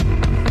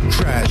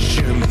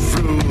crashing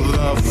through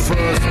the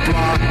first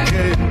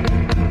blockade.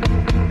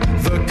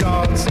 The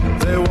gods,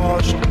 they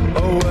washed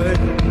away.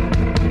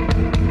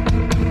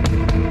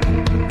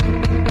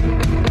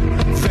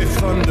 They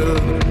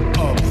thundered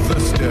up the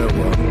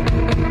stairwell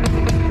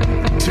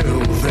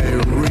till they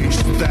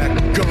reached that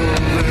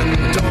golden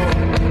door.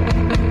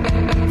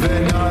 They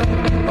knocked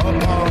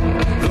upon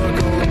the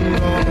golden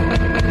door.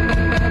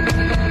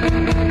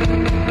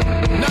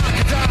 Knock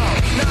it down,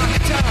 knock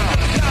it down,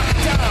 knock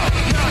it down,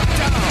 knock it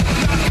down,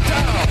 knock it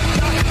down,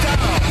 knock it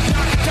down, knock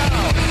it down,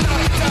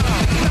 knock it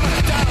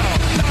down,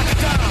 knock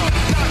it down.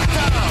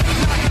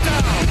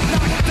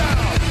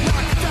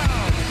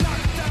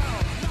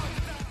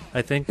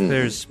 I think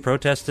there's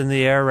protest in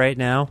the air right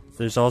now.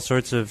 There's all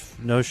sorts of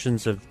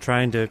notions of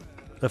trying to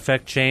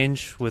affect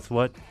change with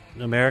what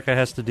America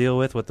has to deal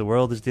with, what the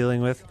world is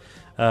dealing with.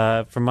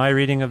 From my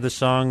reading of the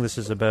song, this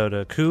is about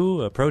a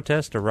coup, a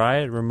protest, a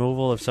riot,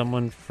 removal of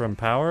someone from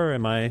power.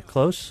 Am I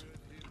close?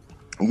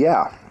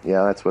 Yeah,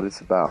 that's what it's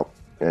about.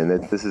 And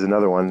this is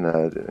another one,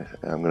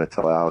 I'm going to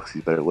tell Alex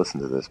he's better listen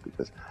to this,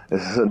 because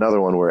this is another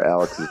one where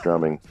Alex's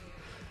drumming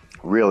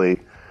really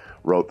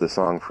wrote the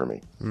song for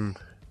me.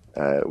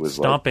 It was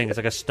stomping. It's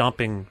like a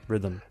stomping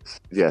rhythm.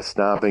 Yeah,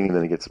 stomping, and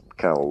then it gets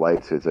kind of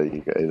light. So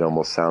it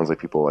almost sounds like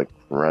people like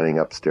running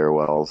up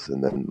stairwells,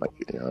 and then like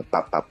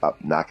bop bop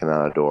bop, knocking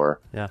on a door.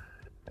 Yeah,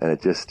 and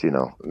it just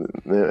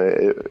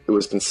it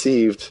was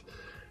conceived.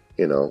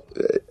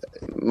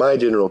 My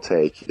general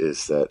take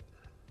is that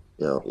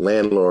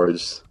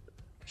landlords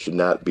should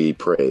not be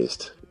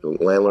praised.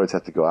 Landlords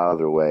have to go out of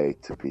their way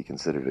to be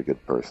considered a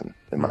good person.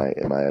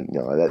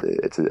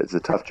 It's a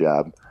tough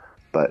job,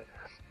 but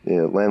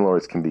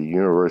landlords can be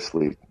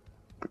universally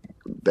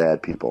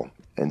bad people.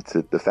 And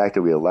the fact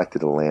that we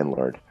elected a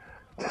landlord,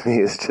 to me,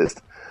 is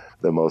just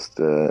the most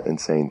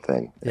insane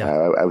thing. Yeah.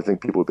 I would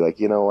think people would be like,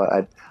 you know what,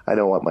 I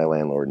don't want my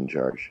landlord in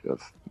charge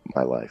of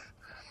my life.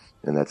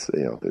 And that's,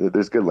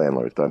 there's good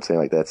landlords, but I'm saying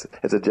like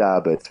it's a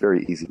job, but it's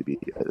very easy to be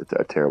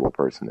a terrible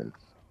person in.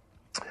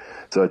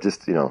 So it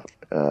just,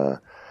 I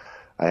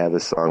have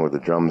this song where the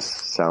drums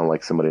sound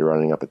like somebody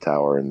running up a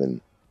tower, and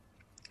then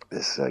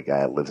this guy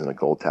that lives in a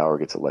gold tower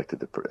gets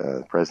elected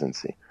to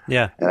presidency.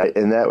 Yeah,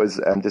 and it was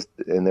an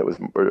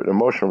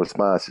emotional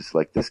response. It's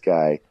like this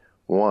guy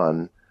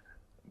won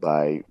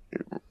by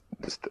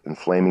just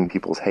inflaming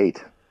people's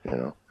hate.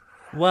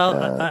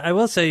 Well, I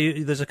will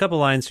say there's a couple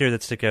lines here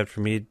that stick out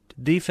for me.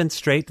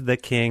 Defenstrate the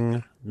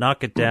king,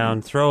 knock it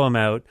down, throw him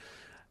out.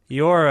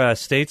 Your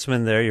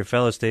statesman there, your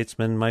fellow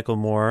statesman, Michael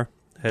Moore,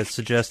 has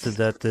suggested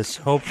that this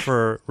hope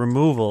for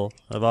removal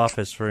of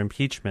office for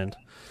impeachment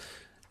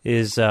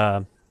is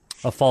a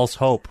false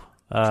hope.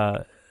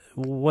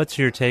 What's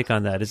your take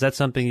on that? Is that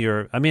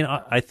something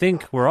I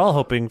think we're all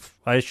hoping,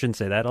 I shouldn't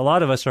say that, a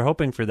lot of us are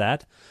hoping for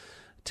that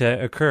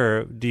to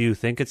occur. Do you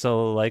think it's a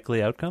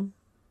likely outcome?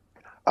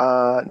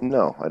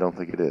 No, I don't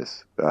think it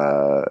is.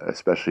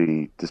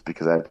 Especially just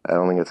because I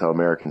don't think that's how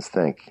Americans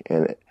think,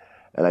 and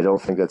I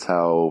don't think that's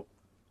how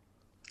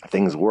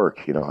things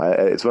work.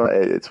 It's one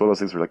of those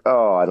things where like,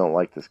 oh, I don't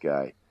like this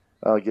guy.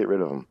 I'll get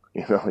rid of him.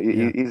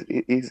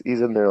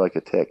 He's in there like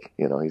a tick.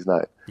 He's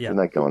not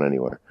going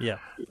anywhere. Yeah.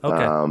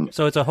 Okay.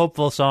 So it's a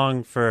hopeful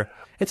song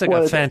it's like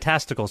a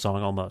fantastical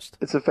song almost.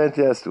 It's a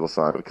fantastical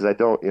song because I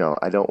don't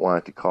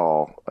want it to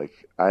call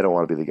I don't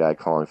want to be the guy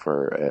calling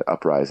for an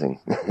uprising.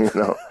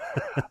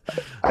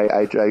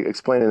 I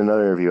explained in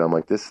another interview. I'm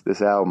like, this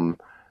album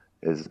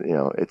is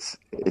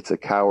it's a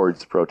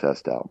coward's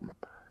protest album.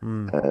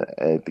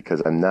 And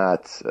because I'm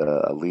not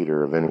a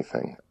leader of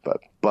anything,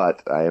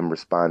 but I am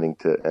responding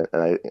to,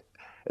 and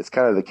it's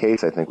kind of the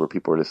case, I think, where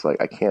people are just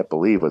like, I can't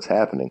believe what's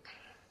happening.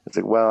 It's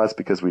like, well, that's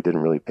because we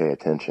didn't really pay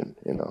attention,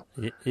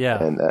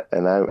 Yeah. And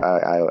I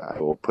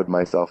will put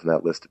myself in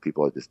that list of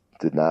people that just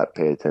did not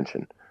pay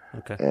attention.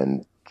 Okay.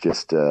 And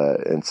just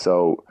and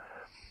so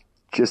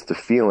just the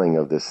feeling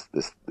of this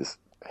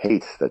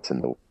hate that's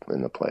in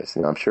the place.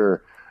 I'm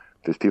sure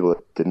there's people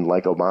that didn't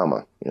like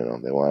Obama. They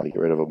wanted to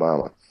get rid of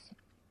Obama.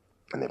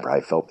 And they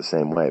probably felt the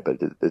same way, but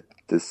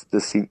this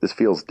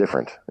feels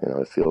different.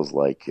 It feels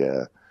like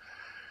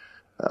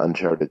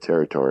uncharted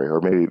territory, or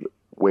maybe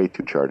way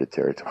too charted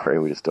territory.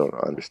 We just don't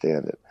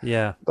understand it.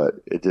 Yeah. But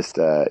it just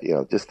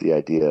just the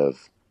idea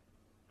of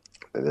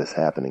this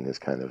happening is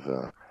kind of.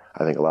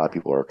 I think a lot of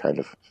people are kind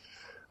of.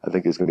 I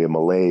think there's going to be a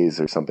malaise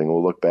or something.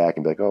 We'll look back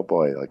and be like, oh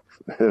boy,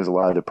 there's a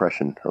lot of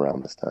depression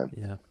around this time.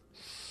 Yeah.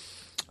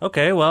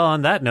 Okay, well,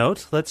 on that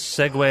note, let's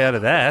segue out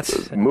of that.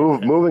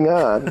 Moving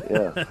on,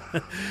 yeah.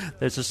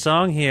 There's a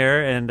song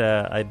here, and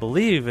I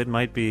believe it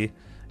might be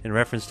in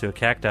reference to a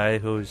cacti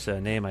whose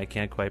name I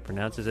can't quite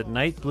pronounce. Is it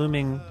Night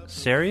Blooming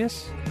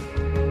Cereus?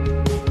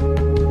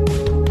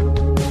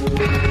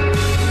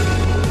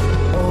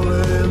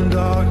 Only in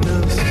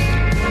darkness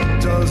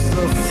does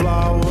the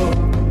flower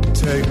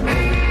take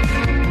hold.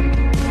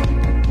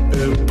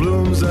 It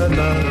blooms at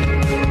night.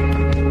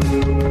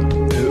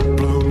 It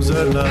blooms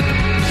at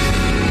night.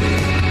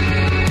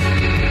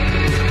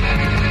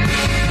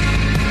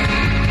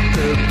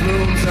 It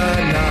blooms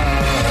at night.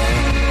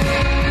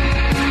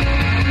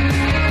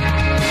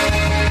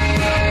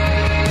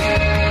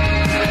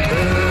 In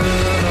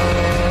a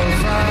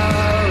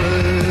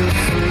valley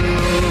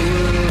filled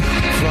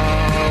with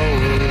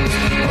flowers,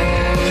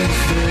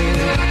 unseen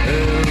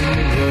in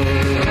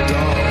the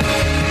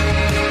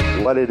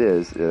dark. What it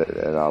is,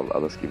 and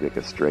I'll just give you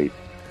a straight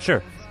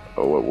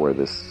where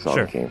this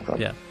song came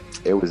from. Yeah.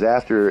 It was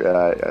after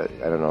I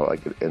don't know,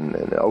 like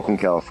in Oakland,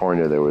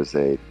 California, there was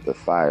the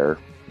fire.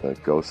 A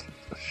ghost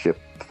ship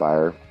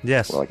fire.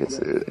 Yes. Like it's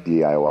a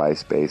DIY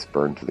space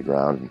burned to the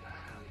ground and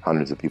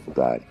hundreds of people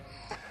died.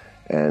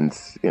 And,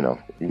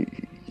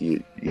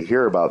 you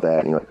hear about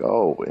that and you're like,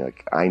 oh,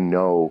 I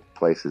know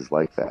places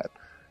like that.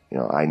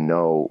 I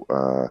know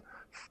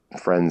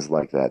friends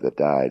like that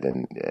died.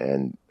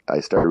 And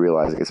I started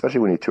realizing, especially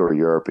when you tour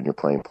Europe and you're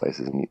playing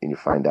places and you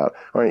find out,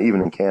 or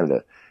even in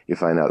Canada, you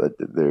find out that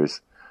there's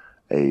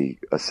a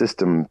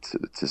system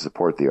to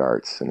support the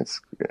arts, and it's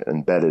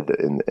embedded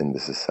in the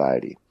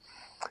society.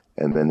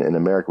 And then in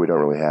America, we don't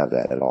really have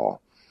that at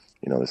all.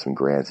 There's some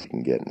grants you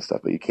can get and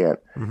stuff, but you can't.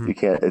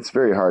 It's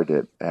very hard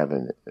to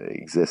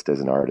exist as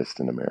an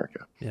artist in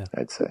America. Yeah.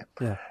 I'd say.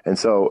 Yeah. And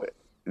so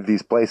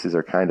these places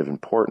are kind of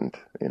important.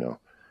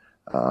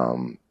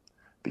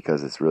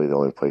 because it's really the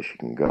only place you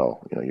can go.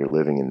 You know, you're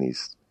living in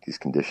these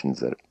conditions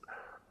that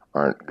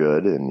aren't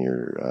good, and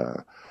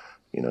you're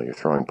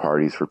throwing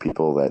parties for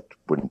people that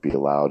wouldn't be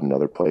allowed in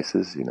other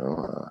places.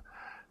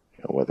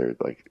 Whether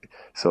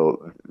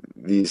so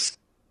these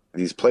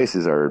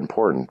places are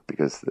important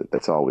because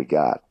that's all we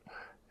got,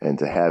 and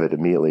to have it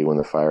immediately when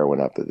the fire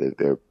went up,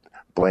 they're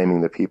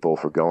blaming the people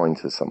for going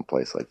to some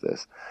place like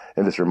this,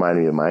 and this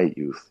reminded me of my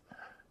youth.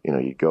 You know,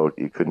 you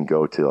couldn't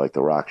go to like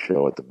the rock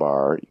show at the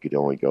bar. You could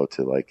only go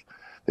to like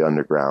the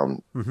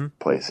underground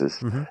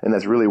places, and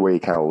that's really where you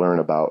kind of learn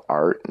about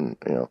art, and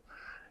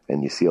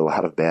and you see a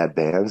lot of bad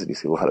bands and you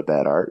see a lot of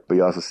bad art, but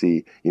you also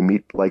you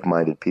meet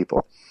like-minded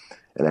people,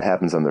 and it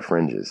happens on the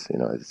fringes. You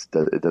know,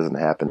 it doesn't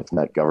happen. It's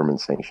not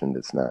government sanctioned.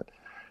 It's not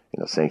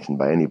sanctioned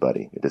by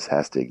anybody. It just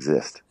has to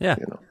exist. Yeah.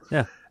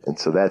 Yeah. And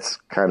so that's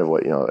kind of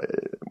what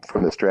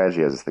from the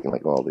strategy I was thinking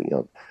like, well,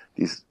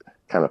 these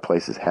kind of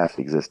places have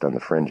to exist on the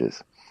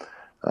fringes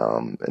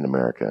in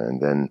America, and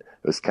then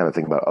I was kind of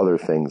thinking about other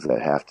things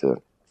that have to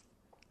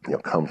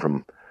come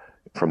from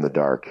the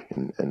dark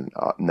and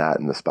not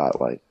in the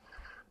spotlight.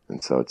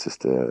 And so it's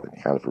just a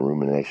kind of a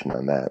rumination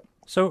on that.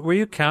 So were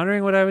you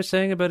countering what I was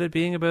saying about it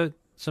being about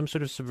some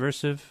sort of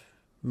subversive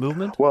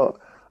movement? Well,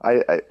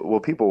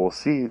 people will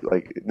see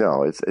like,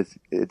 no,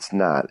 it's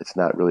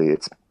not really.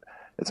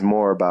 It's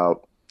more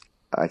about,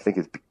 I think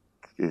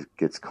it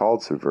gets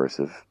called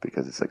subversive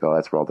because it's like, oh,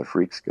 that's where all the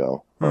freaks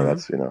go. Or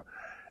that's,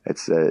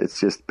 it's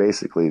just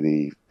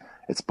basically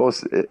it's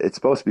supposed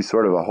to be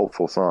sort of a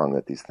hopeful song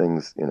that these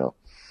things,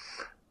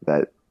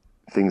 that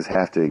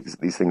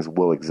these things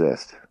will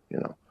exist,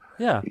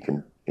 Yeah. You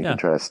can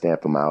try to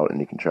stamp them out and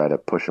you can try to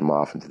push them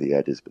off into the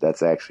edges, but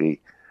that's actually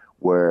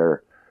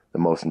where the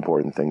most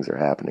important things are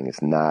happening.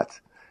 It's not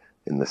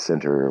in the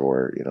center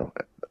or,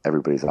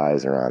 everybody's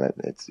eyes are on it.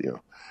 It's,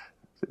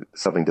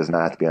 something does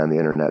not have to be on the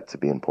internet to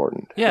be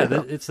important. Yeah.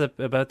 It's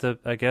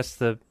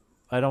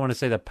I don't want to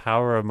say the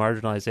power of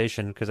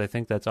marginalization because I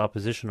think that's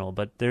oppositional,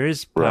 but there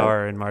is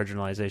power in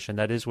marginalization.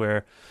 That is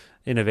where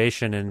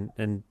innovation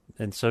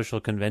and social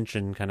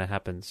convention kind of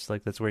happens.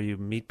 Like that's where you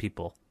meet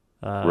people.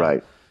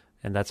 Right.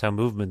 And that's how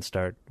movements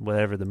start,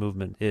 whatever the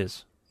movement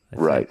is.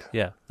 Right.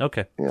 Yeah.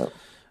 Okay. Yeah.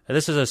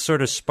 This is a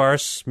sort of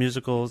sparse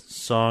musical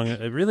song.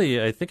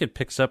 I think it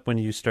picks up when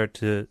you start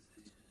to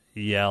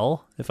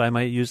yell, if I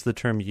might use the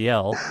term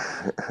yell,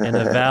 in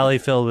a valley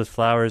filled with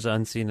flowers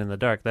unseen in the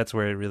dark. That's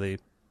where it really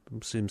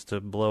seems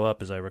to blow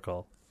up, as I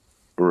recall.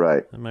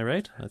 Right. Am I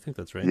right? I think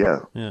that's right.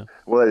 Yeah. Yeah.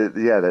 Well,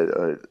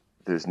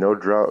 there's no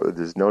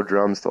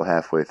drums till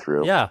halfway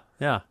through. Yeah.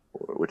 Yeah.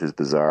 Which is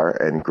bizarre,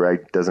 and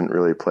Greg doesn't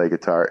really play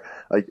guitar.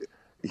 Like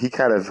he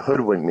kind of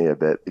hoodwinked me a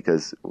bit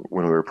because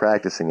when we were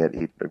practicing it,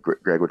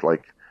 Greg would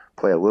like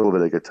play a little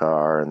bit of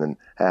guitar, and then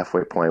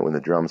halfway point when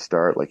the drums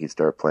start, like he'd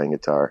start playing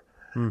guitar.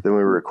 Then when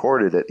we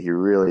recorded it, he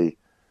really,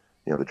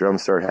 the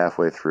drums start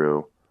halfway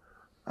through.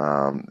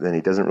 Then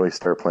he doesn't really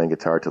start playing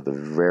guitar till the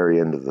very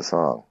end of the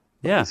song.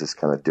 Yeah, he's just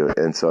kind of do it,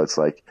 and so it's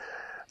like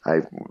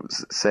I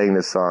sang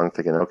this song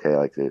thinking, okay,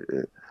 like.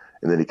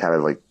 And then he kind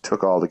of like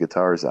took all the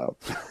guitars out,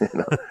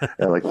 and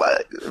I'm like,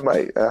 what?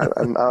 My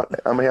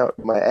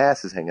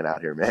ass is hanging out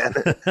here, man.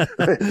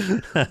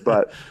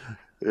 But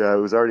I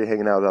was already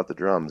hanging out without the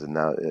drums, and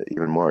now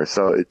even more.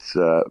 So it's,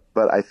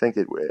 but I think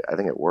it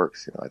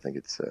works. I think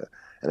it's,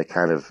 and it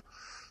kind of,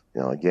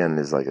 again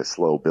is like a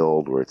slow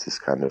build where it's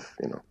just kind of,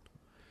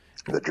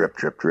 the drip,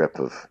 drip, drip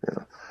of,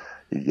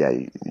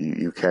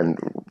 you can,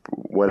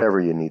 whatever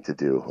you need to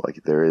do.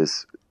 Like there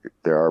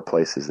are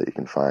places that you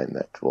can find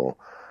that will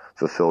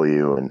fulfill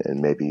you, and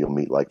maybe you'll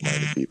meet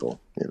like-minded people,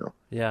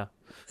 Yeah.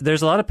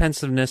 There's a lot of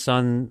pensiveness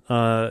on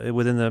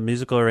within the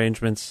musical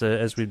arrangements,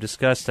 as we've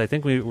discussed. I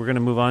think we're going to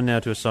move on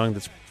now to a song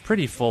that's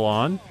pretty full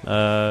on.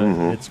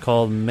 It's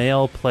called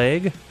Male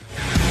Plague.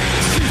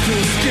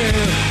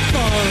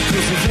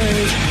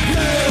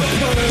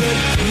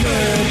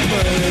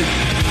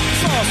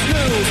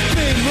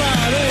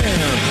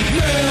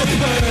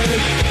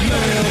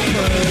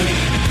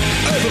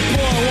 Every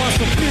boy wants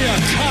to be a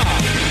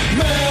cop.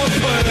 Male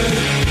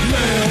plague.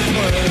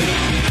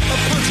 I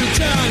punch you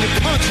down, you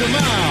punch him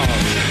out.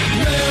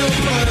 Male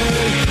plague.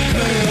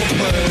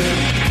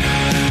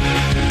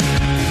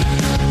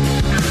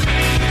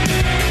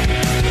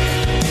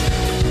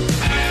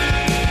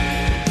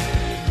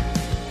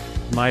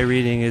 My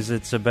reading is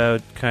it's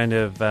about kind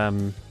of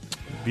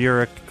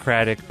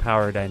bureaucratic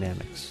power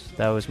dynamics.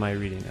 That was my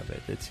reading of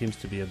it. It seems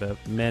to be about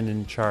men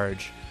in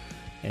charge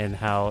and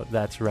how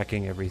that's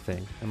wrecking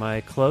everything. Am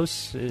I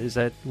close? Is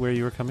that where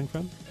you were coming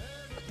from?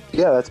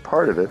 Yeah, that's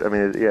part of it. I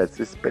mean,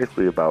 it's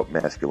basically about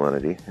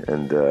masculinity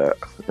and,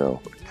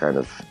 kind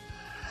of,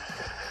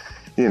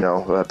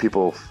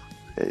 people,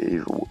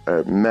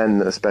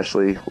 men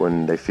especially,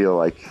 when they feel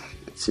like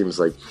it seems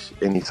like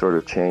any sort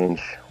of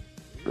change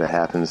that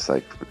happens,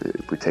 like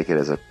we take it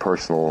as a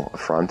personal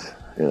affront,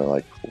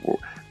 like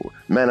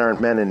men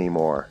aren't men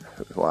anymore.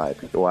 Why?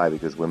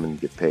 Because women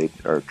get paid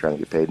or trying to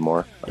get paid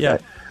more. Okay?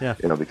 Yeah.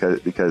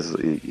 Because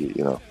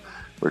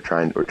we're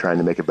trying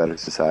to make a better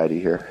society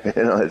here.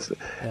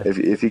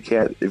 If you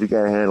can't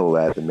handle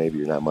that, then maybe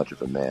you're not much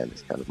of a man.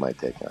 Is kind of my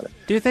take on it.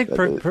 Do you think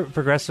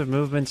progressive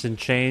movements and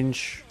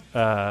change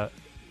kind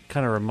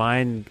of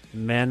remind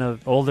men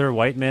of older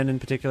white men in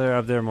particular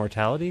of their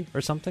mortality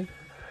or something?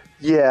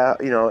 Yeah,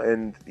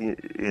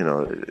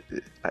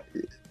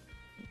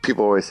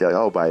 people always say,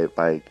 "Oh, by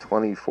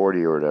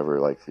 2040 or whatever,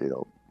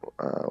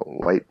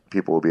 white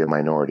people will be a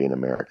minority in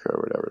America or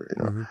whatever."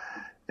 Mm-hmm.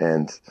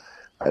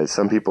 And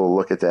some people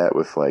look at that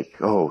with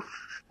 "Oh,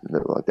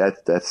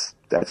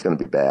 that's going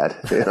to be bad,"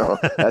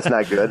 that's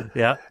not good.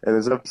 Yeah. And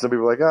then some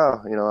people are like,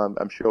 "Oh,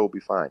 I'm sure we'll be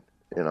fine,"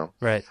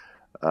 Right.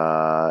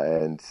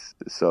 And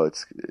so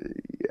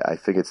I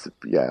think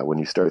when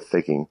you start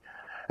thinking.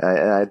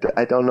 And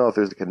I don't know if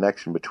there's a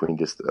connection between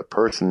just a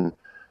person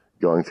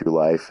going through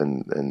life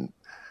and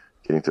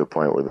getting to a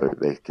point where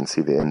they can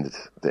see the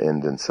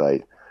end in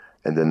sight,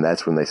 and then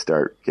that's when they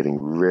start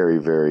getting very,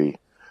 very.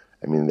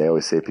 I mean, they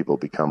always say people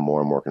become more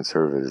and more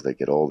conservative as they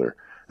get older.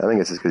 I think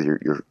it's just because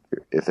you're.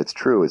 If it's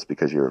true, it's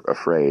because you're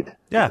afraid.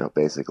 Yeah.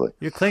 Basically,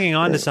 you're clinging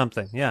on to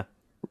something. Yeah.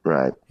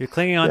 Right. You're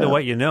clinging on to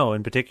what you know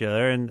in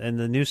particular, and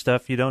the new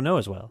stuff you don't know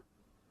as well.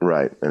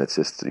 Right, and it's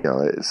just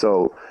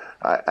so.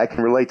 I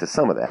can relate to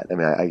some of that. I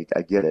mean,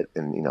 I get it,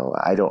 and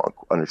I don't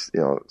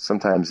understand.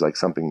 Sometimes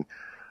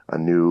a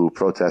new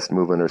protest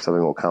movement or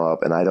something will come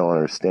up, and I don't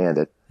understand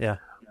it. Yeah.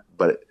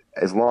 But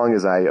as long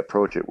as I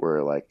approach it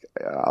where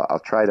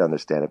I'll try to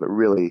understand it, but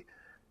really,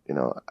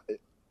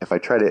 if I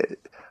try to,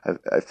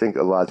 I think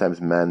a lot of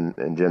times men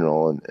in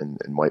general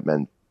and white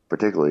men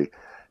particularly,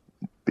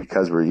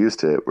 because we're used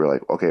to it, we're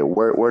like, okay,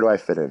 where do I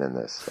fit in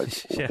this?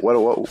 Yeah. What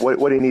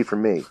do you need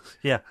from me?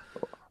 Yeah.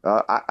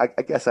 I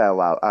guess I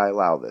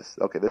allow this.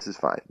 Okay, this is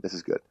fine. This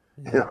is good.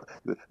 Yeah.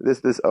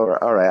 This all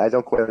right. I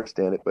don't quite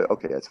understand it, but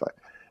okay, that's fine.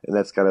 And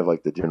that's kind of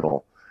like the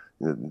general,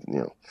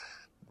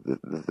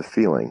 the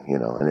feeling,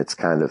 and it's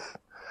kind of,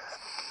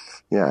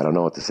 I don't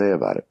know what to say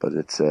about it, but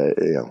it's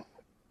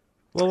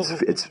well,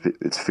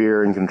 it's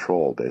fear and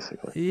control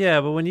basically. Yeah,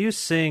 but when you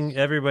sing,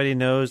 everybody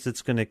knows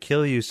it's going to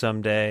kill you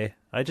someday.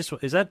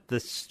 Is that the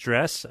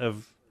stress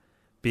of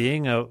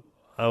being a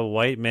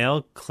white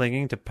male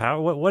clinging to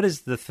power? What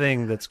is the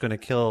thing that's going to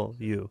kill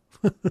you?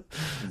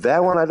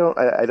 That one I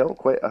don't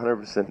quite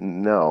 100%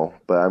 know,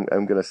 but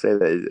I'm going to say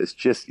that it's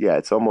just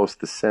it's almost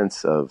the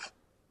sense of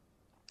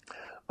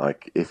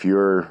if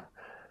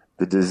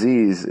the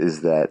disease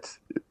is that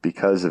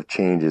because of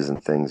changes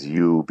and things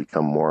you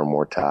become more and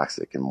more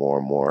toxic and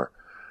more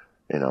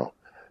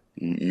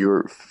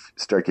you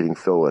start getting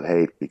filled with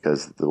hate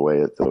because of the way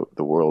that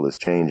the world is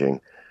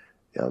changing.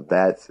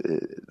 That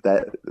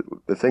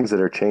the things that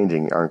are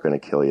changing aren't going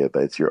to kill you,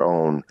 but it's your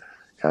own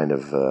kind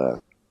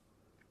of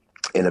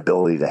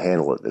inability to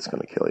handle it that's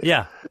going to kill you.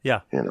 Yeah.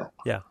 Yeah.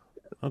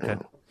 Okay.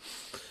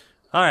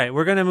 All right,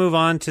 we're going to move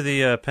on to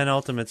the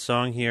penultimate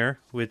song here,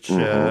 which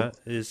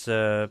is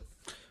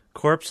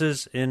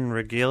 "Corpses in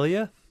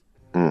Regalia."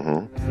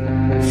 Mm-hmm.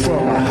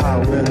 From a high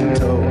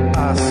window,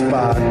 I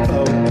spot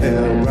a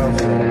pale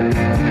rifle.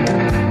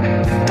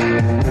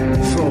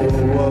 Though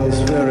it was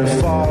very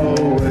far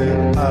away,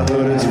 I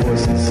heard his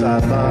voice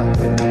inside my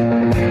head.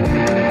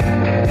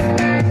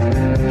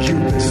 You've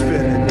been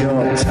spending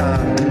your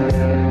time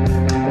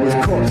with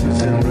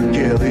corpses in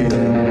regalia.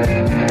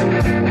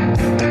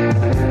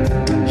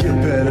 You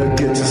better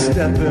get to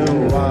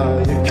stepping while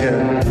you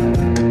can.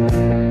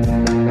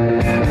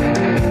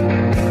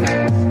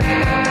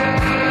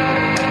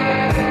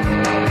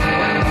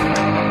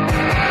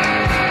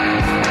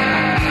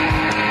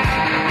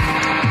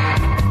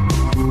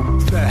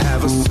 They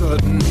have a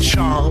certain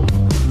charm,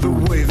 the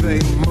way they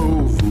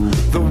move,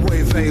 the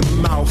way they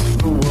mouth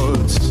the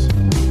words.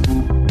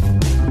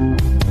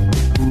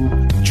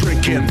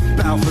 Drinking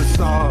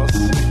Balthazars.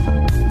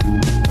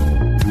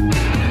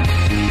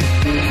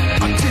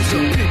 A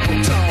decent people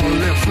don't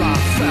live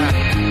like that.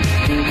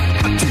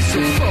 A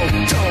decent folk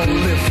don't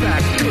live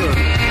that good.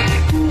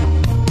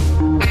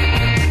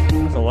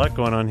 There's a lot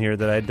going on here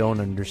that I don't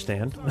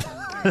understand.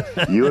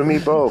 You and me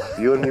both.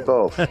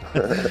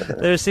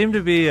 There seem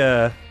to be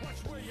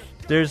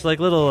there's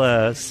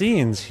little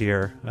scenes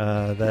here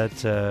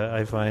that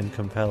I find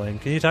compelling.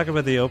 Can you talk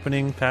about the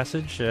opening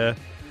passage?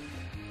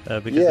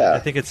 Because I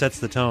think it sets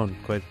the tone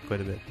quite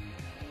a bit.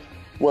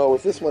 Well,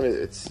 with this one,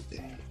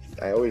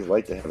 I always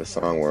like to have a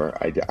song where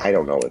I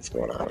don't know what's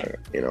going on in it.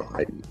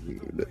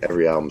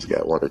 Every album's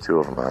got one or two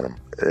of them on them,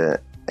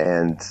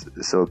 and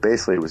so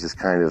basically it was just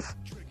kind of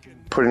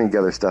putting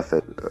together stuff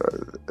that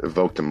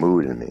evoked a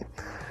mood in me.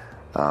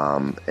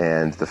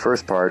 And the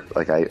first part,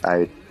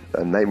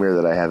 a nightmare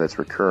that I have that's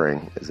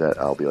recurring is that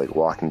I'll be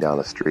walking down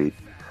the street,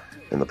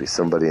 and there'll be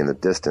somebody in the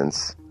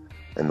distance,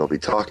 and they'll be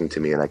talking to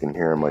me, and I can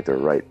hear them they're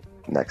right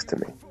next to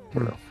me,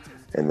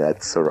 and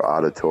that sort of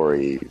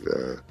auditory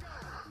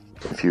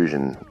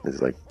confusion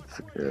is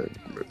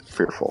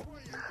fearful.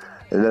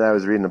 And then I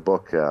was reading a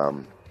book.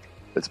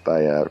 It's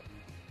by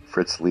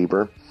Fritz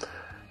Leiber,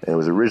 and it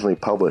was originally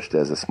published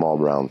as A Small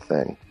Brown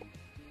Thing.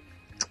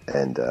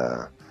 And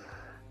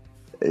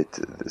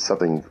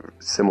something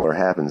similar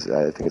happens.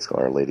 I think it's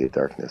called Our Lady of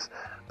Darkness,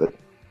 but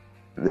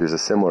there's a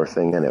similar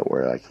thing in it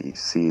where like he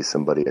sees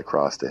somebody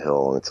across the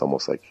hill, and it's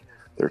almost like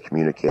they're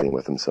communicating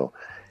with him. So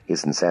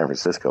he's in San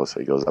Francisco, so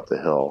he goes up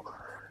the hill,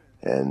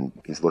 and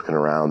he's looking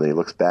around, and he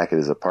looks back at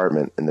his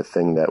apartment, and the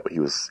thing that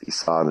he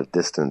saw in the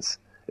distance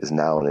is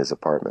now in his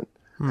apartment.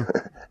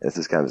 It's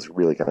this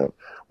really kind of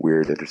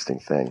weird, interesting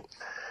thing.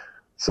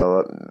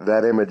 So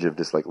that image of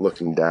just like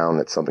looking down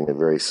at something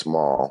very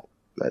small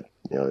that,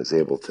 is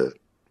able to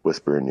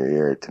whisper in your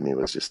ear, to me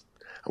was just,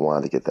 I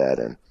wanted to get that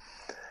in.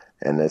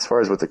 And as far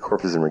as what the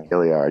Corpses in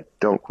Regalia are, I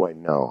don't quite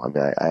know. I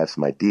mean, I have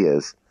some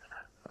ideas,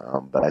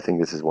 but I think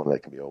this is one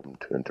that can be open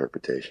to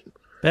interpretation.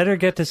 Better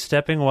get to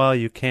stepping while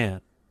you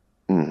can.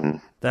 Mm-hmm.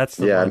 That's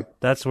the one.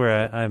 That's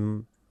where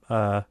I'm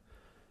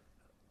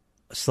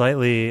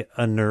slightly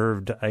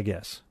unnerved, I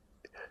guess.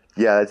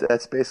 Yeah,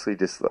 that's basically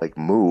just like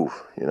move,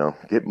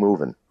 get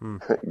moving,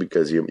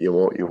 because you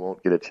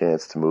won't get a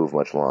chance to move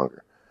much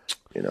longer.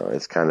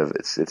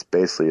 It's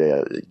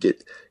basically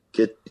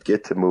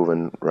get to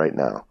moving right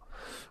now.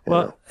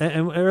 Well,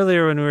 and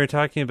earlier when we were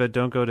talking about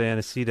don't go to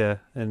Aniceto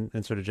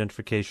and sort of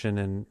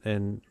gentrification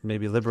and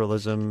maybe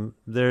liberalism,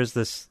 there's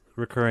this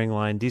recurring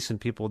line: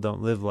 decent people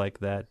don't live like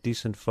that.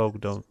 Decent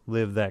folk don't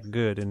live that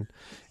good. And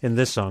in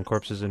this song,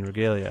 Corpses in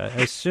Regalia,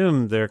 I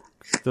assume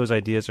those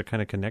ideas are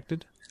kind of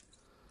connected.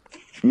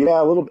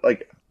 Yeah, a little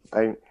bit.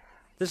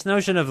 This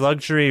notion of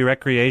luxury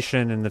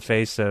recreation in the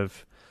face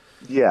of.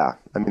 Yeah,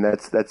 I mean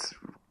that's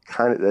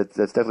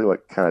definitely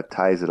what kind of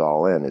ties it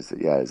all in. It's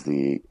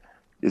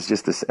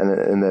just this,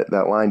 and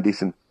that line,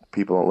 decent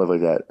people don't live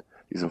like that.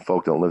 Decent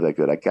folk don't live that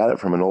good. I got it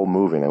from an old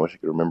movie, and I wish I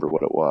could remember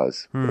what it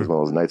was. It was one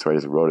of those nights where I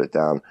just wrote it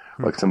down,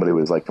 like somebody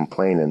was like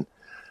complaining,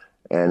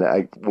 and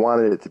I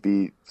wanted it to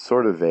be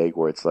sort of vague,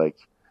 where it's like,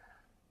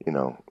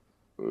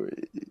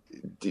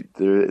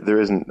 there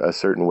isn't a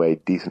certain way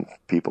decent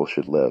people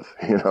should live.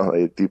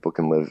 People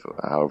can live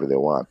however they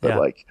want,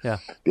 but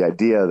the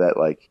idea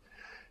that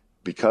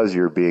because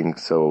you're being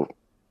so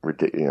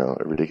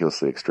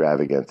ridiculously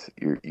extravagant,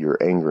 you're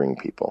angering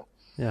people.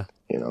 Yeah.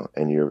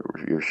 And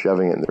you're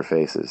shoving it in their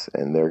faces,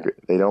 and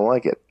they don't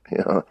like it.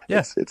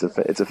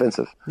 It's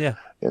offensive. Yeah.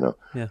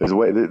 There's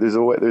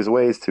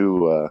ways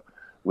to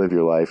live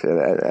your life,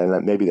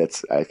 and maybe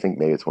I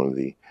think it's one of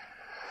the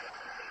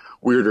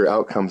weirder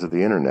outcomes of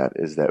the internet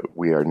is that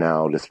we are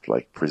now just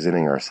like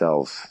presenting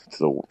ourselves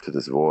to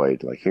this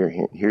void. Like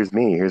here's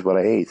me. Here's what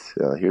I ate.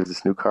 Here's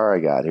this new car I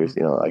got. Here's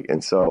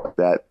and so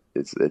that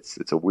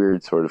it's a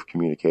weird sort of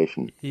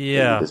communication.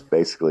 Yeah. You're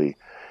basically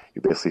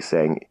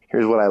saying,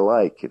 here's what I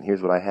like and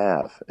here's what I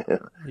have.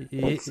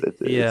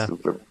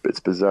 It's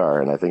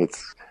bizarre, and I think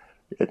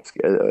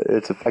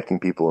it's affecting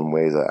people in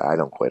ways that I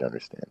don't quite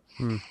understand.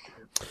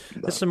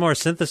 This is a more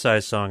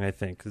synthesized song, I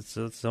think.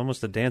 It's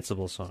almost a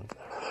danceable song.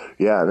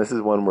 Yeah, and this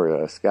is one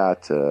where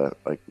Scott,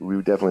 we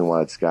definitely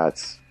wanted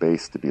Scott's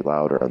bass to be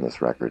louder on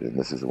this record, and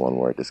this is the one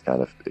where it just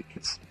kind of it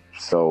gets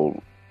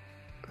so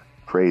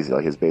crazy.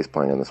 Like his bass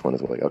playing on this one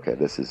is like, okay,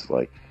 this is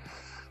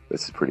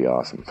pretty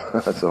awesome.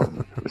 So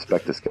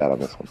respect to Scott on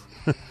this one.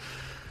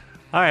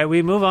 All right,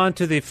 we move on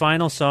to the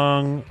final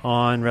song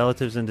on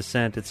Relatives in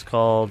Descent. It's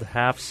called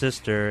Half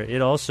Sister.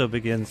 It also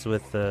begins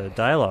with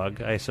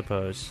dialogue, I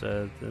suppose,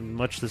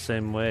 much the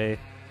same way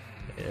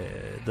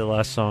the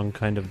last song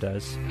kind of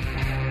does.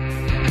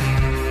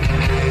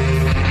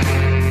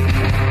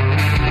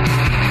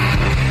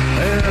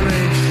 An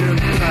ancient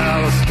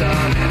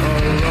Palestine, a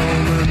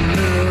Roman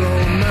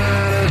middle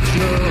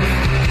manager,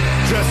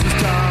 dresses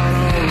down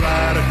a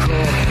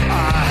radical.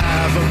 I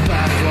have a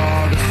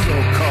backlog of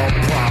so-called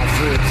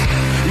prophets.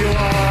 You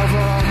are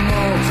a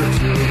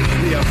multitude.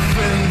 The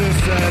offender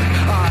said,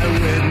 I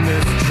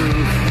witness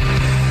truth.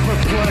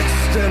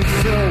 Perplexed and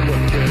filled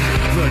with it,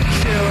 the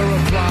killer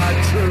replied,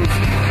 truth.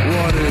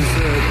 What is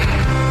it?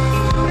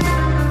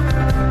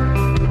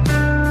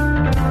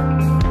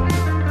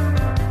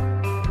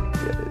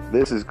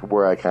 This is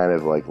where I kind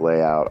of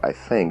lay out, I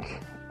think,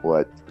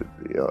 what,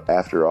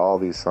 after all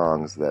these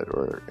songs that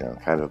were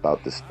kind of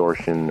about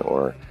distortion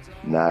or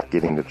not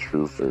getting the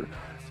truth or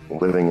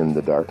living in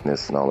the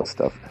darkness and all this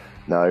stuff.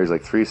 Now there's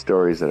 3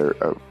 stories that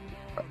are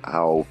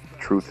how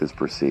truth is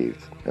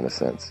perceived, in a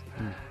sense.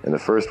 And the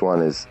first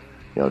one is,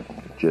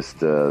 just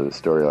the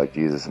story like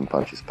Jesus and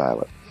Pontius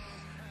Pilate,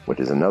 which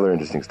is another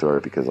interesting story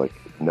because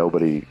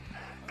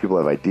people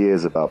have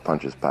ideas about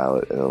Pontius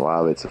Pilate, and a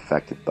lot of it's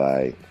affected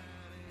by,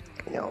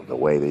 the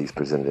way that he's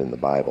presented in the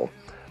Bible,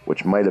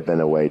 which might have been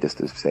a way just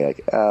to say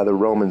the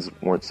Romans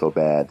weren't so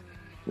bad,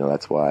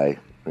 that's why,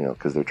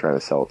 because they're trying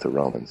to sell it to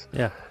Romans.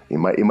 Yeah. He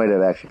might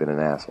have actually been an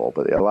asshole,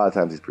 but a lot of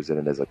times he's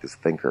presented as this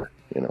thinker,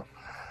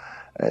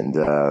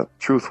 And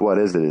truth, what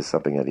is it, is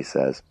something that he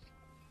says.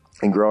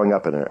 And growing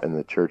up in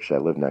the church I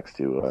lived next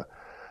to,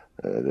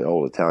 the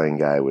old Italian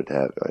guy would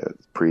have a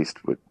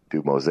priest would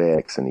do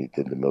mosaics, and he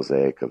did the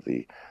mosaic of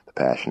the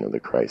Passion of the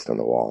Christ on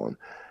the wall.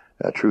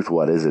 And truth,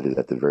 what is it, is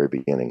at the very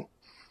beginning.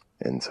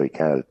 And so he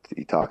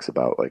talks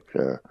about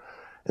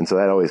and so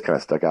that always kind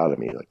of stuck out to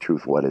me,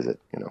 truth, what is it,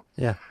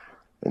 Yeah.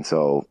 And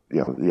so,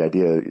 the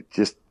idea,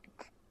 just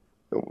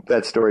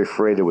that story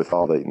freighted with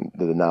all the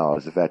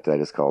knowledge, the fact that I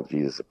just called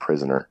Jesus a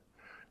prisoner,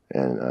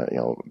 and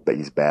but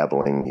he's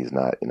babbling, he's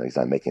not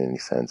making any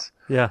sense.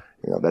 Yeah,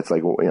 that's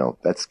like,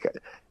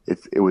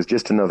 it was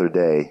just another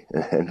day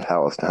in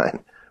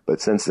Palestine,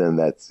 but since then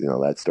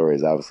that story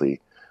has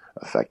obviously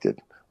affected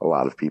a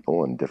lot of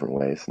people in different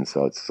ways, and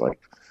so it's like,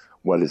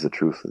 what is the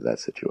truth of that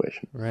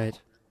situation? Right.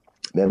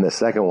 Then the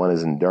second one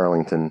is in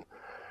Darlington,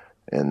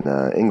 in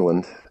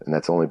England, and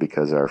that's only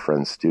because our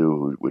friend Stu,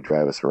 who would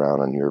drive us around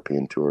on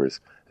European tours,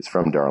 is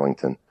from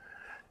Darlington,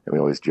 and we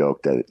always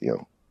joke that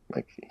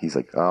he's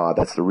like, oh,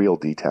 that's the real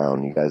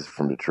D-town. You guys are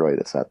from Detroit.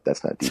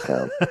 That's not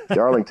D-town.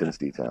 Darlington's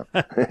D-town.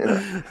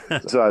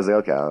 So I was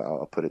like, okay,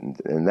 I'll put it in,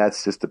 and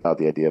that's just about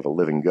the idea of a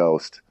living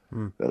ghost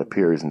that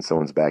appears in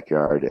someone's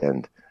backyard,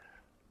 and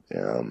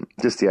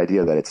just the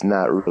idea that it's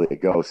not really a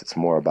ghost. It's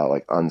more about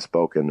like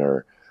unspoken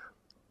or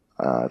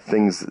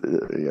things,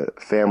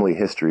 family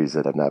histories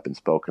that have not been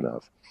spoken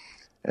of.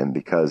 And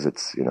because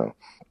it's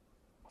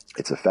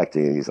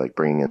affecting, he's like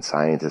bringing in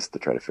scientists to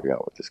try to figure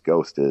out what this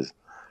ghost is.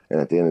 And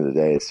at the end of the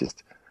day, it's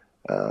just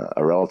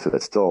a relative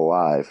that's still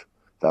alive,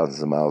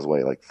 thousands of miles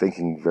away, like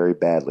thinking very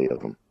badly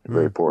of him,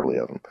 very poorly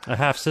of him. A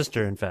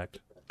half-sister, in fact.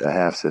 A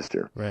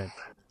half-sister. Right.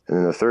 And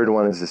then the third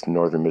one is just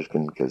northern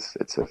Michigan, because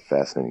it's a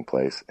fascinating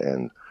place.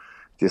 And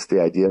just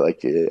the idea,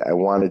 I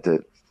wanted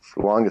to,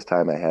 for the longest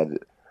time, I had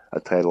a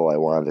title I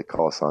wanted to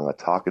call a song "A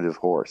Talkative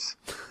Horse,"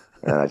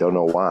 and I don't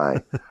know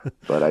why,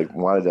 but I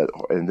wanted to.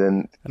 And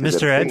then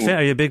Mr. Ed fan?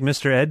 Are you a big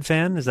Mr. Ed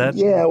fan? Is that?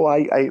 Yeah.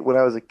 Well, I when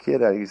I was a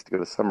kid, I used to go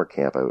to summer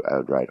camp. I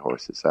would ride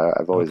horses.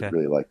 I've always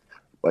really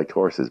liked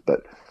horses,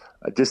 but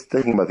just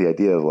thinking about the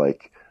idea of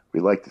we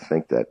like to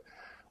think that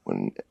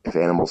if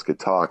animals could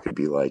talk, it'd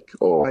be like,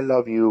 "Oh, I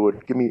love you," or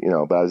 "Give me,"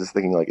 But I was just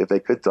thinking if they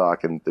could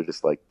talk and they're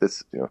just like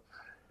this,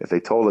 if they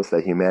told us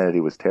that humanity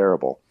was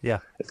terrible,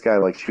 it's kind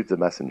of like shoot the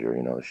messenger,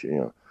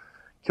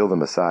 kill the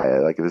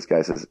Messiah. Like if this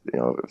guy says,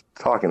 if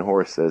talking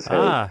horse says,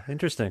 "Hey,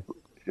 interesting,"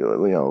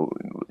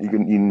 you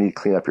need to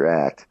clean up your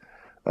act.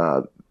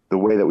 The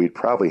way that we'd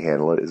probably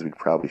handle it is we'd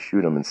probably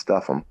shoot him and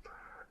stuff him,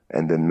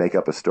 and then make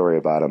up a story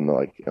about him.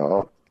 Like,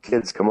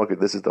 kids, come look at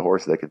this is the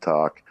horse that could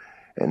talk,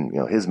 and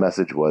his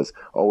message was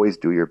always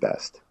do your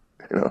best.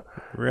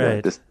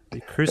 Right.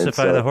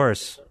 Crucify the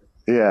horse.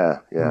 Yeah.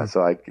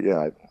 So I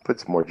put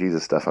some more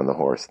Jesus stuff on the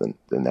horse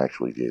than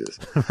actually Jesus.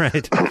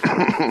 Right.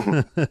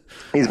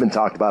 He's been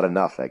talked about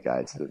enough, that guy.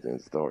 It's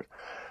the horse.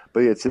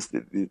 But it's just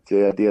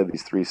the idea of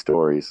these three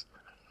stories.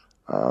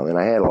 And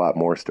I had a lot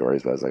more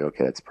stories, but I was like,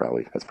 okay, that's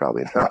probably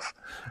enough.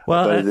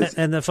 Well,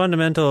 and the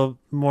fundamental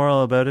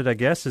moral about it, I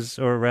guess, is,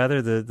 or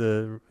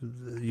rather,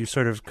 you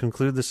sort of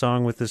conclude the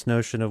song with this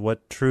notion of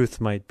what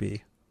truth might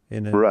be.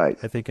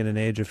 I think in an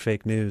age of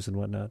fake news and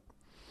whatnot.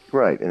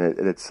 Right, and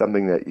it's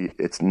something that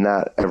it's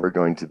not ever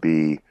going to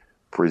be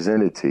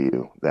presented to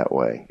you that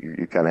way.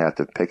 You kind of have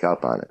to pick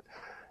up on it.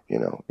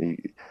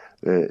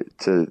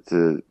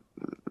 To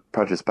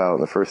Pontius Pilate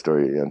in the first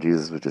story,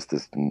 Jesus was just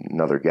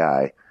another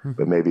guy.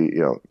 But maybe,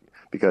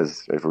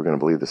 because if we're going to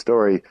believe the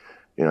story,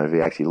 if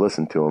you actually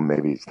listened to him,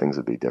 maybe things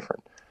would be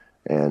different.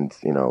 And,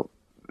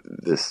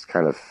 this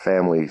kind of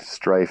family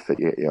strife that,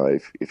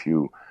 if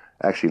you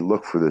actually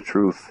look for the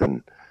truth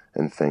and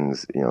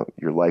things,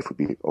 your life would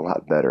be a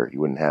lot better.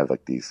 You wouldn't have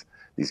these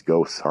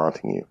ghosts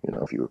haunting you,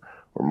 if you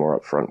were more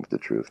upfront with the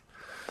truth.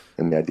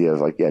 And the idea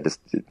of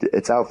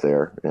it's out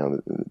there.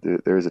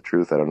 There is a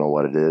truth. I don't know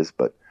what it is,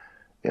 but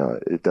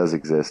it does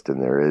exist,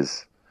 and there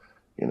is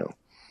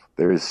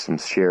some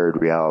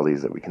shared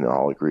realities that we can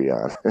all agree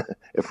on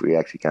if we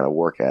actually kind of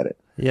work at it.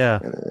 Yeah,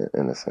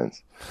 in a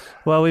sense.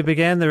 Well, we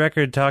began the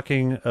record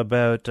talking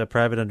about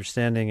private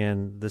understanding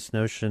and this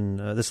notion,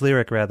 this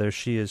lyric rather,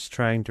 she is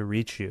trying to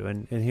reach you.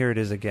 And here it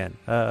is again,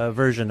 a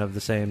version of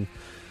the same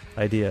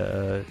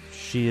idea.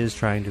 She is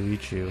trying to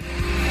reach you.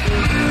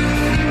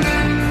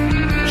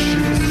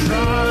 She's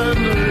trying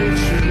to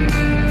reach you,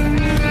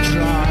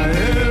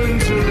 trying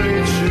to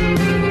reach you.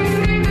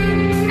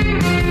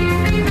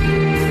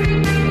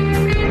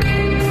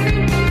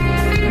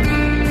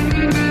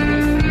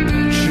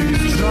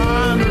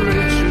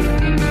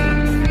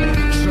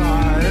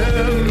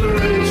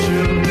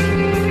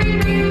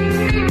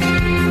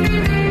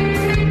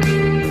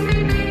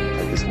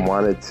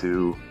 Wanted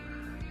to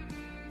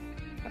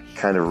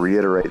kind of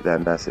reiterate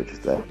that message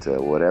that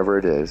whatever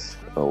it is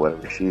or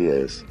whatever she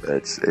is,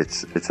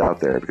 it's out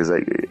there, because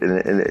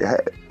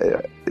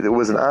it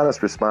was an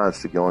honest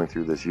response to going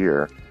through this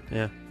year,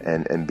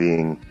 and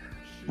being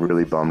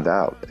really bummed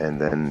out, and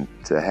then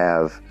to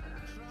have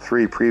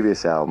 3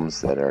 previous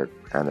albums that are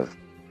kind of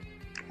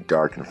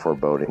dark and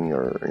foreboding,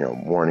 or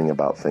warning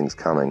about things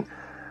coming.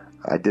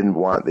 I didn't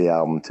want the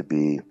album to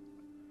be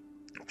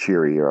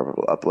cheery or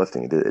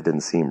uplifting. It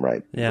didn't seem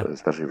right,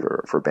 especially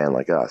for a band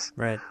like us.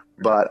 Right.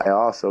 But I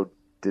also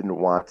didn't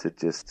want to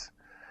just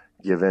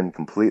give in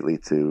completely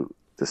to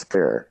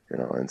despair,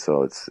 and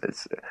so it's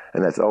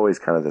and that's always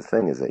kind of the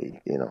thing, is that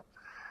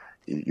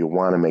you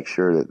want to make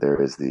sure that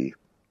there is the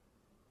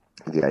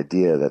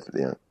idea that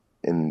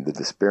in the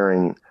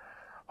despairing,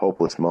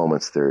 hopeless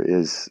moments there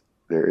is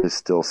there is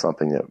still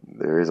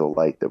there is a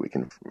light that we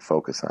can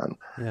focus on.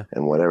 Yeah.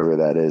 And whatever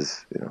that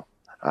is,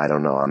 I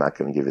don't know. I'm not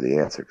going to give you the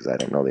answer because I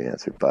don't know the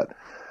answer, but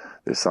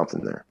there's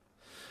something there.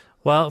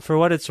 Well, for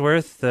what it's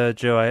worth,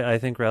 Joe, I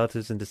think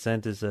Relatives in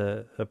Descent is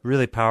a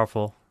really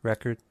powerful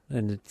record,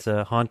 and it's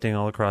haunting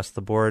all across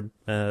the board.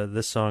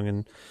 This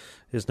song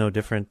is no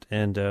different,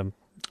 and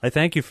I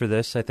thank you for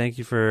this. I thank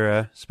you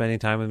for spending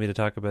time with me to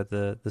talk about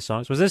the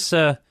songs. Was this...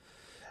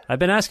 I've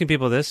been asking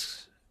people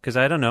this because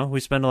I don't know. We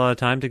spend a lot of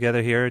time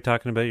together here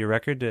talking about your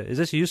record. Is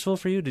this useful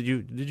for you? Did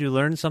you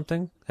learn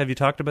something? Have you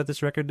talked about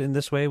this record in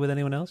this way with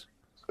anyone else?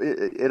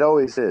 It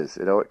always is,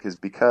 and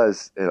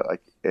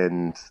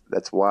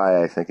that's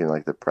why I think in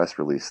like the press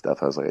release stuff,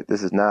 I was like,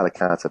 this is not a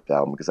concept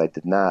album because I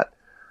did not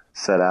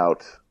set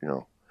out,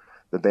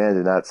 the band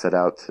did not set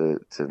out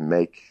to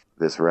make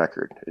this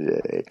record.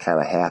 It kind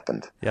of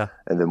happened. Yeah.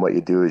 And then what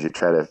you do is you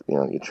try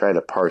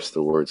to parse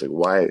the words.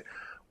 Like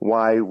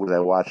why was I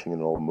watching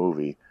an old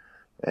movie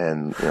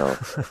and,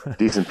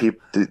 decent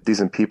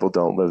people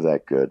don't live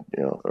that good,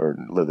 or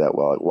live that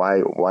well. Like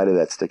why did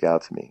that stick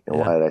out to me? And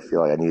why did I feel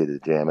like I needed to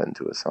jam it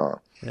into a song?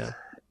 Yeah.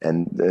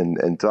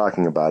 And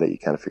talking about it, you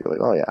kind of figure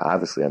like, oh yeah,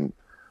 obviously I'm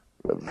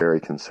very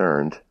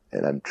concerned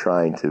and I'm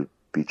trying to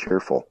be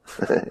cheerful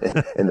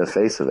in the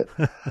face of it.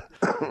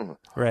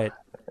 Right.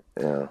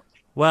 Yeah.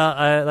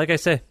 Well, like I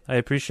say, I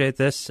appreciate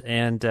this,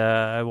 and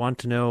I want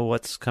to know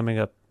what's coming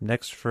up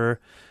next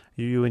for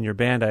you and your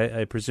band.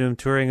 I presume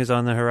touring is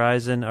on the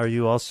horizon. Are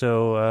you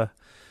also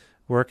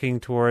working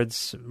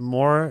towards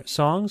more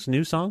songs,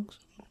 new songs?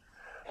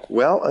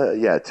 Well,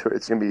 yeah, it's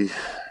going to be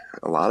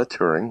a lot of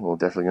touring. We're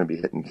definitely going to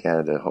be hitting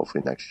Canada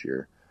hopefully next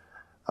year.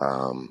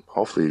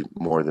 Hopefully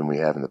more than we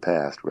have in the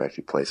past. We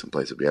actually play some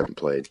places we haven't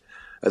played.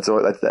 That's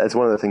one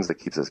of the things that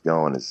keeps us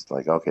going is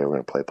like, okay, we're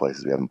going to play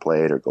places we haven't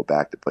played or go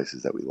back to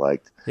places that we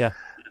liked. Yeah.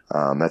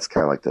 That's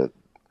kind of like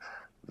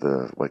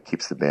the what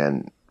keeps the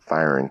band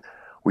firing.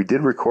 We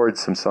did record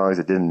some songs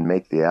that didn't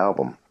make the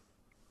album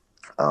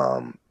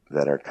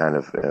that are kind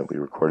of, we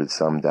recorded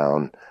some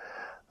down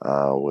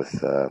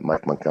with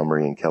Mike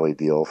Montgomery and Kelly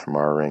Deal from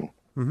Our Ring.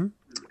 Mm-hmm.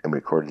 And we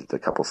recorded a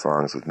couple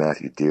songs with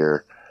Matthew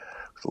Deere,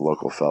 who's a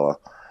local fella.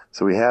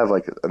 So we have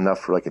like enough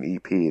for like an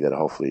EP that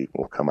hopefully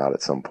will come out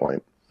at some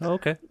point. Oh,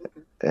 okay.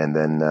 And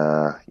then,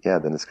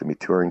 then it's going to be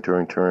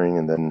touring,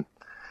 and then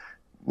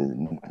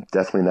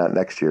definitely not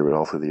next year, but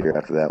hopefully the year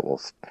after that we'll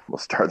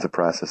start the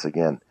process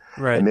again.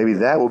 Right. And maybe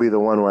that will be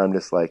the one where I'm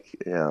just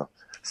like,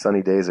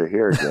 sunny days are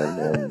here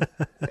again,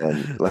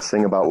 and let's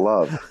sing about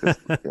love.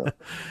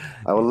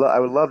 I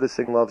would love to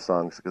sing love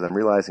songs because I'm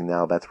realizing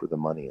now that's where the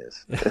money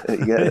is.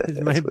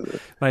 It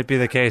might be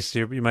the case.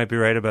 You might be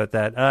right about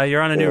that.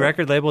 You're on a new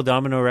record label,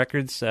 Domino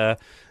Records,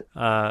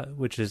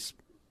 which is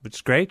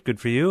great. Good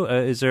for you.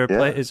 Is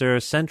there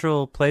a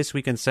central place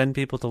we can send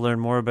people to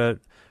learn more about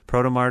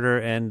Protomartyr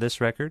and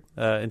this record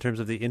in terms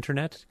of the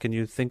internet? Can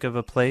you think of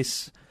a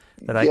place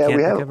that I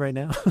can't think of right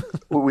now?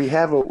 we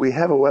have a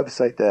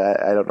website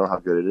that I don't know how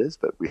good it is,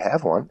 but we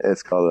have one.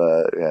 It's called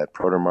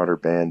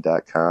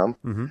protomartyrband.com.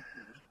 Mm-hmm.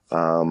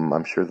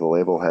 I'm sure the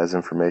label has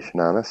information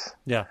on us.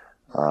 Yeah.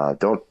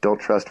 Don't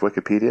trust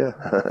Wikipedia.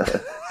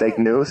 Fake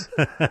news.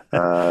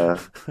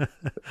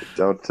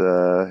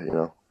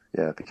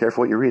 Be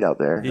careful what you read out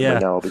there. Yeah. It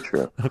might not all be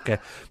true. Okay.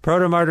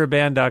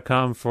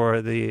 Protomartyrband.com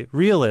for the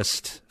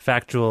realist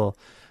factual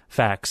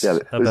facts. Yeah,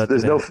 there's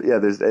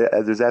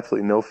about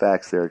absolutely no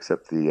facts there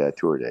except the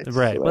tour dates.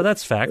 Right. So well,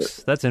 that's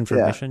facts. That's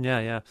information.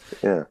 Yeah.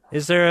 Yeah.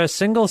 Is there a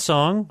single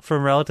song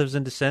from Relatives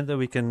in Descent that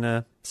we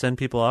can send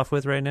people off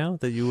with right now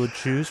that you would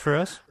choose for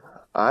us?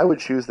 I would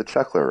choose the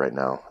Chuckler right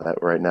now.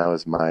 That right now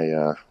is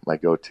my my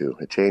go-to.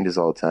 It changes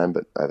all the time,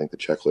 but I think the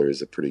Chuckler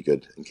is a pretty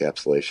good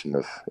encapsulation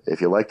of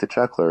if you like the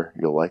Chuckler,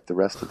 you'll like the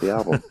rest of the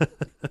album.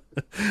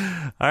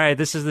 All right,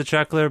 this is the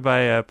Chuckler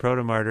by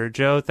Protomartyr.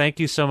 Joe, thank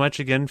you so much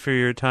again for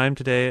your time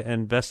today,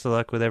 and best of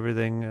luck with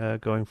everything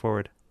going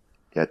forward.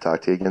 Yeah,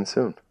 talk to you again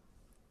soon.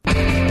 And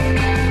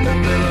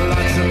then a lot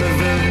to live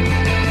in,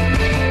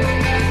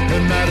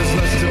 and matters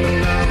less to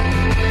me now.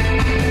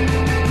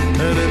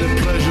 And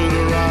any pleasure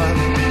to ride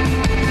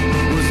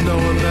was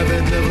knowing that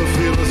they'd never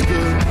feel as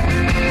good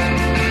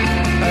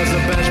as a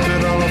bench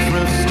pit on a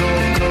thrift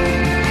store coat.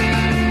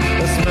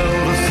 The smell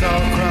of the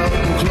sauerkraut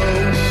and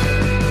clothes.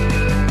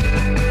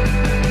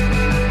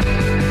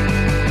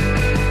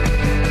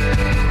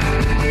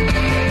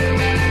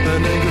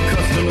 An angry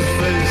customer's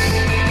face,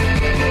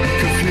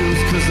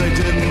 confused cause they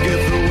didn't get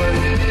the way.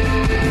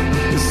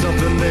 It's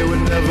something they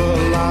would never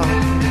allow,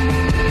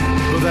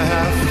 but they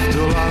have to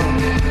allow.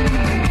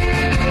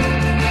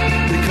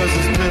 Because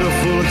this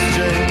pitiful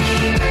exchange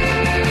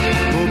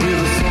will be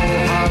the sole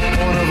high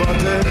point of our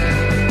day.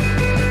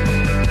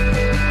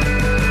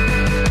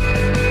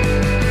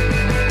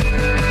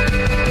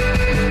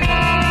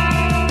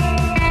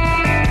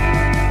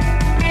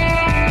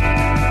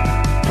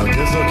 I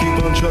guess I'll keep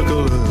on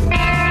chuckling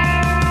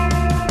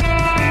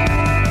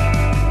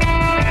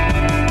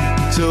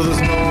till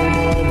there's no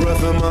more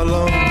breath in my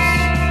lungs.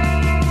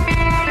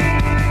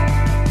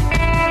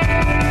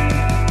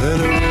 And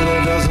it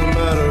really doesn't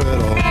matter at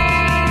all.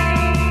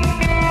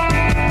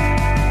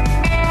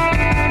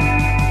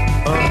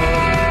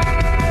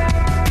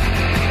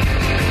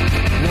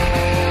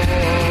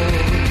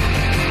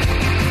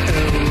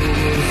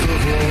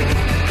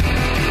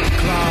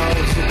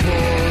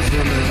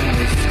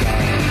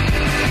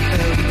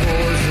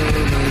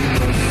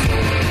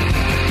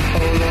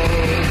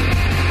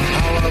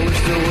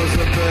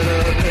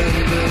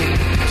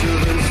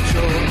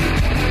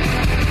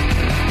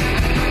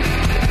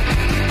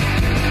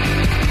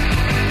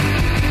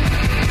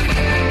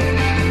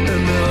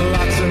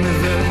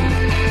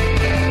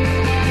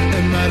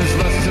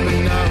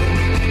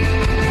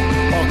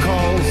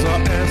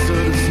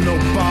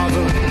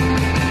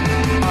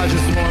 I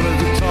just wanted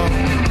to talk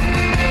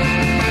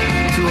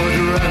to a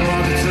direct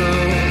marketer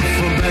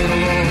from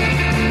Bangalore,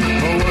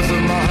 or was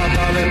it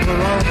Mahabali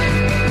Paran?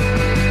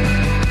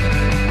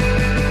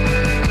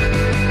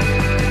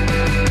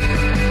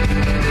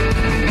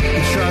 He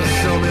tried to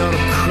sell me on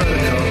a credit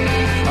card.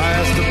 I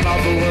asked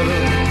about the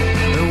weather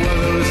and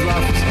whether his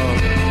life was hard.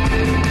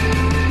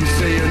 You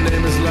say your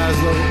name is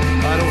Laszlo,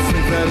 I don't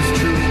think that is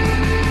true.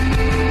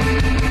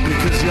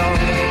 Because y'all,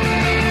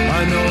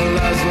 I know a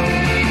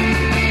Laszlo,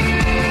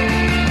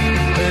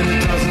 and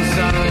it doesn't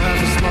sound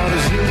half as smart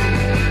as you.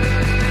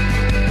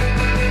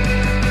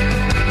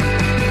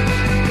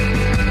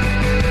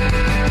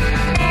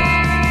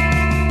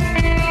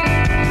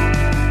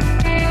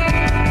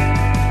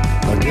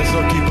 I guess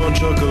I'll keep on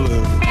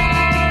chuckling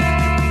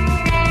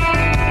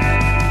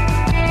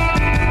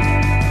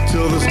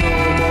till there's no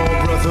more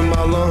breath in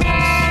my lungs,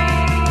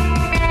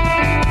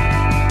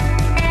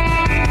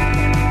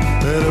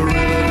 and it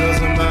really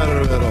doesn't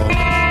matter at all.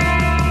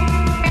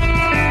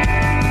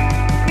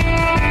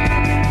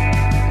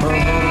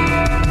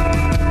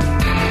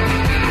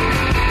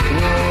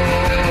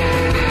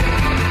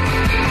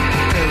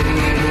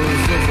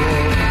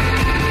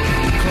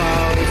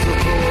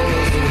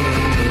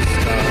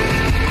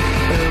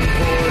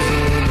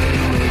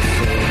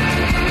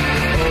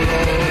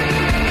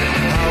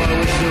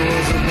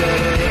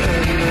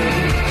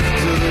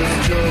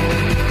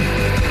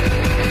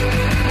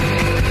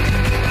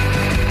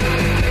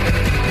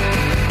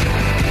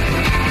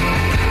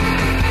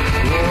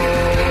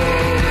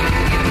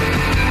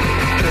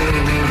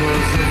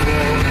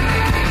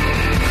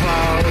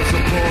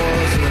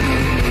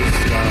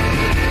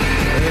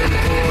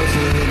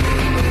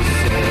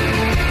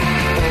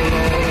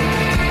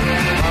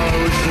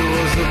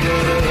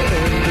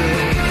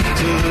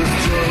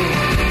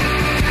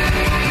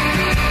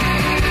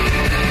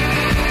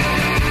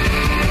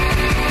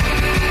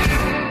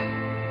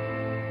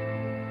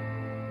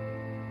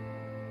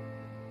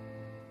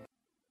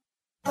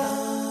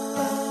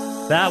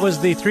 That was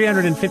the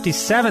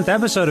 357th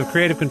episode of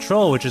Creative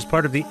Control, which is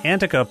part of the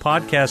Antica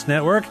Podcast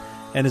Network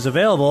and is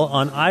available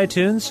on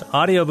iTunes,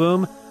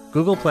 Audioboom,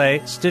 Google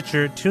Play,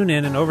 Stitcher,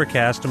 TuneIn, and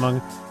Overcast,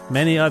 among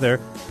many other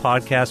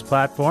podcast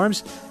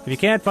platforms. If you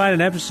can't find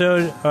an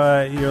episode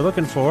you're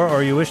looking for,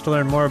 or you wish to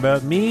learn more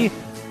about me,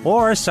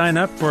 or sign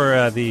up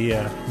for the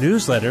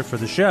newsletter for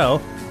the show,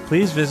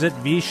 please visit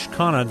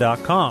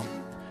vishkhanna.com.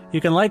 You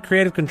can like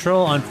Creative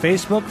Control on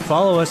Facebook,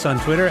 follow us on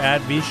Twitter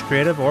at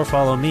VishCreative, or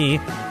follow me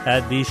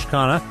at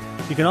VishKhanna.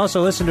 You can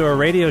also listen to a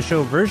radio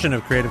show version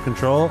of Creative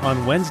Control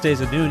on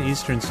Wednesdays at noon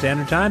Eastern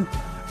Standard Time,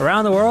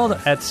 around the world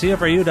at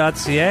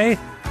CFRU.ca,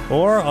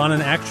 or on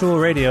an actual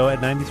radio at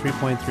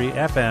 93.3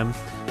 FM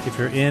if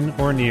you're in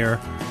or near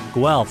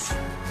Guelph.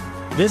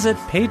 Visit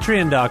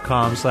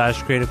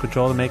patreon.com/Creative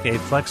Control to make a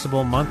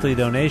flexible monthly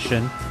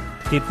donation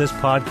to keep this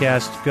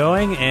podcast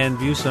going and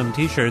view some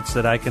t-shirts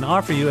that I can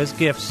offer you as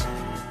gifts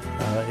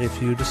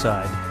if you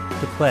decide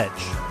to pledge.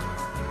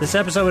 This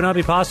episode would not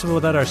be possible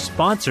without our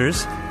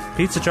sponsors,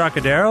 Pizza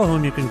Trocadero,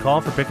 whom you can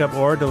call for pickup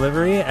or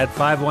delivery at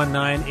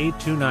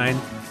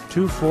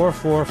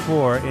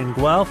 519-829-2444 in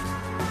Guelph,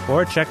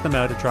 or check them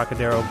out at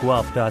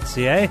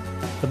trocaderoguelph.ca.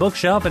 The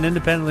Bookshelf, an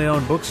independently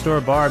owned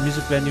bookstore, bar,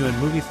 music venue, and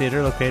movie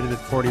theater located at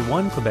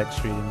 41 Quebec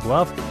Street in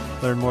Guelph.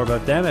 Learn more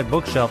about them at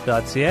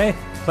bookshelf.ca.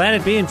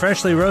 Planet Bean,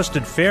 freshly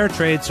roasted, fair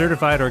trade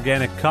certified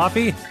organic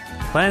coffee.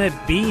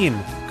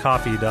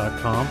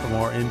 PlanetBeanCoffee.com for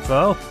more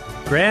info.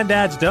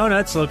 Grandad's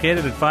Donuts,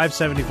 located at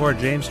 574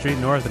 James Street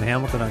North in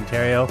Hamilton,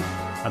 Ontario.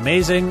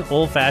 Amazing,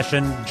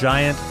 old-fashioned,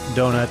 giant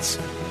donuts.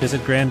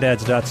 Visit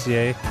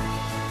granddads.ca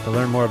to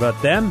learn more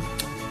about them.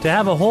 To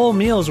have a whole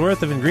meal's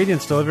worth of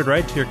ingredients delivered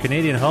right to your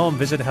Canadian home,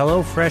 visit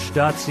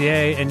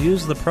HelloFresh.ca and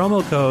use the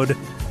promo code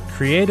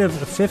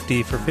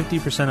CREATIVE50 for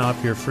 50%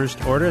 off your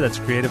first order. That's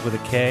creative with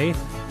a K.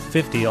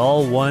 50,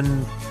 all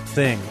one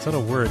thing. It's not a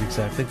word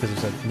exactly because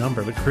it's a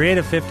number, but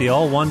creative50,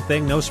 all one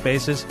thing, no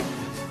spaces,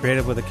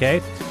 creative with a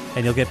K,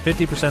 and you'll get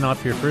 50%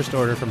 off your first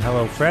order from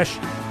HelloFresh.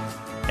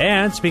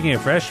 And speaking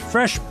of Fresh,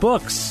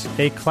 FreshBooks,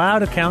 a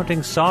cloud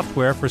accounting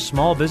software for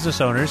small business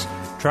owners.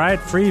 Try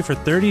it free for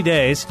 30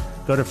 days.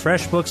 Go to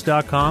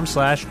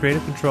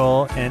freshbooks.com/Creative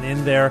Control, and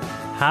in their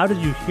How Did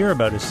You Hear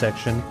About Us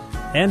section,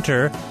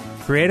 enter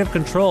Creative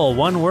Control,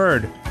 one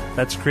word.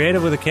 That's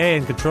creative with a K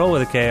and control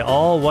with a K,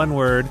 all one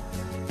word,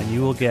 and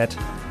you will get to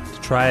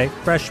try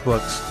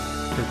FreshBooks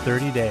for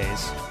 30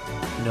 days.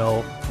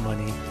 No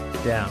money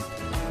down.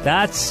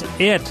 That's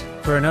it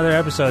for another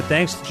episode.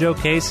 Thanks to Joe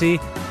Casey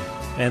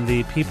and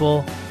the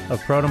people of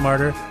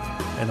Protomartyr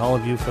and all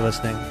of you for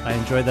listening. I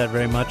enjoyed that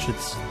very much.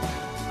 It's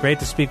great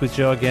to speak with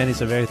Joe again.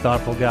 He's a very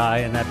thoughtful guy,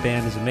 and that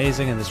band is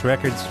amazing, and this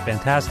record's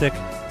fantastic.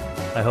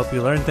 I hope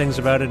you learn things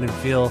about it and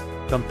feel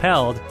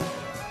compelled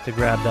to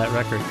grab that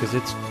record, because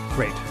it's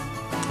great.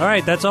 All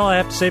right, that's all I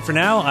have to say for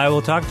now. I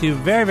will talk to you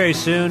very, very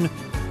soon.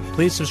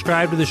 Please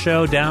subscribe to the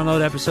show,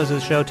 download episodes of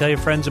the show, tell your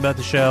friends about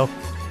the show,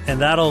 and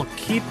that'll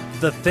keep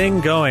the thing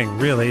going,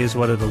 really, is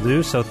what it'll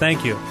do. So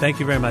thank you. Thank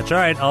you very much. All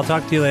right, I'll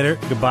talk to you later.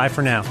 Goodbye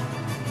for now.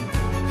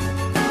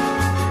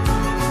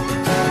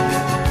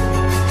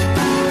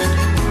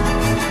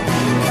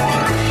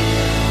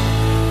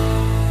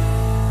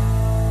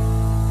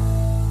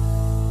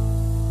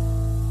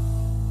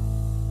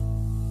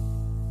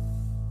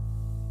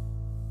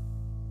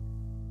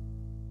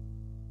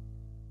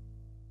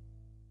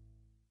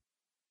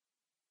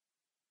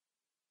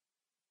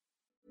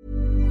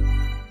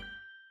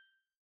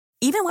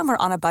 Even when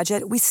we're on a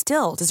budget, we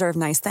still deserve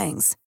nice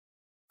things.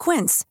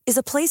 Quince is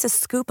a place to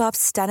scoop up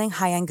stunning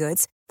high-end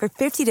goods for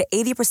 50 to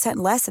 80%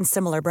 less than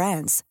similar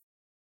brands.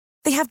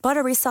 They have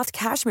buttery soft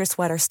cashmere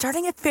sweaters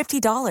starting at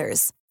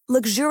 $50,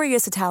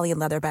 luxurious Italian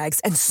leather bags,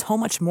 and so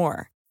much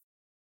more.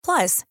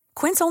 Plus,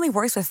 Quince only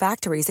works with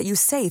factories that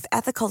use safe,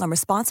 ethical, and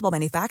responsible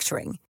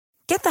manufacturing.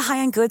 Get the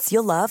high-end goods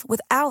you'll love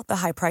without the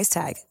high price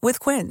tag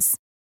with Quince.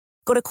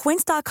 Go to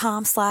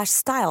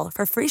quince.com/style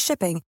for free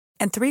shipping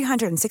and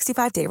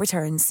 365-day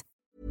returns.